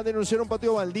gustaría denunciar un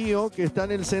patio baldío que está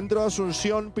en el centro de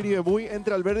Asunción, Piribebuy,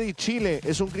 entre Alberdi y Chile.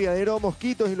 Es un criadero de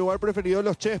mosquitos y lugar preferido de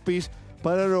los chespis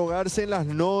para drogarse en las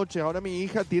noches. Ahora mi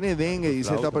hija tiene dengue,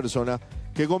 dice esta persona.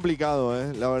 Qué complicado,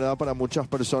 ¿eh? La verdad, para muchas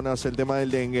personas el tema del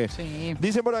dengue. Sí.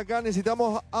 Dicen por acá,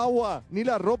 necesitamos agua. Ni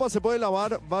la ropa se puede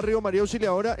lavar. Barrio María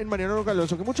Auxiliadora en Mariano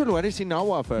Calonso. Que muchos lugares sin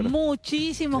agua, Fer.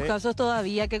 Muchísimos Sí. casos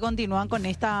todavía que continúan con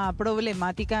esta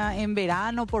problemática en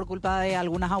verano por culpa de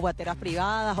algunas aguateras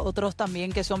privadas, otros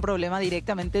también que son problemas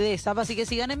directamente de SAP. Así que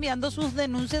sigan enviando sus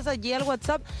denuncias allí al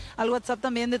WhatsApp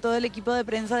también de todo el equipo de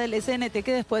prensa del SNT,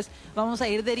 que después vamos a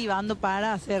ir derivando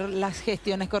para hacer las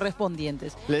gestiones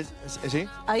correspondientes. ¿Sí?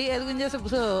 Ahí Edwin ya se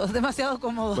puso demasiado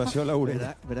cómodo. Demasiado laburé.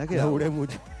 ¿Verdad que laburé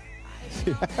mucho?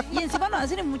 Y encima no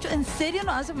hace ni mucho, en serio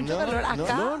no hace mucho No, calor.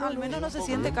 Acá no, al menos no se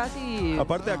siente casi...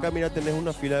 Aparte acá, mira, tenés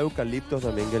una fila de eucaliptos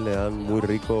también que le dan muy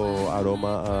rico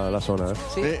aroma a la zona.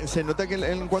 Se nota que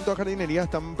en cuanto a jardinería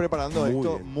están preparando Muy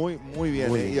esto bien. muy bien.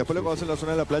 Muy ¿eh? bien, Y después lo sí, que va a hacer la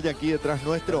zona de la playa aquí detrás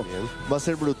nuestro va a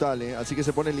ser brutal. ¿eh? Así que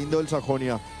se pone lindo el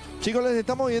Sajonia. Chicos, les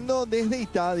estamos viendo desde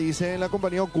Itá, dice en la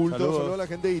compañía Oculto. Saludos a la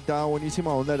gente de Itá,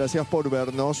 buenísima onda, gracias por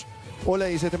vernos. Hola,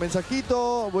 dice este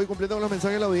mensajito, voy cumpliendo con los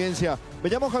mensajes de la audiencia. Me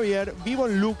llamo Javier, vivo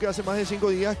en Luque, hace más de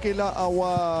 5 días que la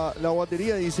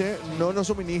aguatería, dice, no nos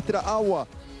suministra agua.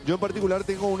 Yo en particular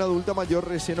tengo una adulta mayor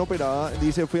recién operada,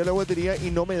 dice, fui a la aguatería y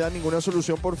no me da ninguna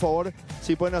solución, por favor,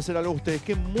 si pueden hacer algo ustedes.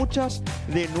 Que muchas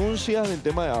denuncias del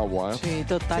tema de agua. ¿eh? Sí,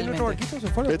 totalmente. Sí, nuestros barquitos se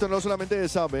fueron. Esto no solamente de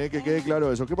SAP, que quede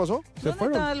claro eso. ¿Qué pasó? ¿Dónde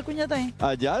está el cuñata ahí?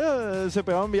 Allá se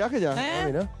pegaban viaje ya. ¿Eh? Ah,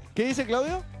 mira. ¿Qué dice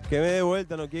Claudio? Que me dé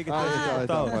vuelta, no quiere que esté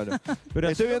está, bueno. Pero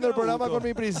Estoy así viendo el no me programa gustó. con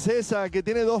mi princesa que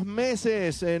tiene 2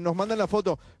 meses. Nos mandan la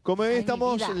foto. Como hoy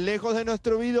estamos vida. lejos de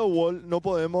nuestro video wall, no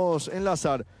podemos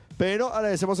enlazar. Pero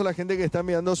agradecemos a la gente que está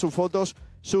enviando sus fotos,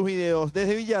 sus videos.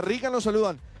 Desde Villarrica nos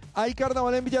saludan. Hay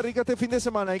carnaval en Villarrica este fin de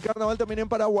semana. Hay carnaval también en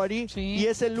Paraguarí. Sí. Y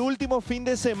es el último fin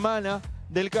de semana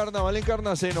del carnaval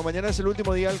Encarnaceno. Mañana es el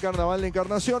último día del carnaval de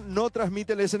Encarnación. No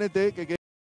transmite el SNT, que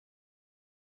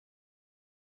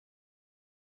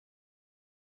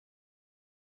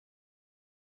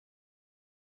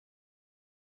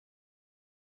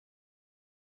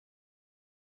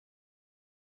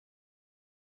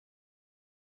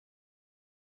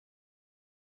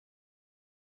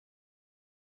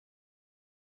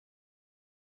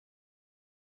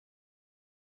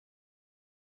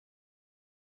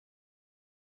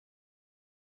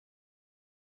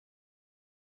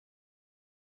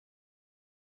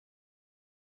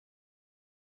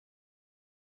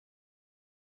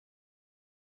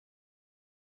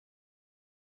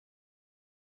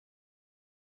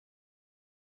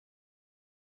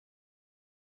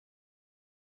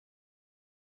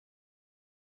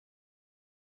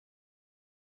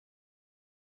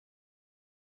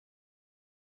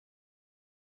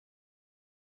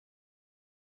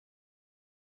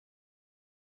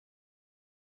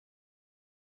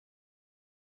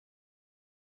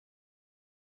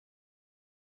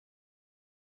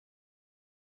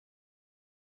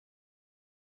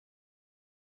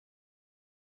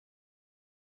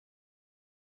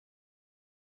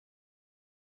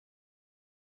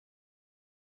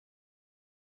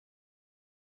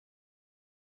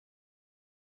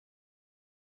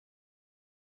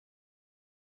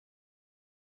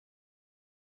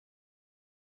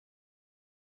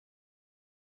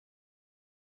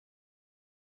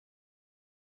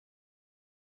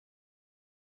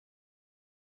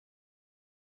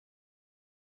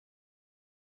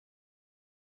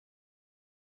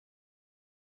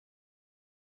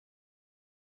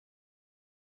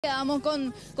quedamos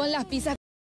con las pizzas.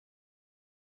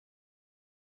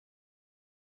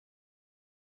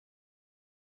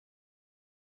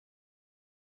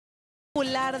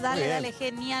 Dale, dale,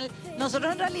 genial.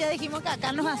 Nosotros en realidad dijimos que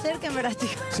acá nos acerquen, ¿verdad,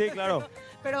 chicos? Sí, claro.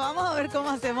 Pero vamos a ver cómo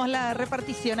hacemos la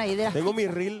repartición ahí de las Tengo mi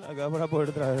reel acá para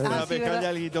poder traer. Para pescar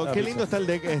alguito. Qué lindo está el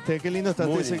deck, qué lindo está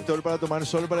este sector para tomar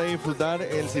sol, para disfrutar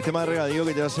el sistema de regadío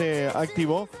que ya se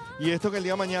activó. Y esto que el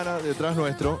día de mañana, detrás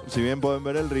nuestro, si bien pueden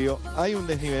ver el río, hay un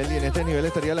desnivel y en este desnivel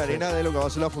estaría la arena de lo que va a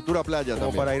ser la futura playa Como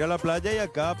también. para ir a la playa y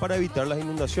acá para evitar las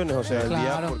inundaciones. O sea, el día,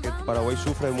 Claro. porque Paraguay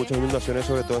sufre de muchas inundaciones,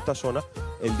 sobre todo esta zona,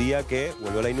 el día que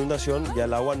vuelve la inundación, ya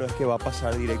el agua no es que va a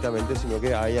pasar directamente, sino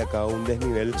que hay acá un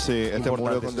desnivel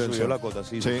importante, se subió la cota.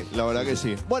 Sí, la verdad que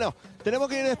sí. Bueno, tenemos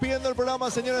que ir despidiendo el programa,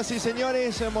 señoras y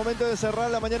señores. Es momento de cerrar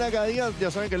la mañana de cada día.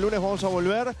 Ya saben que el lunes vamos a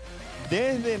volver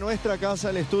desde nuestra casa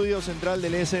al estudio central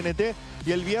del SNT.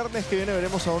 Y el viernes que viene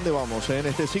veremos a dónde vamos, en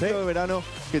este ciclo de verano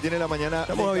que tiene la mañana.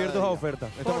 Estamos abiertos a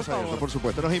ofertas. Estamos abiertos, por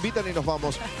supuesto. Nos invitan y nos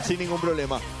vamos sin ningún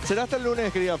problema. Será hasta el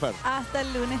lunes, querida Fer. Hasta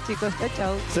el lunes, chicos. Chao,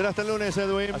 chao. Será hasta el lunes,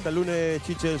 Edwin. Hasta el lunes,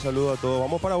 Chiche. El saludo a todos.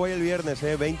 Vamos a Paraguay el viernes,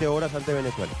 20 horas ante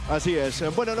Venezuela. Así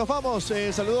es. Bueno, nos vamos.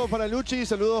 Saludos para Luchi,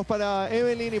 saludos para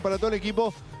Evelyn y para todo el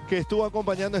equipo que estuvo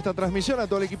acompañando esta transmisión, a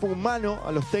todo el equipo humano,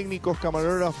 a los técnicos,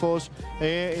 camarógrafos,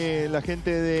 la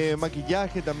gente de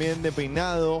maquillaje, también de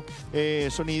peinado,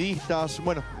 sonidistas.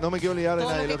 Bueno, no me quiero olvidar de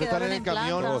nadie. Los que están en el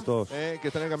camión, que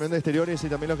están en el camión de exteriores y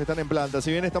también los que están en planta. Si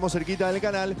bien estamos cerquita del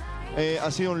canal,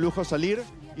 ha sido un lujo salir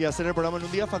y hacer el programa en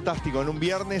un día fantástico, en un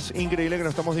viernes increíble que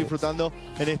nos estamos disfrutando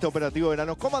en este operativo de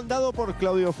verano, comandado por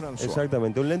Claudio François.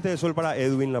 Exactamente. Un lente de sol para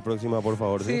Edwin la próxima, por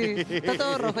favor. Sí, está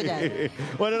todo rojo ya.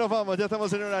 Bueno, nos vamos, ya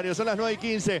estamos en horario. Son las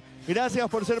 9:15. Gracias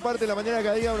por ser parte de la mañana de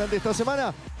cada día durante esta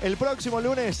semana. El próximo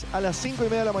lunes a las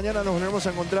 5:30 de la mañana nos volvemos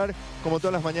a encontrar como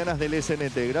todas las mañanas del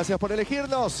SNT. Gracias por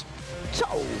elegirnos.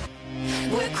 ¡Chau!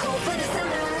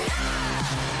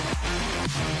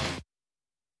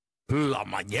 La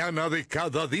mañana de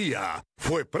cada día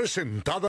fue presentada